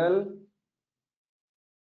appraisal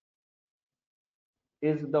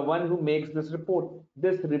is the one who makes this report.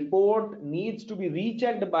 This report needs to be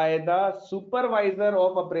rechecked by the supervisor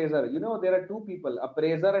of appraiser. You know, there are two people,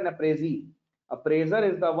 appraiser and appraisee. Appraiser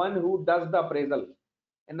is the one who does the appraisal,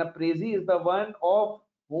 and appraisee is the one of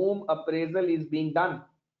whom appraisal is being done.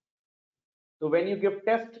 So when you give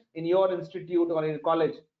test in your institute or in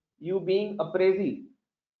college, you being appraisee,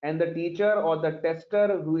 and the teacher or the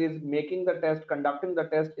tester who is making the test, conducting the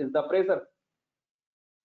test, is the appraiser.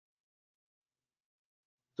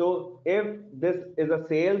 So if this is a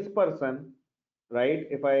salesperson, right?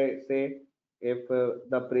 If I say if the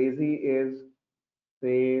appraisee is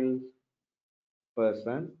sales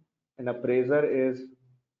person and appraiser is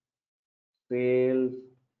sales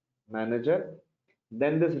manager,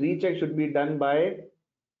 then this recheck should be done by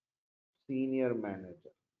senior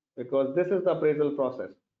manager, because this is the appraisal process.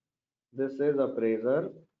 This is appraiser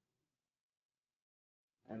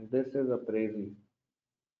and this is appraisee,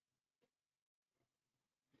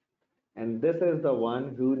 and this is the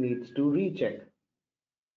one who needs to recheck.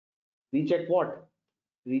 Recheck what?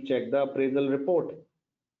 Recheck the appraisal report.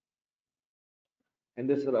 And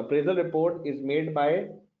this appraisal report is made by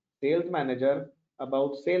sales manager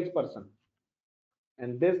about salesperson,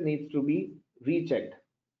 and this needs to be rechecked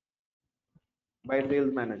by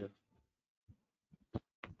sales manager.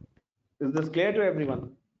 Is this clear to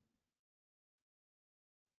everyone?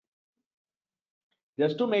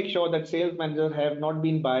 Just to make sure that sales managers have not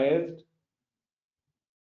been biased,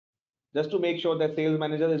 just to make sure that sales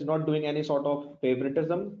manager is not doing any sort of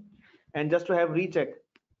favoritism, and just to have recheck,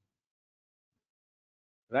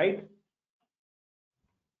 right?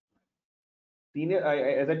 Senior,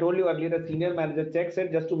 as I told you earlier, the senior manager checks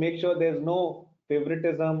it just to make sure there's no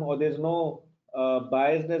favoritism or there's no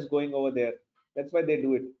biasness going over there. That's why they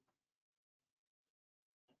do it.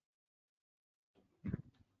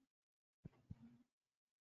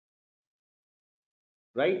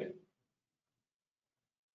 right?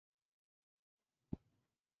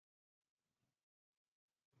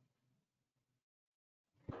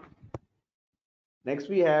 Next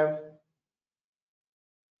we have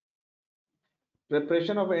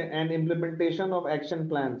preparation of and implementation of action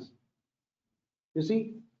plans. You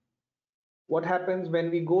see, what happens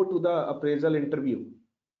when we go to the appraisal interview,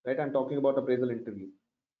 right? I'm talking about appraisal interview.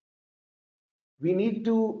 We need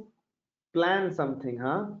to plan something,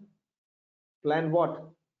 huh? Plan what?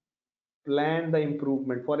 Plan the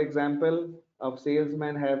improvement. For example, a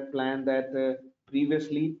salesman have planned that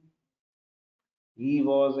previously he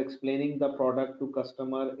was explaining the product to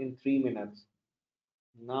customer in 3 minutes.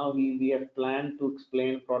 Now we have planned to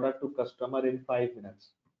explain product to customer in 5 minutes.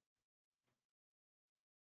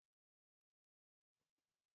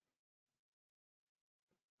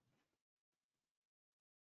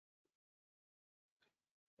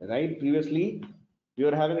 Right? Previously, we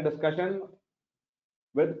were having a discussion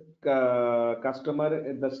with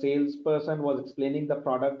customer. The salesperson was explaining the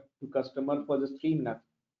product to customer for just 3 minutes.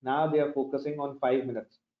 Now they are focusing on 5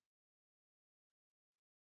 minutes.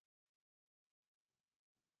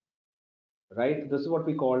 Right? This is what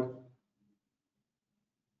we call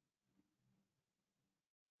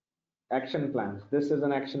action plans. This is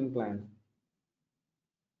an action plan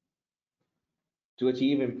to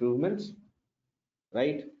achieve improvements,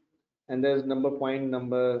 right? And there's point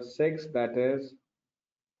number 6, that is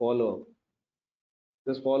follow up.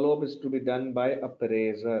 This follow up is to be done by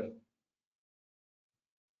appraiser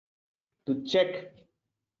to check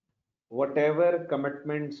whatever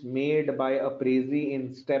commitments made by appraisee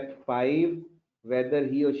in step 5, whether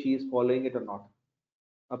he or she is following it or not.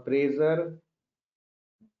 Appraiser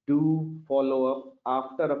do follow up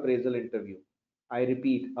after appraisal interview. I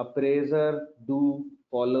repeat, appraiser do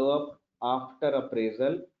follow up after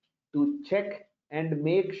appraisal to check and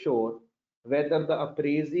make sure whether the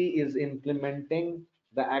appraisee is implementing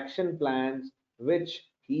the action plans which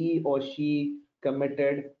he or she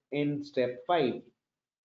committed in step 5.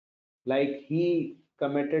 Like he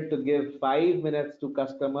committed to give 5 minutes to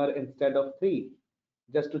customer instead of 3,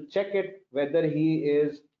 just to check it whether he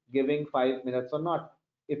is giving 5 minutes or not.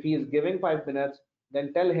 If he is giving 5 minutes,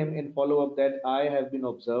 then tell him in follow up that I have been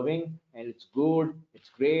observing and it's good, it's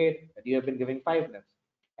great that you have been giving 5 minutes.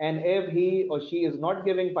 And if he or she is not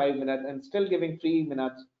giving 5 minutes and still giving 3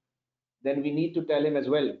 minutes, then we need to tell him as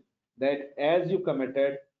well that as you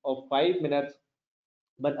committed of 5 minutes,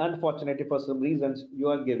 but unfortunately for some reasons you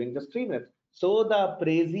are giving just 3 minutes, so the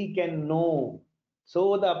appraisee can know,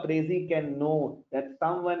 that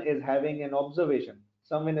someone is having an observation,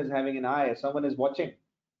 someone is having an eye, someone is watching.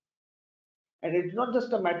 And it's not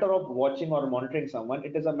just a matter of watching or monitoring someone,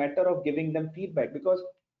 it is a matter of giving them feedback. Because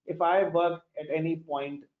if I work at any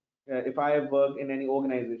point, if I work in any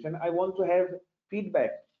organization, I want to have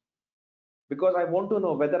feedback, because I want to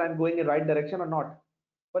know whether I'm going in right direction or not.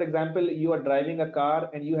 For example, you are driving a car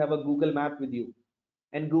and you have a Google map with you,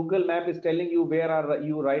 and Google map is telling you where are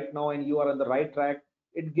you right now and you are on the right track.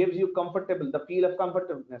 It gives you comfortable, the feel of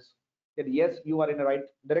comfortableness, that yes, you are in the right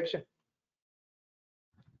direction,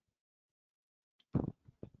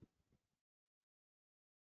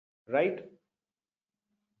 right?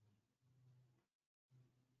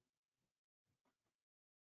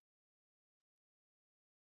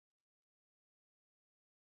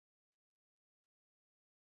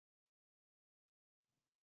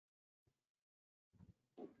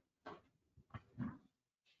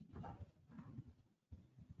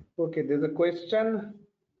 Okay, there's a question,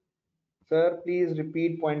 sir, please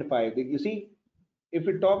repeat point 5. You see, if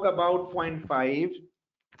we talk about point 5,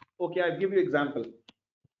 okay, I'll give you example.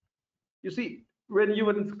 You see, when you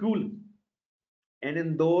were in school, and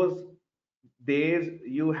in those days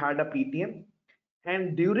you had a PTM,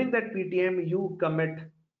 and during that PTM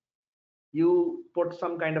you put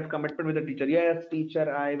some kind of commitment with the teacher. Yes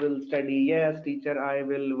teacher, I will study. Yes teacher, I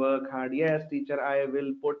will work hard. Yes teacher, I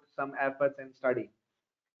will put some efforts in study.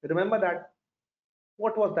 Remember that?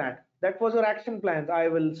 What was that? That was your action plans. I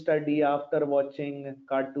will study after watching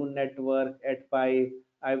Cartoon Network at 5.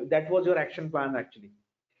 That was your action plan actually.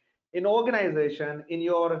 In organization, in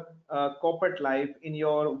your corporate life, in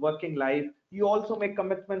your working life, you also make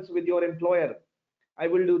commitments with your employer. I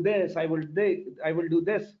will do this, I will do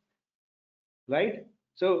this, right?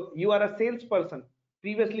 So you are a salesperson.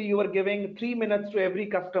 Previously, you were giving 3 minutes to every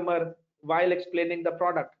customer while explaining the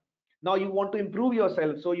product. Now you want to improve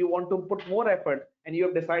yourself, so you want to put more effort, and you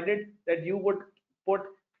have decided that you would put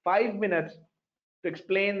 5 minutes to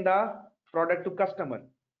explain the product to customer.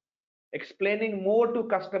 Explaining more to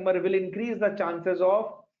customer will increase the chances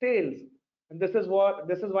of sales, and this is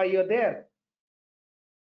why you're there.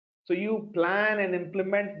 So you plan and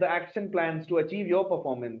implement the action plans to achieve your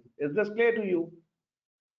performance. Is this clear to you?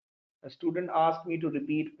 A student asked me to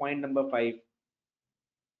repeat point number 5.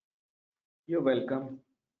 You're welcome.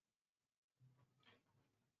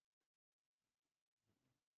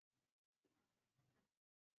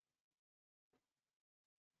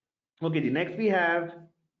 Okay, the next we have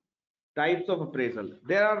types of appraisal.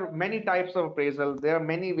 There are many types of appraisal. There are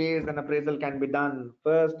many ways an appraisal can be done.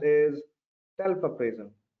 First is self-appraisal.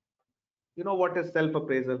 You know what is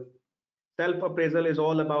self-appraisal? Self-appraisal is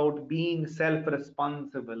all about being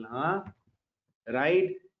self-responsible, huh?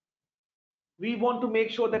 Right? We want to make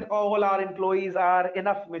sure that all our employees are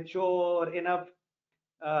enough mature, enough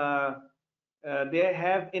uh, they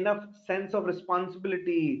have enough sense of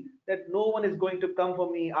responsibility that no one is going to come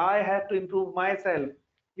for me. I have to improve myself.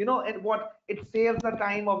 You know, and what it saves the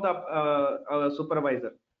time of the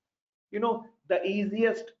supervisor. You know, the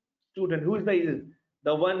easiest student, who is the easiest?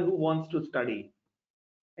 The one who wants to study.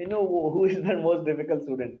 I know who is the most difficult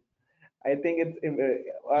student. I think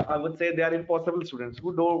I would say they are impossible students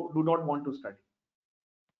who do not want to study,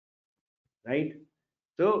 right?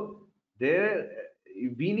 So there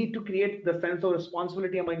we need to create the sense of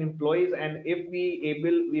responsibility among employees, and if we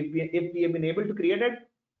have been able to create it,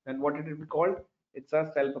 then what it will be called? It's a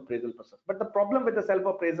self-appraisal process. But the problem with the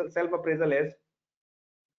self-appraisal is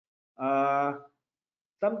uh,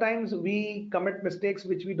 sometimes we commit mistakes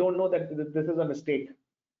which we don't know that this is a mistake,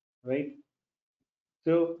 right?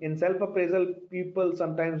 So in self-appraisal, people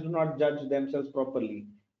sometimes do not judge themselves properly.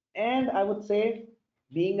 And I would say,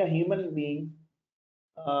 being a human being,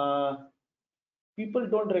 uh, people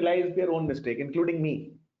don't realize their own mistake, including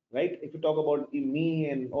me, right? If you talk about me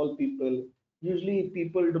and all people, usually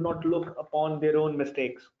people do not look upon their own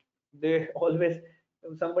mistakes. They always,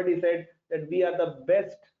 somebody said that we are the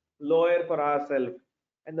best lawyer for ourselves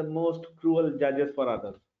and the most cruel judges for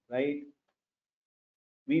others, right?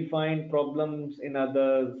 We find problems in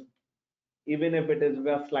others, even if it is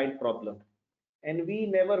a slight problem, and we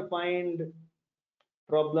never find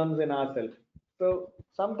problems in ourselves. So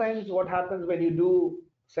sometimes what happens when you do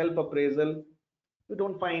self appraisal, you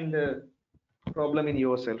don't find a problem in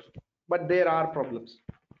yourself, but there are problems,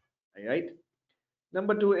 right?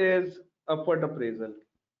 Number 2 is upward appraisal.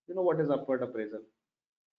 You know what is upward appraisal?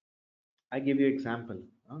 I give you example,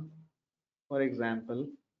 huh? For example,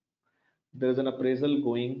 there is an appraisal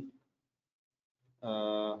going.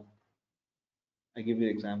 I give you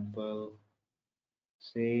example.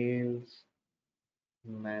 Sales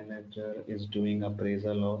manager is doing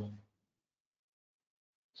appraisal of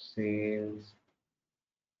sales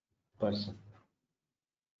person.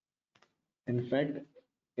 In fact,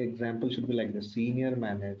 example should be like the senior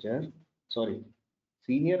manager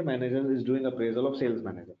is doing appraisal of sales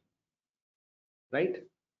manager, right?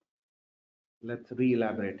 Let's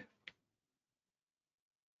re-elaborate.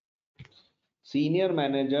 Senior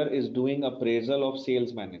manager is doing appraisal of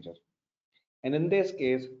sales manager. And in this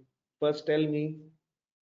case, first tell me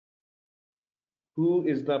who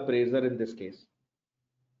is the appraiser in this case?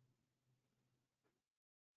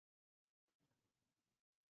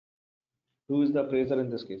 Who is the appraiser in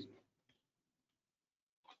this case?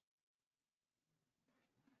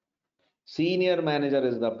 Senior manager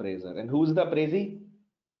is the appraiser. And who is the appraisee?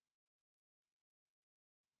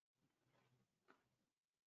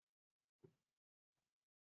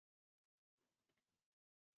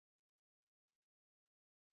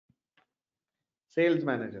 Sales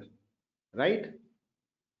manager, right?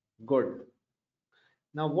 Good.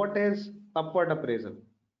 Now, what is upward appraisal?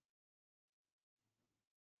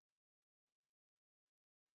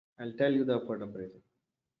 I'll tell you the upward appraisal.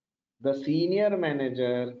 The senior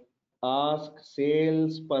manager asks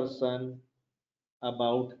salesperson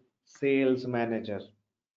about sales manager.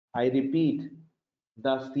 I repeat,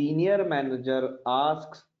 the senior manager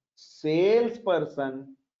asks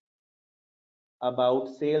salesperson about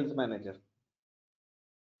sales manager.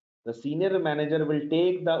 The senior manager will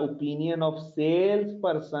take the opinion of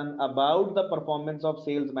salesperson about the performance of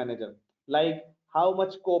sales manager, like how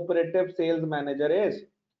much cooperative sales manager is,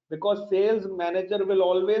 because sales manager will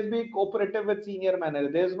always be cooperative with senior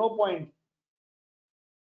manager. There is no point.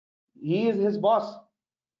 He is his boss.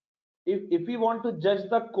 If we want to judge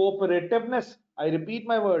the cooperativeness, I repeat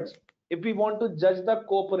my words, if we want to judge the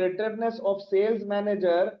cooperativeness of sales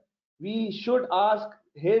manager, we should ask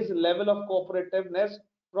his level of cooperativeness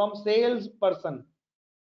from salesperson,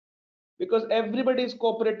 because everybody is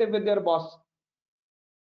cooperative with their boss,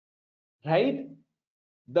 right?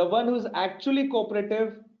 The one who is actually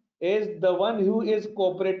cooperative is the one who is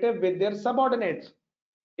cooperative with their subordinates.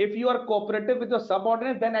 If you are cooperative with your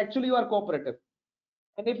subordinates, then actually you are cooperative.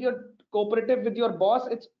 And if you're cooperative with your boss,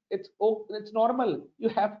 It's normal. You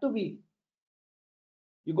have to be.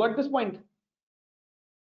 You got this point?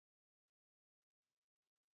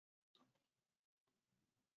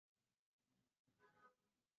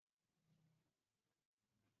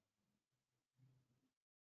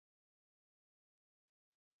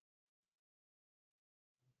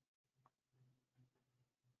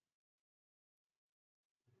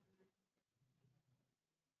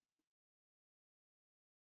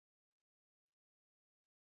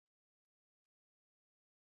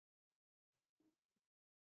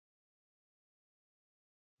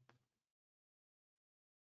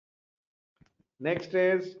 Next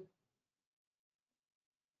is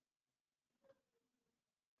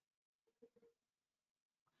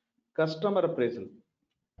customer appraisal.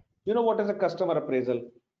 You know what is a customer appraisal?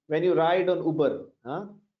 When you ride on Uber, huh?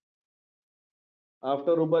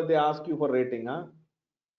 After Uber, they ask you for rating, huh?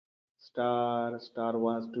 Star, star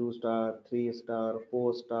one, 2 star, 3 star,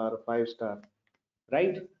 4 star, 5 star,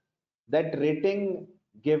 right? That rating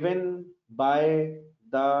given by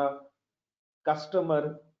the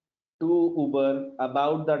customer to Uber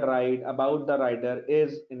about the ride, about the rider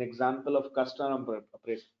is an example of customer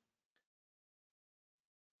appraisal,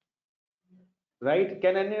 right?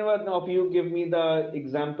 Can anyone of you give me the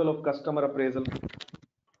example of customer appraisal?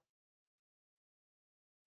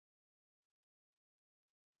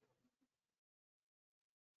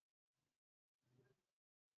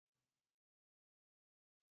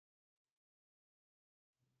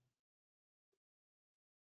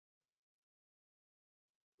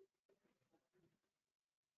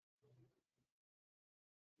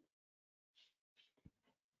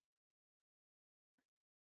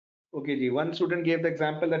 Okay, Ji. One student gave the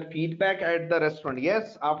example that feedback at the restaurant.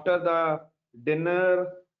 Yes, after the dinner,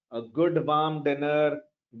 a good warm dinner,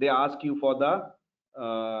 they ask you for the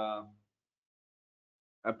uh,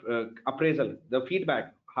 appraisal, the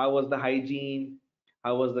feedback. How was the hygiene?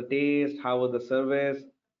 How was the taste? How was the service?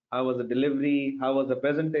 How was the delivery? How was the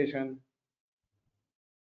presentation?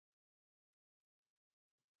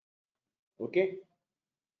 Okay.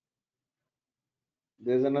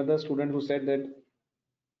 There's another student who said that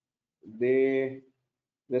they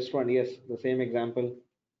restaurant. Yes, the same example.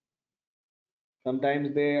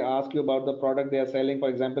 Sometimes they ask you about the product they are selling. For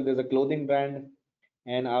example, there's a clothing brand,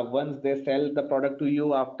 and once they sell the product to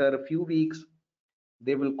you after a few weeks,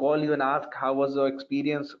 they will call you and ask how was your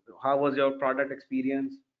experience, how was your product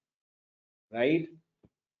experience, right?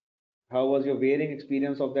 How was your wearing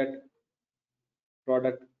experience of that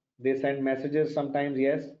product? They send messages sometimes.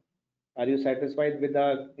 Yes, are you satisfied with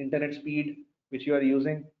the internet speed which you are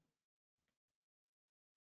using?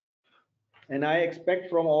 And I expect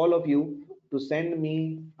from all of you to send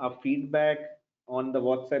me a feedback on the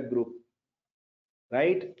WhatsApp group,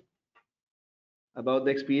 right, about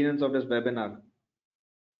the experience of this webinar.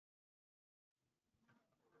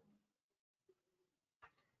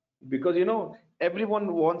 Because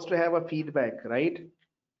everyone wants to have a feedback, right?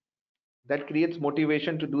 That creates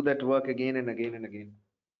motivation to do that work again and again and again.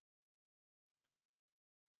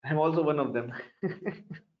 I'm also one of them.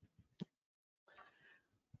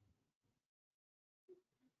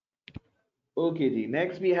 Okay, Ji.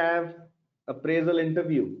 Next we have appraisal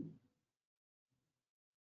interview.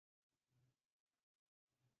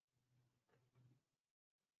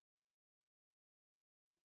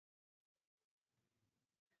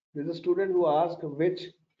 There's a student who asked which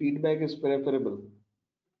feedback is preferable.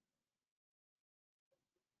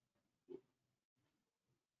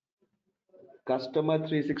 Customer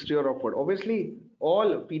 360 or upward. Obviously,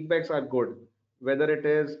 all feedbacks are good, whether it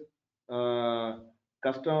is uh,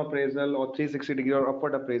 customer appraisal or 360-degree or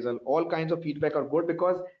upward appraisal. All kinds of feedback are good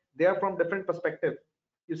because they are from different perspective.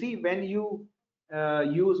 You see, when you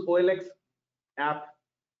use OLX app,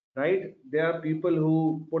 right? There are people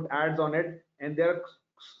who put ads on it, and there are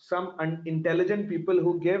some intelligent people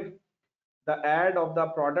who give the ad of the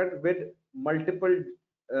product with multiple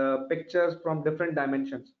pictures from different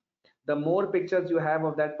dimensions. The more pictures you have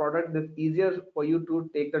of that product, the easier for you to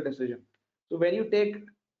take the decision. So when you take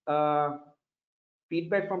uh,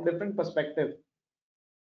 feedback from different perspective,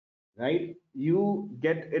 right, you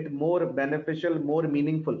get it more beneficial, more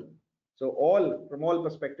meaningful. So all from all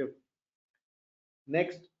perspective.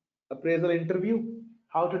 Next, appraisal interview.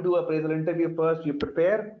 How to do appraisal interview? First, you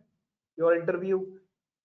prepare your interview.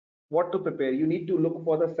 What to prepare? You need to look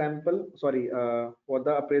for the sample, sorry, for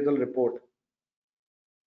the appraisal report.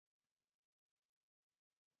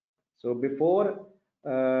 So before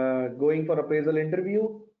going for appraisal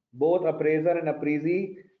interview, both appraiser and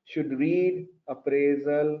appraisee should read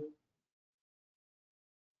appraisal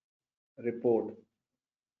report,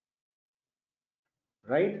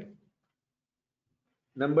 right?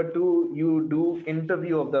 Number two, you do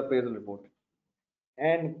interview of the appraisal report.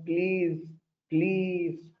 And please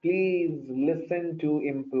listen to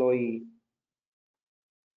employee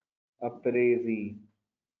appraisee.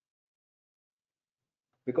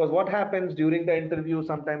 Because what happens during the interview,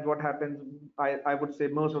 sometimes what happens, I would say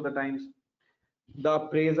most of the times, the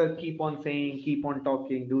appraiser keep on saying, keep on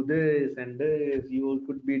talking, do this and this, you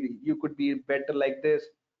could be better like this.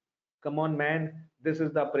 Come on, man, this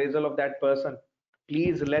is the appraisal of that person.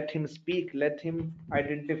 Please let him speak, let him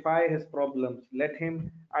identify his problems, let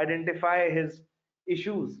him identify his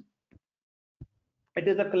issues. It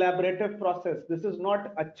is a collaborative process. This is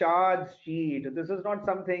not a charge sheet. This is not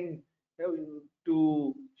something uh,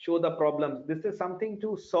 to show the problems. This is something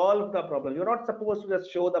to solve the problem. You're not supposed to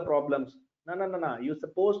just show the problems. No, no, no, no. You're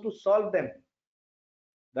supposed to solve them,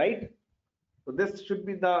 right? So this should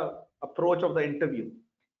be the approach of the interview.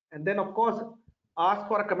 And then, of course, ask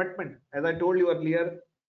for a commitment. As I told you earlier,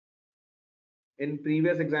 in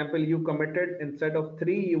previous example, you committed instead of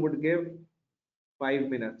 3, you would give 5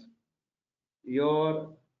 minutes.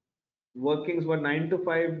 Your workings were 9 to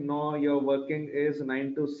 5, now your working is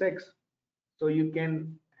 9 to 6, so you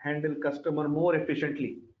can handle customer more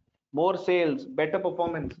efficiently, more sales, better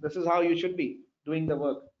performance. This is how you should be doing the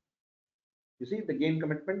work. You see the gain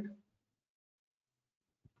commitment.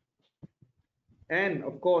 And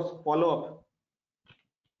of course, follow up.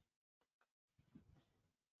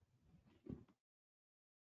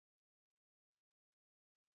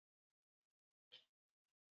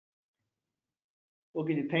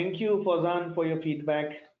 Okay, thank you, Fazan, for your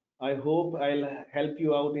feedback. I hope I'll help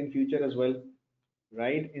you out in future as well,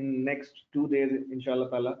 right? In next 2 days, inshallah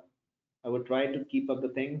ta'ala, I will try to keep up the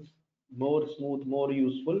things more smooth, more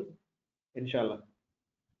useful, inshallah.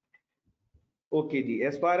 Okay, Ji.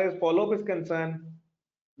 As far as follow-up is concerned,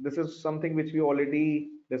 this is something which we already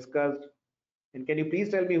discussed. And can you please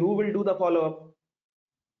tell me who will do the follow-up?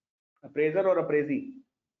 Appraiser or appraisee?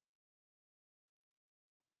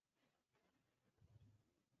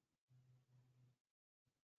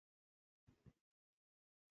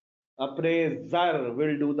 Appraiser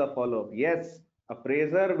will do the follow-up. Yes,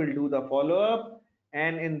 appraiser will do the follow-up.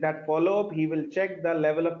 And in that follow-up, he will check the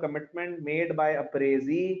level of commitment made by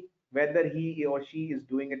appraisee, whether he or she is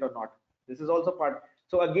doing it or not. This is also part.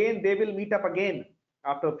 So again, they will meet up again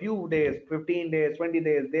after a few days, 15 days, 20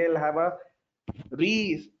 days. They'll have a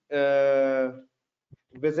re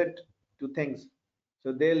visit to things.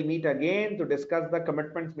 So they'll meet again to discuss the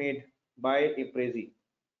commitments made by a appraisee.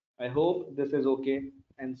 I hope this is okay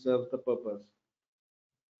and serves the purpose.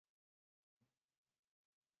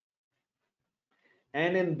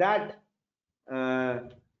 And in that uh,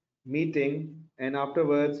 meeting and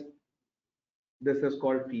afterwards, this is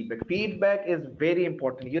called feedback. Feedback is very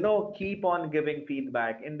important. Keep on giving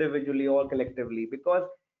feedback individually or collectively, because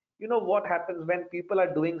what happens when people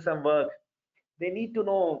are doing some work, they need to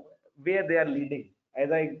know where they are leading.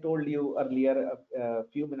 As I told you earlier, a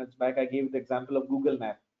few minutes back, I gave the example of Google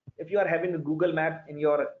Map. If you are having a Google Map in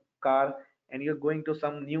your car and you're going to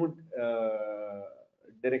some new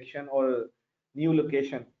direction or new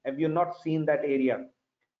location, have you not seen that area?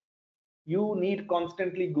 You need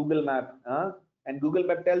constantly Google Map, huh? And Google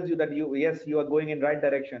Map tells you that you are going in right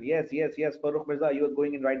direction. Yes, Farooq Mirza, you are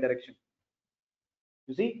going in right direction.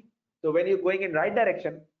 You see, so when you're going in right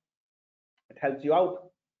direction, it helps you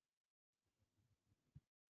out.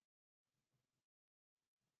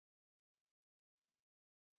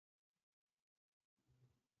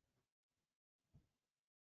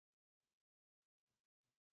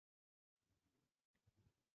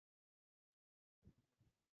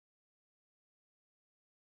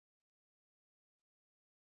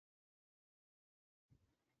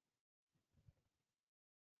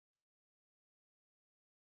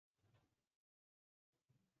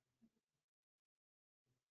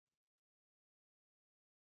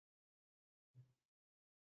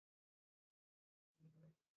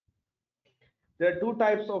 There are two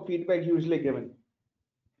types of feedback usually given.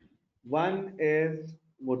 One is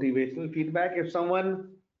motivational feedback. If someone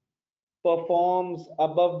performs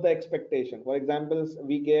above the expectation, for example,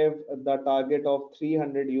 we gave the target of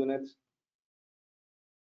 300 units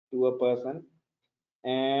to a person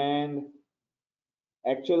and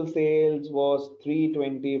actual sales was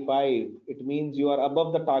 325, it means you are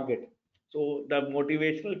above the target. So the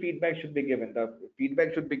motivational feedback should be given. The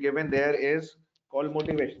feedback should be given there is called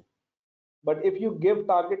motivation. But if you give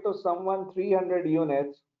target to someone 300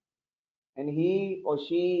 units and he or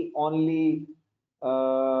she only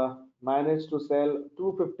managed to sell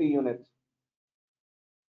 250 units,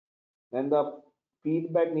 then the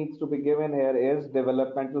feedback needs to be given here is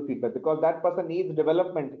developmental feedback, because that person needs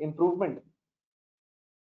development, improvement.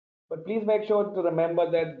 But please make sure to remember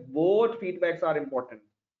that both feedbacks are important,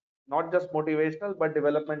 not just motivational, but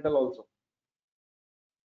developmental also,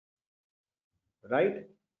 right?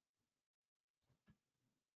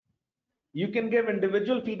 You can give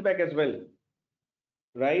individual feedback as well,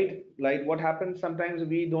 right? Like what happens sometimes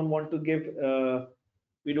we don't want to give,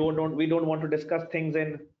 we don't want to discuss things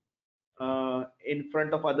in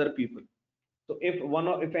front of other people. So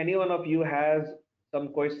if any one of you has some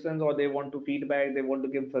questions or they want to feedback, they want to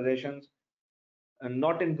give suggestions, and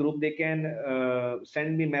not in group, they can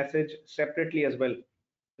send me message separately as well.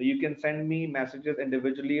 So you can send me messages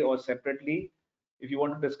individually or separately if you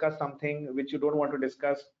want to discuss something which you don't want to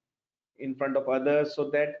discuss in front of others, so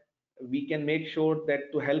that we can make sure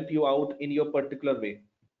that to help you out in your particular way,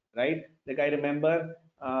 right? Like I remember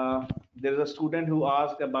there is a student who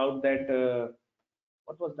asked about that,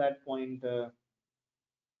 what was that point,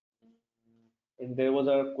 and there was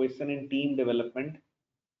a question in team development,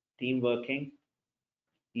 team working.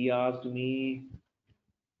 He asked me,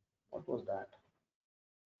 what was that?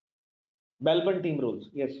 Belbin team roles.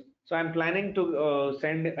 Yes. So I'm planning to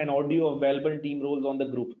send an audio of Belbin team roles on the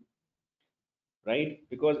group, right?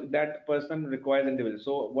 Because that person requires individual.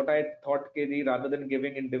 So what I thought, KD, rather than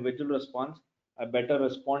giving individual response, I better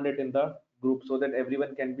respond it in the group so that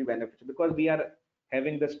everyone can be beneficial. Because we are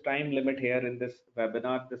having this time limit here in this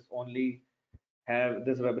webinar. This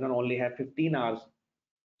webinar only have 15 hours.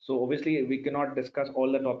 So obviously we cannot discuss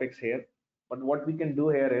all the topics here. But what we can do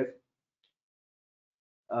here is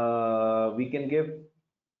we can give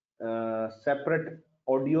separate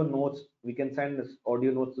audio notes. We can send this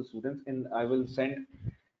audio notes to students, and I will send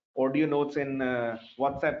audio notes in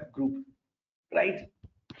WhatsApp group, right?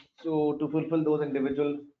 So to fulfill those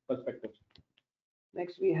individual perspectives.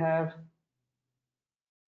 Next we have,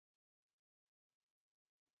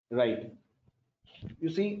 right, you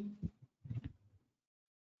see,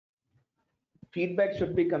 feedback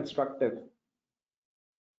should be constructive,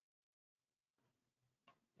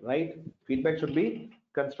 right? Feedback should be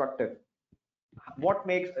constructive. What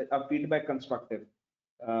makes a feedback constructive?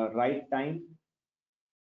 Right time,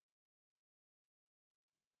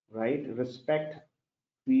 right? Respect.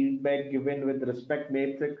 Feedback given with respect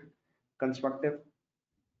makes it constructive.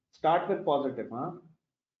 Start with positive, huh?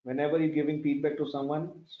 Whenever you're giving feedback to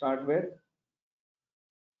someone, start with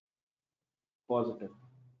positive.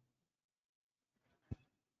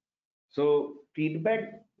 So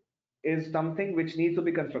feedback is something which needs to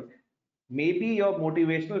be constructive. Maybe your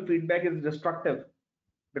motivational feedback is destructive,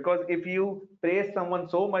 because if you praise someone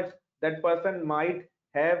so much, that person might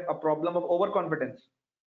have a problem of overconfidence.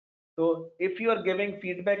 So if you are giving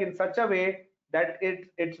feedback in such a way that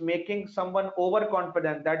it's making someone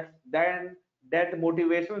overconfident, then that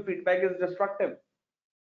motivational feedback is destructive.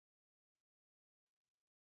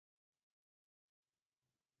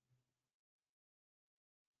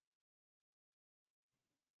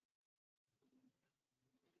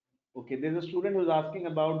 Okay, there's a student who's asking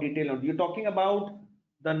about detail note. You're talking about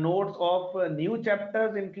the notes of new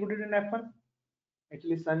chapters included in F1?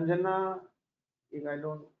 Actually, Sanjana, if I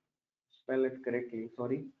don't spell it correctly,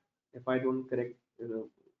 sorry, if I don't correct. No.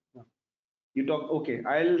 You talk, okay,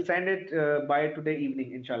 I'll send it by today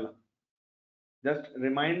evening, inshallah. Just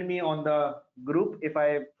remind me on the group if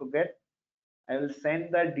I forget. I will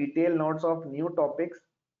send the detailed notes of new topics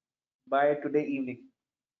by today evening.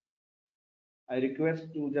 I request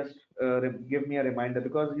you just give me a reminder,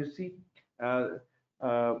 because you see, uh,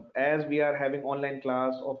 as we are having online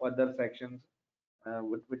class of other sections,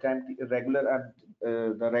 which I'm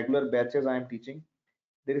the regular batches I am teaching,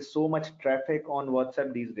 there is so much traffic on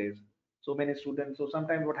WhatsApp these days. So many students. So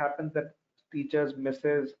sometimes what happens that teachers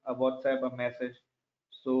misses a WhatsApp a message.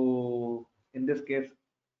 So in this case,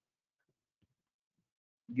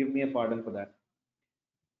 give me a pardon for that.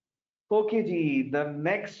 Okay, Ji, the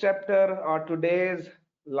next chapter or today's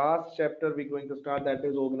last chapter we're going to start, that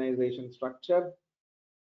is organization structure,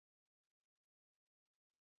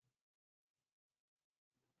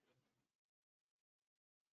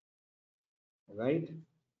 right?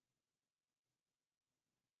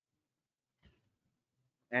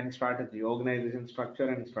 And strategy, organization structure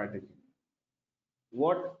and strategy.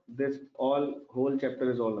 What this whole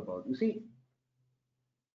chapter is all about. You see,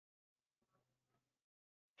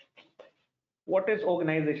 what is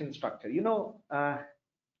organization structure? In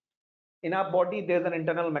our body, there's an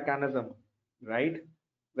internal mechanism, right?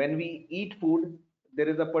 When we eat food, there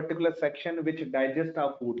is a particular section which digests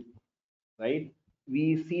our food, right?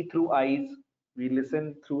 We see through eyes, we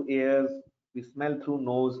listen through ears, we smell through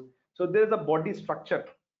nose. So there's a body structure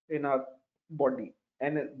in our body,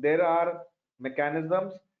 and there are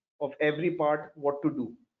mechanisms of every part what to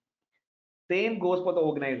do. Same goes for the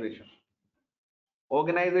organization.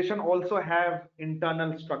 Organization also have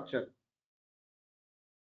internal structure,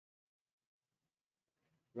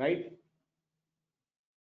 right?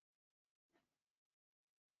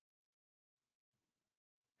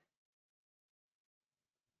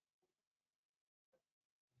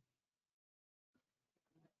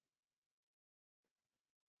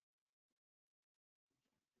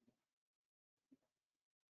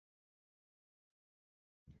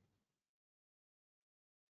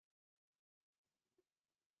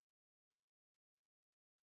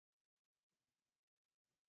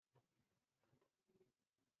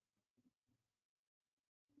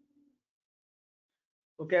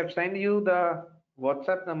 Okay, I've sent you the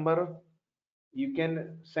WhatsApp number. You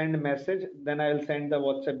can send a message, then I'll send the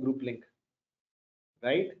WhatsApp group link,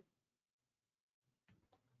 right?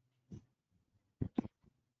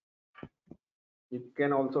 You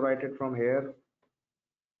can also write it from here.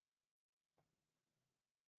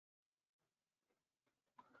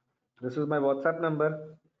 This is my WhatsApp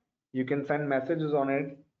number. You can send messages on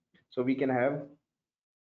it so we can have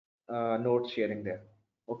notes sharing there.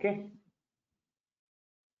 Okay.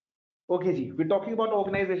 Okay, ji. We're talking about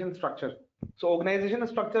organization structure. So organization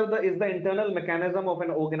structure is the internal mechanism of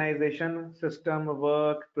an organization, system,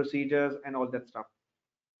 work, procedures, and all that stuff.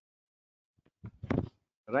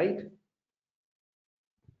 Right?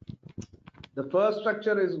 The first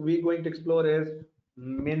structure is we're going to explore is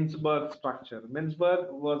Mintzberg structure.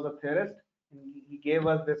 Mintzberg was a theorist. And he gave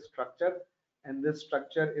us this structure, and this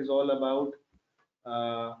structure is all about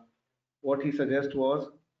what he suggests was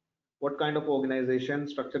what kind of organization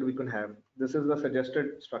structure we can have. This is the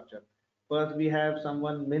suggested structure. First, we have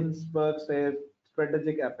someone, Mintzberg says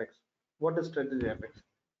strategic apex. What is strategic apex?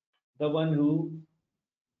 The one who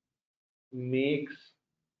makes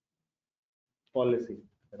policy,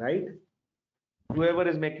 right? Whoever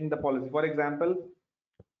is making the policy. For example,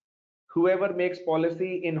 whoever makes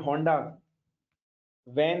policy in Honda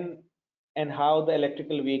when and how the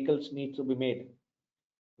electrical vehicles need to be made,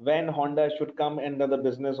 when Honda should come under the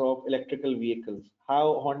business of electrical vehicles,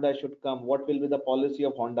 how Honda should come, what will be the policy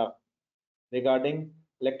of Honda regarding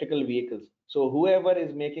electrical vehicles. So whoever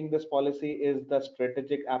is making this policy is the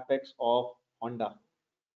strategic apex of Honda,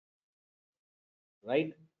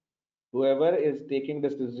 right? Whoever is taking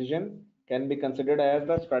this decision can be considered as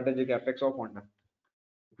the strategic apex of Honda.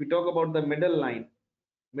 If we talk about the middle line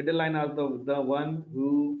are the one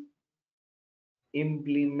who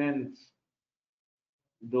implements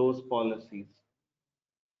those policy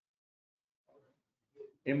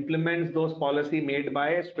made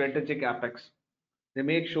by strategic apex. They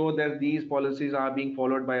make sure that these policies are being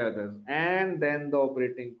followed by others. And then the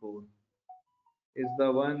operating code is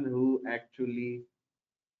the one who actually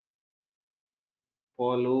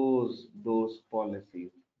follows those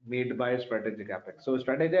policies made by strategic apex. So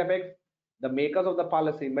strategic apex, the makers of the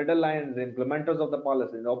policy, middle lines, the implementers of the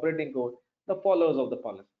policy, the operating code, the followers of the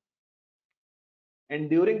policy. And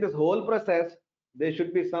during this whole process, there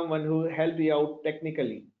should be someone who help you out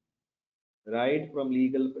technically, right? From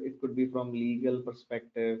legal, it could be from legal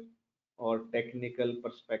perspective or technical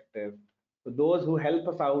perspective. So those who help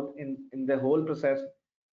us out in the whole process,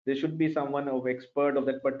 there should be someone of expert of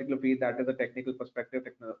that particular field, that is a technical perspective,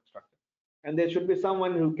 technical structure. And there should be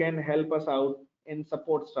someone who can help us out in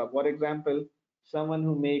support stuff. For example, someone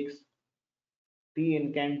who makes tea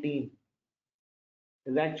in canteen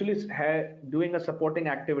is actually doing a supporting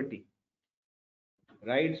activity,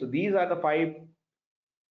 right? So these are the 5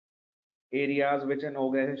 areas which an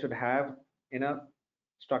organization should have in a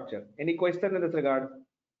structure. Any question in this regard?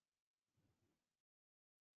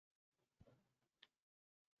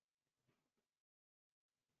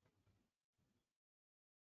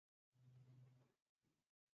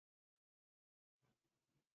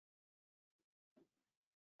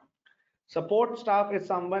 Support staff is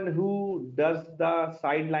someone who does the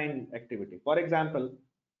sideline activity. For example,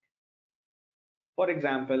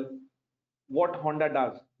 what Honda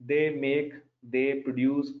does, they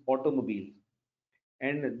produce automobiles,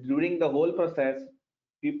 and during the whole process,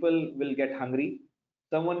 people will get hungry.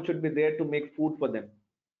 Someone should be there to make food for them.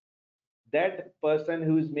 That person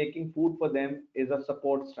who is making food for them is a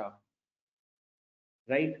support staff,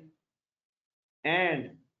 right?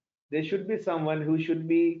 And there should be someone who should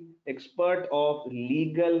be expert of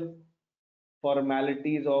legal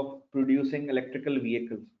formalities of producing electrical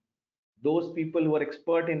vehicles. Those people who are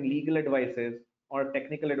expert in legal advices or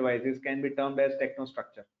technical advices can be termed as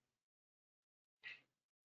technostructure.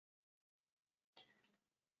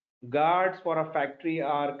 Guards for a factory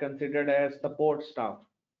are considered as support staff.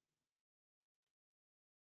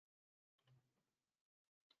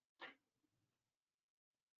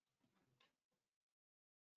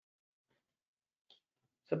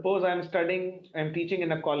 Suppose I'm teaching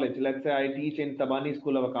in a college. Let's say I teach in Tabani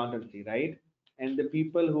School of Accountancy, right? And the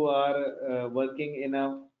people who are working in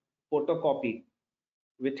a photocopy,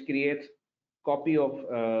 which creates copy of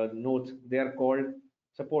notes, they are called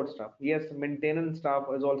support staff. Yes, maintenance staff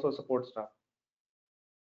is also support staff.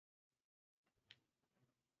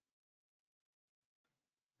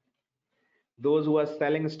 Those who are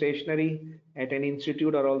selling stationery at an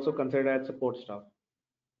institute are also considered as support staff.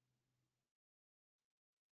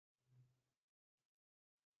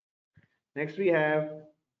 Next, we have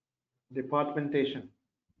departmentation.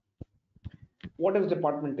 What is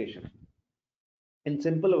departmentation? In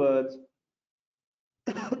simple words,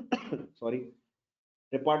 sorry,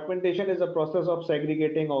 departmentation is a process of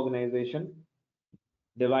segregating organization,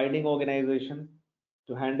 dividing organization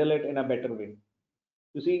to handle it in a better way.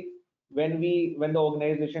 You see, when the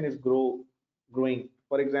organization is growing,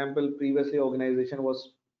 for example, previously organization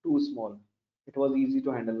was too small. It was easy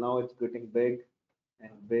to handle. Now it's getting big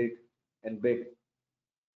and big and big.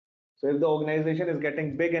 So if the organization is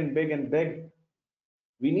getting big and big and big,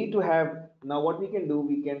 we need to have, now what we can do,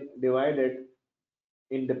 we can divide it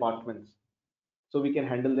in departments so we can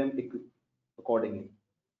handle them accordingly.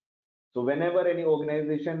 So whenever any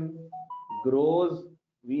organization grows,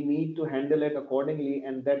 we need to handle it accordingly,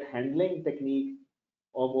 and that handling technique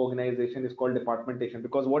of organization is called departmentation.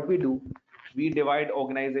 Because what we do, we divide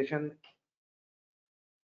organization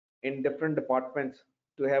in different departments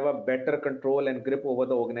to have a better control and grip over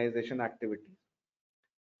the organization activities,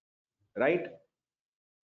 right?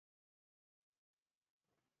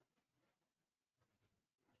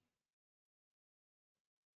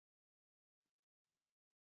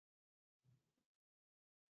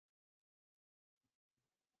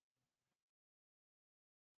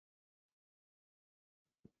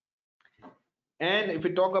 And if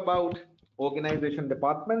we talk about organization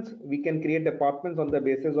departments, we can create departments on the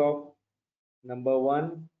basis of number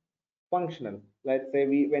one, functional. Let's say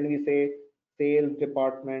when we say sales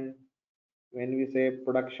department, when we say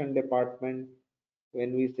production department,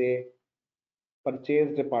 when we say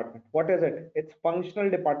purchase department, what is it? It's functional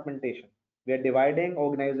departmentation. We are dividing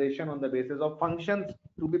organization on the basis of functions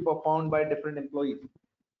to be performed by different employees.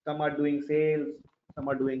 Some are doing sales, some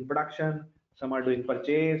are doing production, some are doing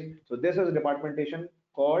purchase. So this is a departmentation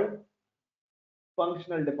called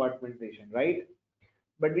functional departmentation, right?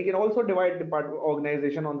 But we can also divide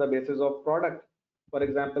organization on the basis of product. For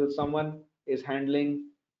example, someone is handling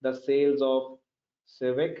the sales of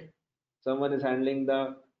Civic, someone is handling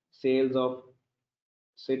the sales of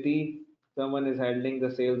City, someone is handling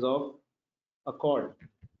the sales of Accord.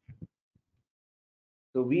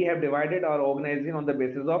 So we have divided our organization on the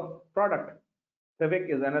basis of product. Civic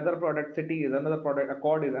is another product, City is another product,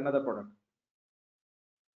 Accord is another product.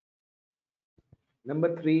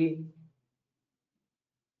 Number three,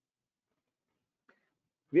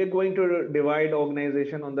 we are going to divide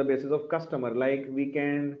organization on the basis of customer. Like we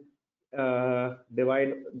can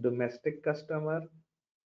divide domestic customer,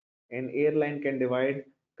 and airline can divide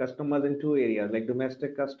customers in two areas, like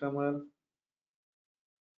domestic customer,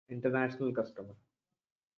 international customer.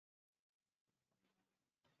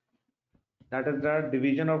 That is the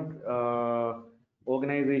division of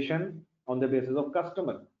organization on the basis of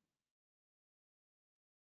customer,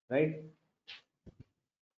 right?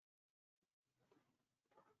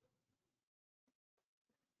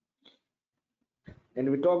 And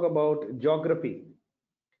we talk about geography.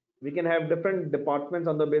 We can have different departments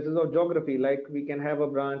on the basis of geography. Like we can have a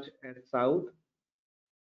branch at south,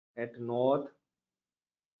 at north,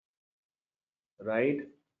 right,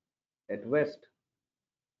 at west.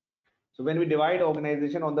 So when we divide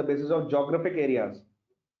organization on the basis of geographic areas,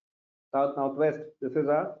 south, northwest, this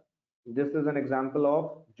is an example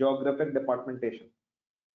of geographic departmentation,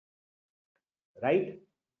 right?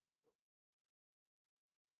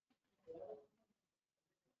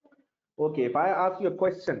 Okay, if I ask you a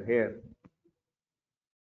question here,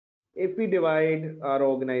 if we divide our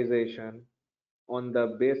organization on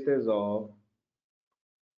the basis of,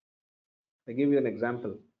 I give you an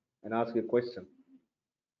example and ask you a question.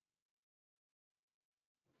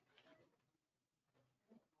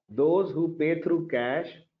 Those who pay through cash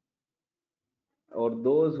or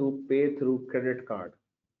those who pay through credit card.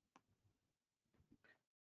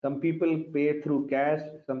 Some people pay through cash,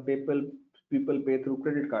 some people pay through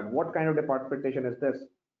credit card. What kind of departmentation is this?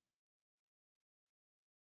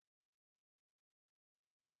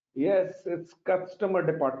 Yes, it's customer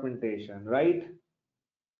departmentation, right?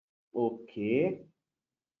 Okay.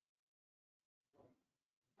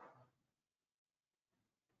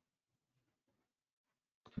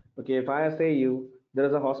 Okay, if I say you, there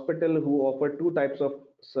is a hospital who offer two types of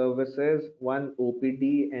services, one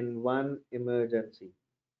OPD, and one emergency.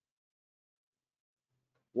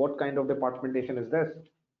 What kind of departmentation is this?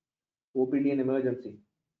 OPD and emergency.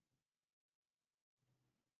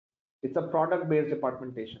 It's a product-based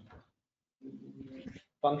departmentation.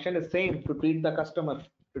 Function is same, to treat the customer,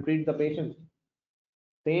 to treat the patient.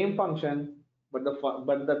 Same function, but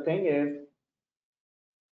the thing is,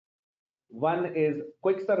 one is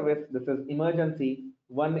quick service, this is emergency.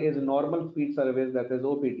 One is normal speed service, that is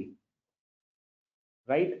OPD.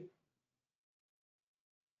 Right?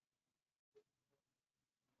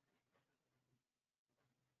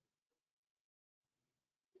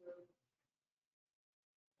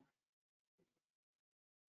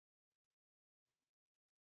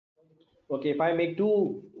 Okay, if I make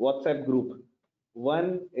two WhatsApp group,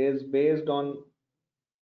 one is based on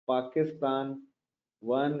Pakistan,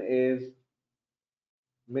 one is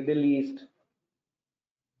Middle East,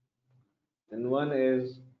 and one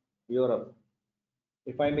is Europe.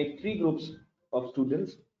 If I make three groups of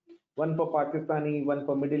students, one for Pakistani, one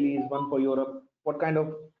for Middle East, one for Europe, what kind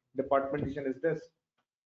of departmentation is this?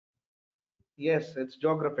 Yes, it's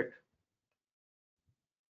geographic,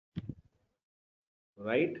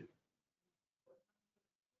 right?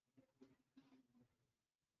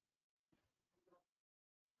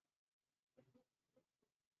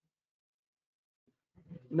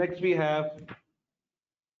 Next we have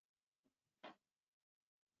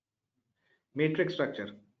matrix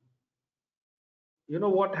structure. You know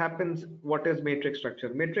what happens? What is matrix structure?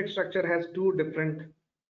 Matrix structure has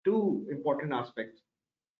two important aspects.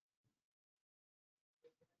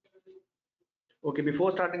 Okay,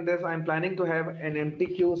 before starting this, I'm planning to have an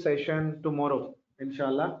MTQ session tomorrow,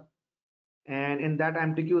 inshallah. And in that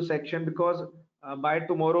MTQ section, because by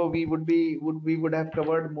tomorrow we would have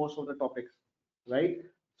covered most of the topics, right?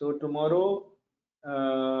 So tomorrow,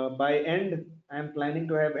 by end, I'm planning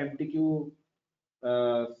to have MTQ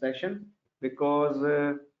session, because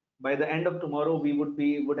by the end of tomorrow we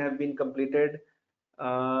would have been completed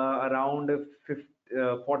around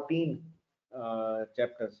 14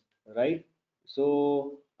 chapters, right?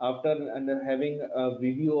 So after and having a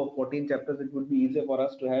review of 14 chapters, it would be easier for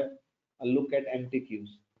us to have a look at MTQs,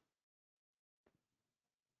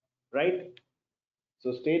 right?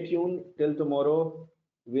 So stay tuned till tomorrow.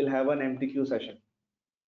 We'll have an MTQ session.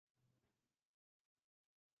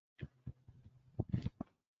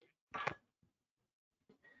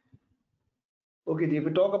 Okay, if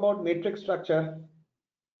we talk about matrix structure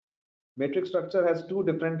has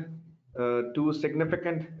two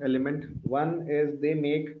significant element. One is they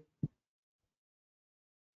make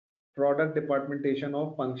product departmentation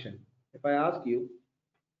of function. If I ask you,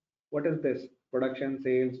 what is this? Production,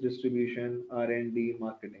 sales, distribution, R&D,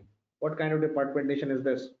 marketing. What kind of departmentation is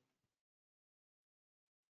this?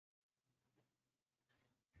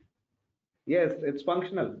 Yes, it's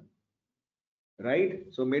functional, right?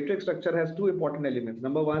 So matrix structure has two important elements.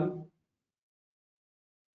 Number one,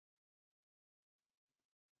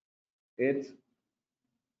 it's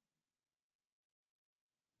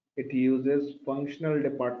it uses functional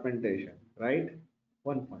departmentation, right?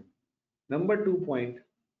 One point. Number 2 point,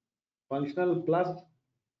 functional plus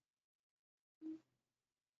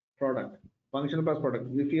product. Functional plus product.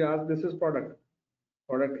 If you ask, this is product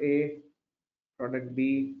A, product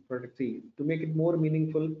B, product C. To make it more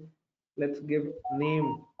meaningful, let's give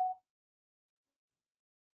name.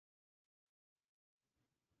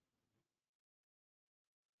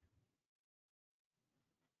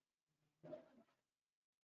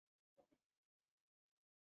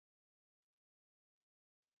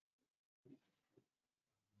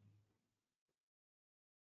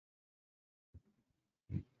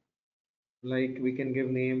 Like we can give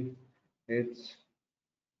name. It's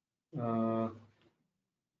uh,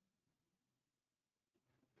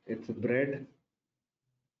 it's bread,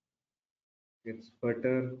 it's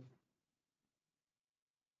butter,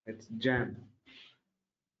 it's jam.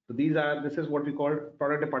 So this is what we call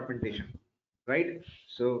product departmentation, right?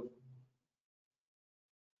 So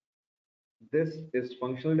this is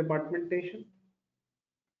functional departmentation,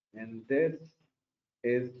 and this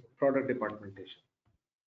is product departmentation.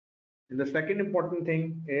 And the second important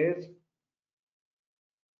thing is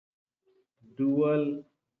dual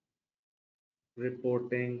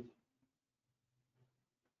reporting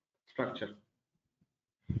structure.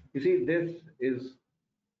 You see, this is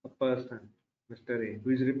a person, Mr. A, who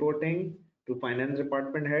is reporting to finance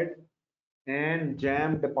department head and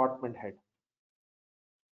jam department head.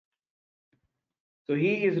 So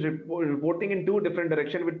he is reporting in two different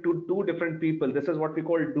directions with two different people. This is what we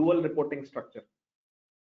call dual reporting structure,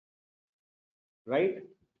 right?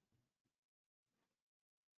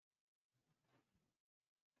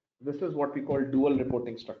 This is what we call dual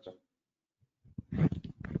reporting structure.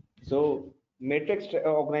 So matrix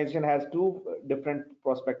organization has two different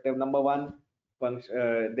perspective. Number one,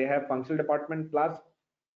 they have functional department plus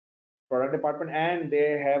product department, and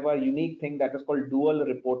they have a unique thing that is called dual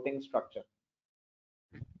reporting structure.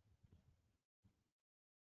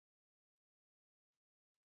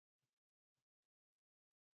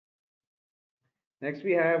 Next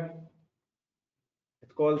we have,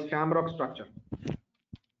 it's called shamrock structure.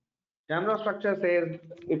 Shamrock structure says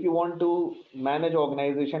if you want to manage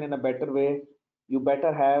organization in a better way, you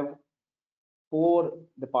better have four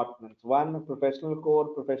departments. One, professional core.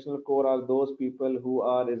 Professional core are those people who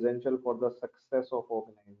are essential for the success of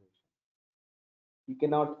organization. You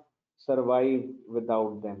cannot survive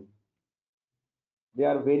without them. They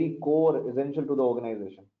are very core, essential to the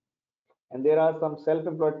organization. And there are some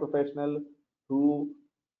self-employed professionals who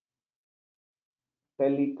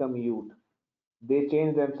telecommute. They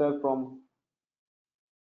change themselves from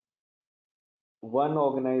one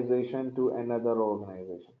organization to another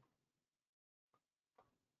organization,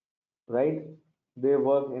 right? They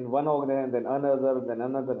work in one organization, then another, then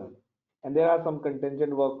another. And there are some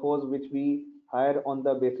contingent workforce which we hire on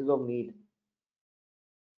the basis of need.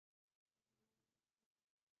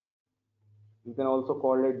 You can also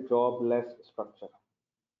call it jobless structure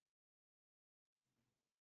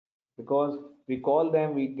because we call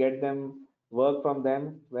them, we get them, work from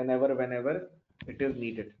them whenever it is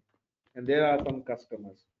needed. And there are some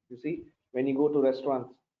customers. You see, when you go to restaurants,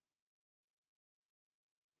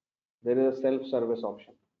 there is a self-service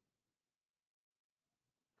option,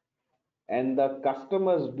 and the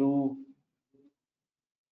customers do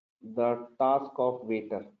the task of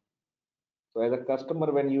waiter. So as a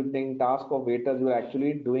customer, when you think task of waiters, you're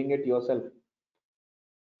actually doing it yourself.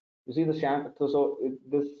 You see the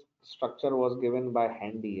this structure was given by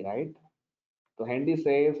Handy, right? So Handy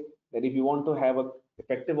says that if you want to have a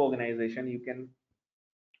effective organization, you can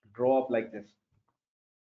draw up like this,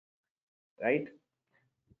 right?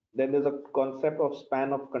 Then there's a concept of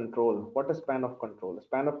span of control. What is span of control?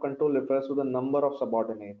 Span of control refers to the number of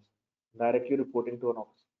subordinates directly reporting to an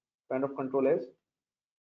officer. Span of control is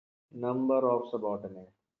number of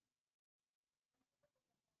subordinates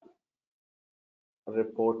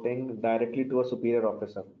reporting directly to a superior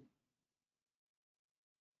officer.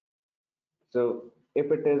 So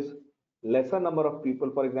if it is lesser number of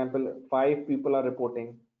people, for example, 5 people are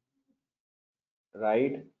reporting,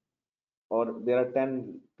 right? Or there are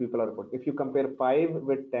 10 people are reporting. If you compare 5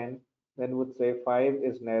 with 10, then would say 5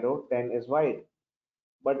 is narrow, 10 is wide.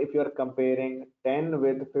 But if you are comparing 10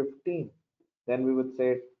 with 15, then we would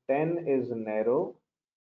say 10 is narrow,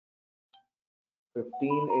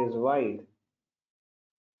 15 is wide.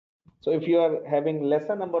 So if you are having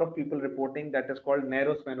lesser number of people reporting, that is called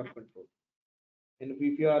narrow span of control. And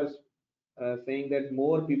if you are saying that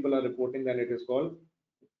more people are reporting, then it is called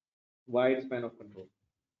wide span of control.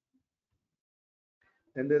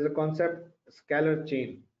 Then there's a concept scalar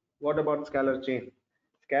chain. What about scalar chain?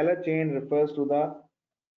 Scalar chain refers to the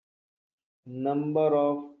number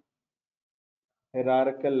of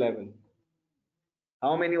hierarchical level.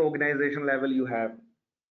 How many organization level you have,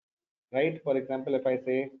 right? For example, if I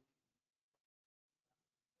say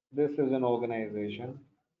this is an organization,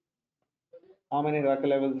 how many hierarchical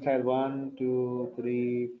levels it has? 1, 2,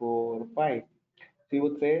 3, 4, 5. So you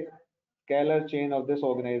would say scalar chain of this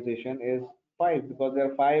organization is 5 because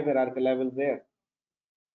there are 5 hierarchical levels there.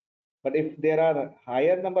 But if there are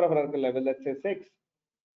higher number of hierarchical levels, let's say 6,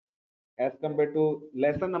 as compared to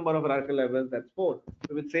lesser number of hierarchical levels, that's 4.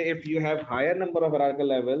 We would say if you have higher number of hierarchical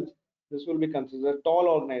levels, this will be considered tall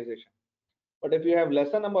organization. But if you have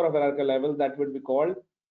lesser number of hierarchical levels, that would be called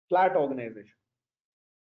flat organization.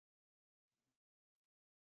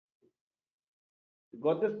 You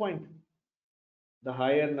got this point? The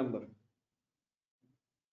higher number.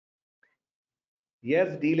 Yes,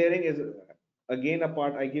 delayering is again a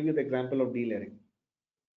part. I give you the example of delayering.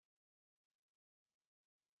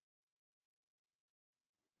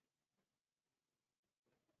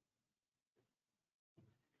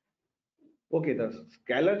 Okay, the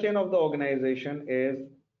scalar chain of the organization is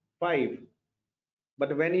 5.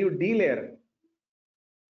 But when you delayer,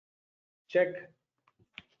 check,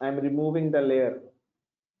 I'm removing the layer.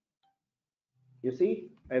 You see,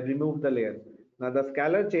 I've removed the layer. Now the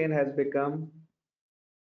scalar chain has become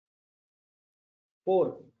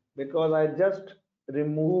 4 because I just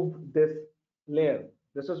removed this layer.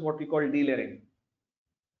 This is what we call delayering.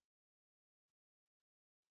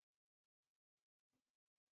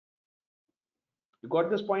 You got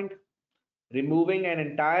this point? Removing an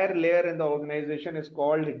entire layer in the organization is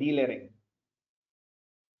called delayering.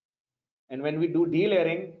 And when we do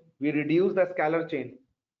delayering, We reduce the scalar chain.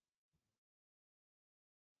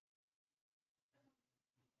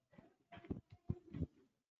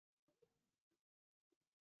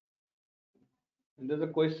 And there's a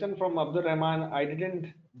question from Abdul Rahman. I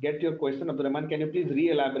didn't get your question, Abdul Rahman. Can you please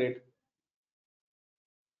re-elaborate?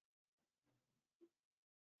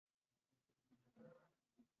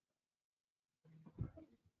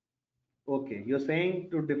 Okay, you're saying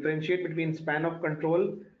to differentiate between span of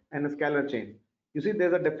control and a scalar chain. You see,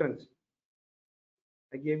 there's a difference.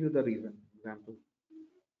 I gave you the reason, example.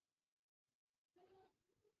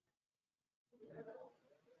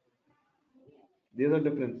 There's a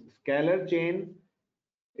difference. Scalar chain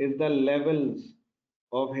is the levels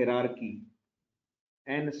of hierarchy,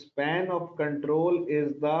 and span of control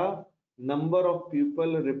is the number of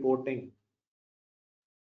people reporting.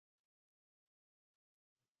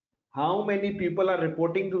 How many people are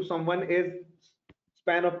reporting to someone is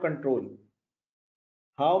span of control.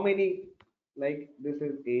 How many, like this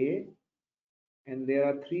is A, and there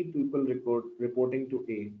are three people reporting to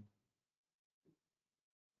A.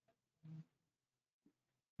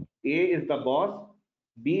 A is the boss,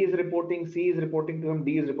 B is reporting, C is reporting to him,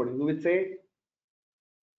 D is reporting. We would say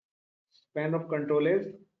span of control is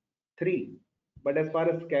 3. But as far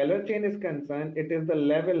as scalar chain is concerned, it is the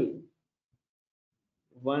level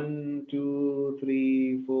 1, 2,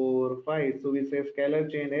 3, 4, 5. So we say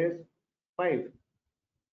scalar chain is 5.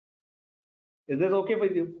 Is this okay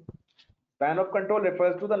with you? Span of control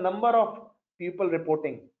refers to the number of people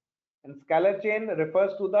reporting, and scalar chain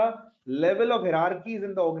refers to the level of hierarchies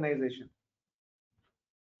in the organization.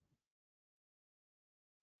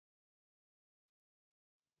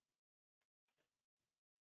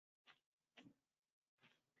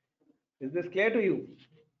 Is this clear to you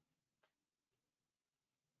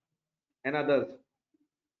and others?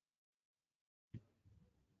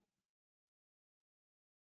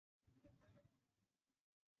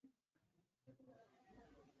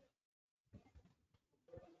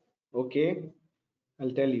 Okay,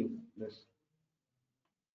 I'll tell you this.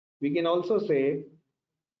 We can also say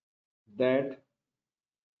that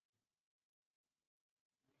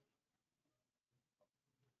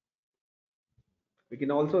we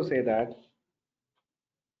can also say that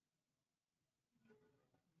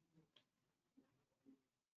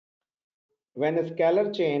when a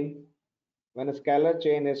scalar chain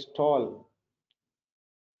is tall,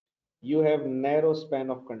 you have narrow span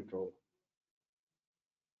of control,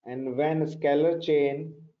 and when a scalar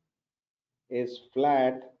chain is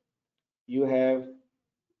flat, you have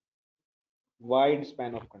wide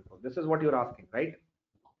span of control. This is what you're asking, right?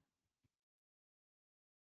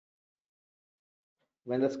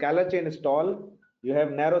 When the scalar chain is tall, you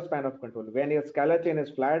have narrow span of control. When your scalar chain is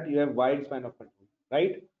flat, you have wide span of control,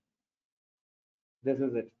 right? This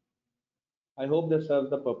is it. I hope this serves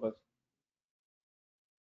the purpose.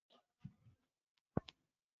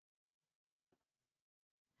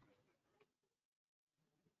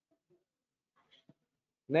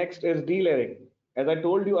 Next is delayering. As I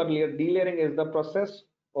told you earlier, delayering is the process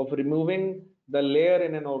of removing the layer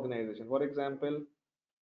in an organization. For example,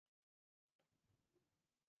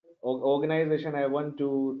 organization have 1,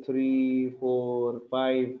 2, 3, 4,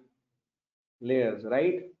 5 layers,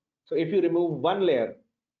 right? So if you remove one layer,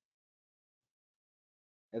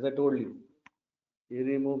 as I told you, you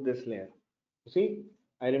remove this layer. You see,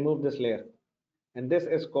 I remove this layer, and this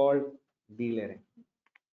is called delayering.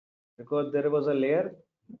 Because there was a layer,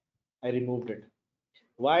 I removed it.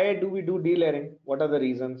 Why do we do delayering? What are the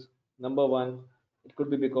reasons? Number one, it could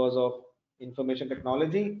be because of information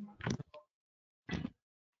technology.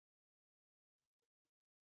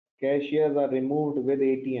 Cashiers are removed with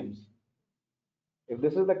ATMs. If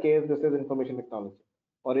this is the case, this is information technology.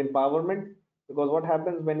 Or empowerment, because what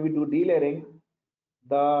happens when we do delayering,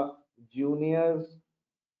 the juniors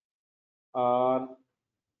are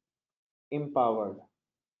empowered.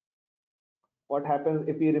 What happens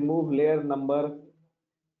if we remove layer number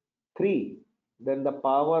 3? Then the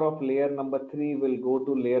power of layer number 3 will go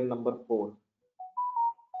to layer number 4.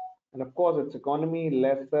 And of course, its economy,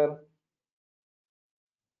 lesser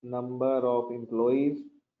number of employees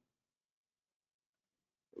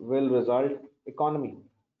will result economy.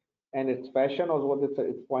 And its fashion, or what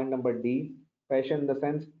it's point number D, fashion in the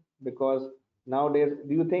sense, because nowadays,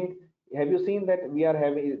 do you think, have you seen that we are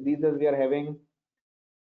having these days we are having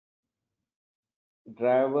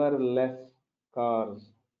driverless cars?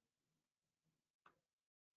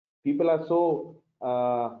 People are so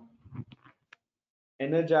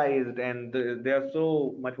energized, and they are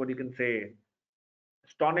so much, what you can say,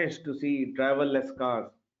 astonished to see driverless cars.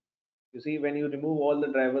 You see, when you remove all the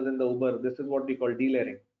drivers in the Uber, this is what we call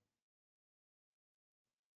delayering.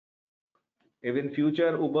 If in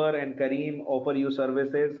future Uber and Kareem offer you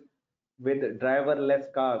services with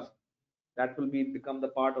driverless cars, that will be become the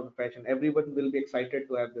part of the fashion. Everyone will be excited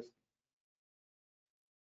to have this.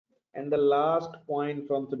 And the last point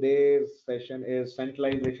from today's session is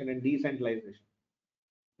centralization and decentralization.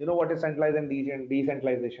 You know what is centralization and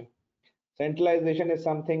decentralization? Centralization is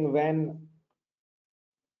something when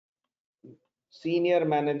senior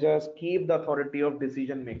managers keep the authority of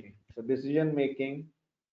decision making. So decision making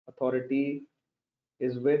authority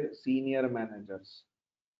is with senior managers.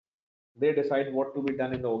 They decide what to be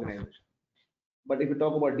done in the organization. But if you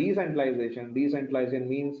talk about decentralization, decentralization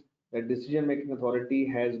means that decision making authority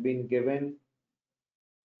has been given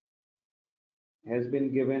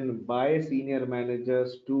by senior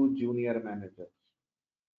managers to junior managers,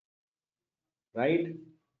 right?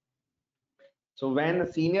 So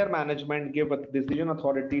when senior management give a decision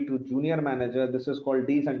authority to junior manager, this is called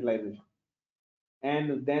decentralization.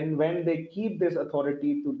 And then when they keep this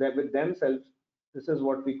authority to them with themselves, this is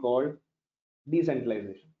what we call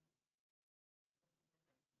decentralization,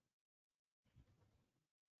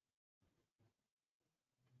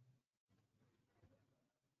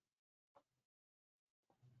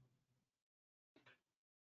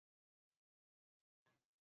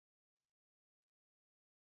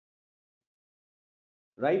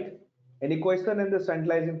 right? Any question in this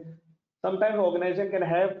centralizing? Sometimes organization can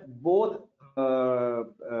have both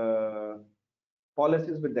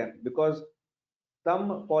policies with them, because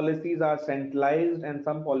some policies are centralized and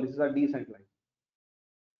some policies are decentralized.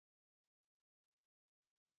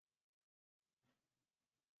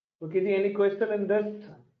 Okay, ji, any question in this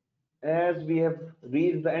as we have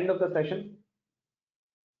reached the end of the session?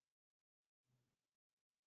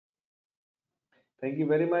 Thank you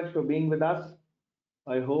very much for being with us.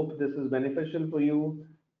 I hope this is beneficial for you.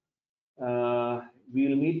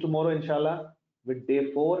 We'll meet tomorrow, inshallah, with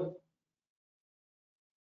day 4.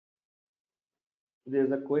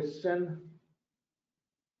 There's a question,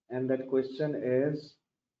 and that question is,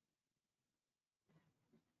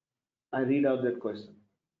 I read out that question.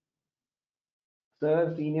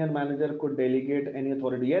 Sir, senior manager could delegate any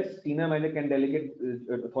authority. Yes, senior manager can delegate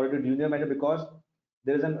authority to junior manager, because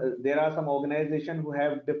there are some organizations who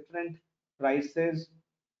have different prices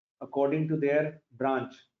according to their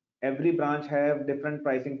branch. Every branch have different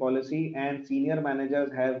pricing policy, and senior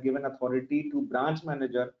managers have given authority to branch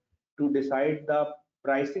manager to decide the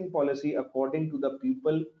pricing policy according to the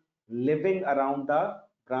people living around the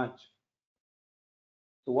branch.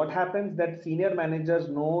 So what happens that senior managers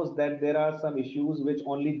knows that there are some issues which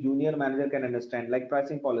only junior manager can understand, like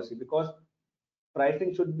pricing policy, because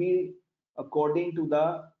pricing should be according to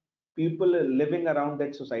the people living around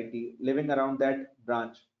that society, living around that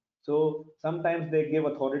branch. So sometimes they give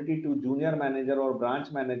authority to junior manager or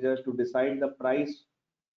branch managers to decide the price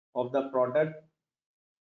of the product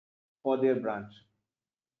for their branch.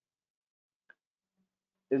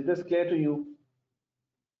 Is this clear to you?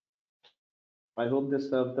 I hope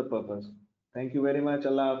this serves the purpose. Thank you very much.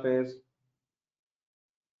 Allah Hafiz.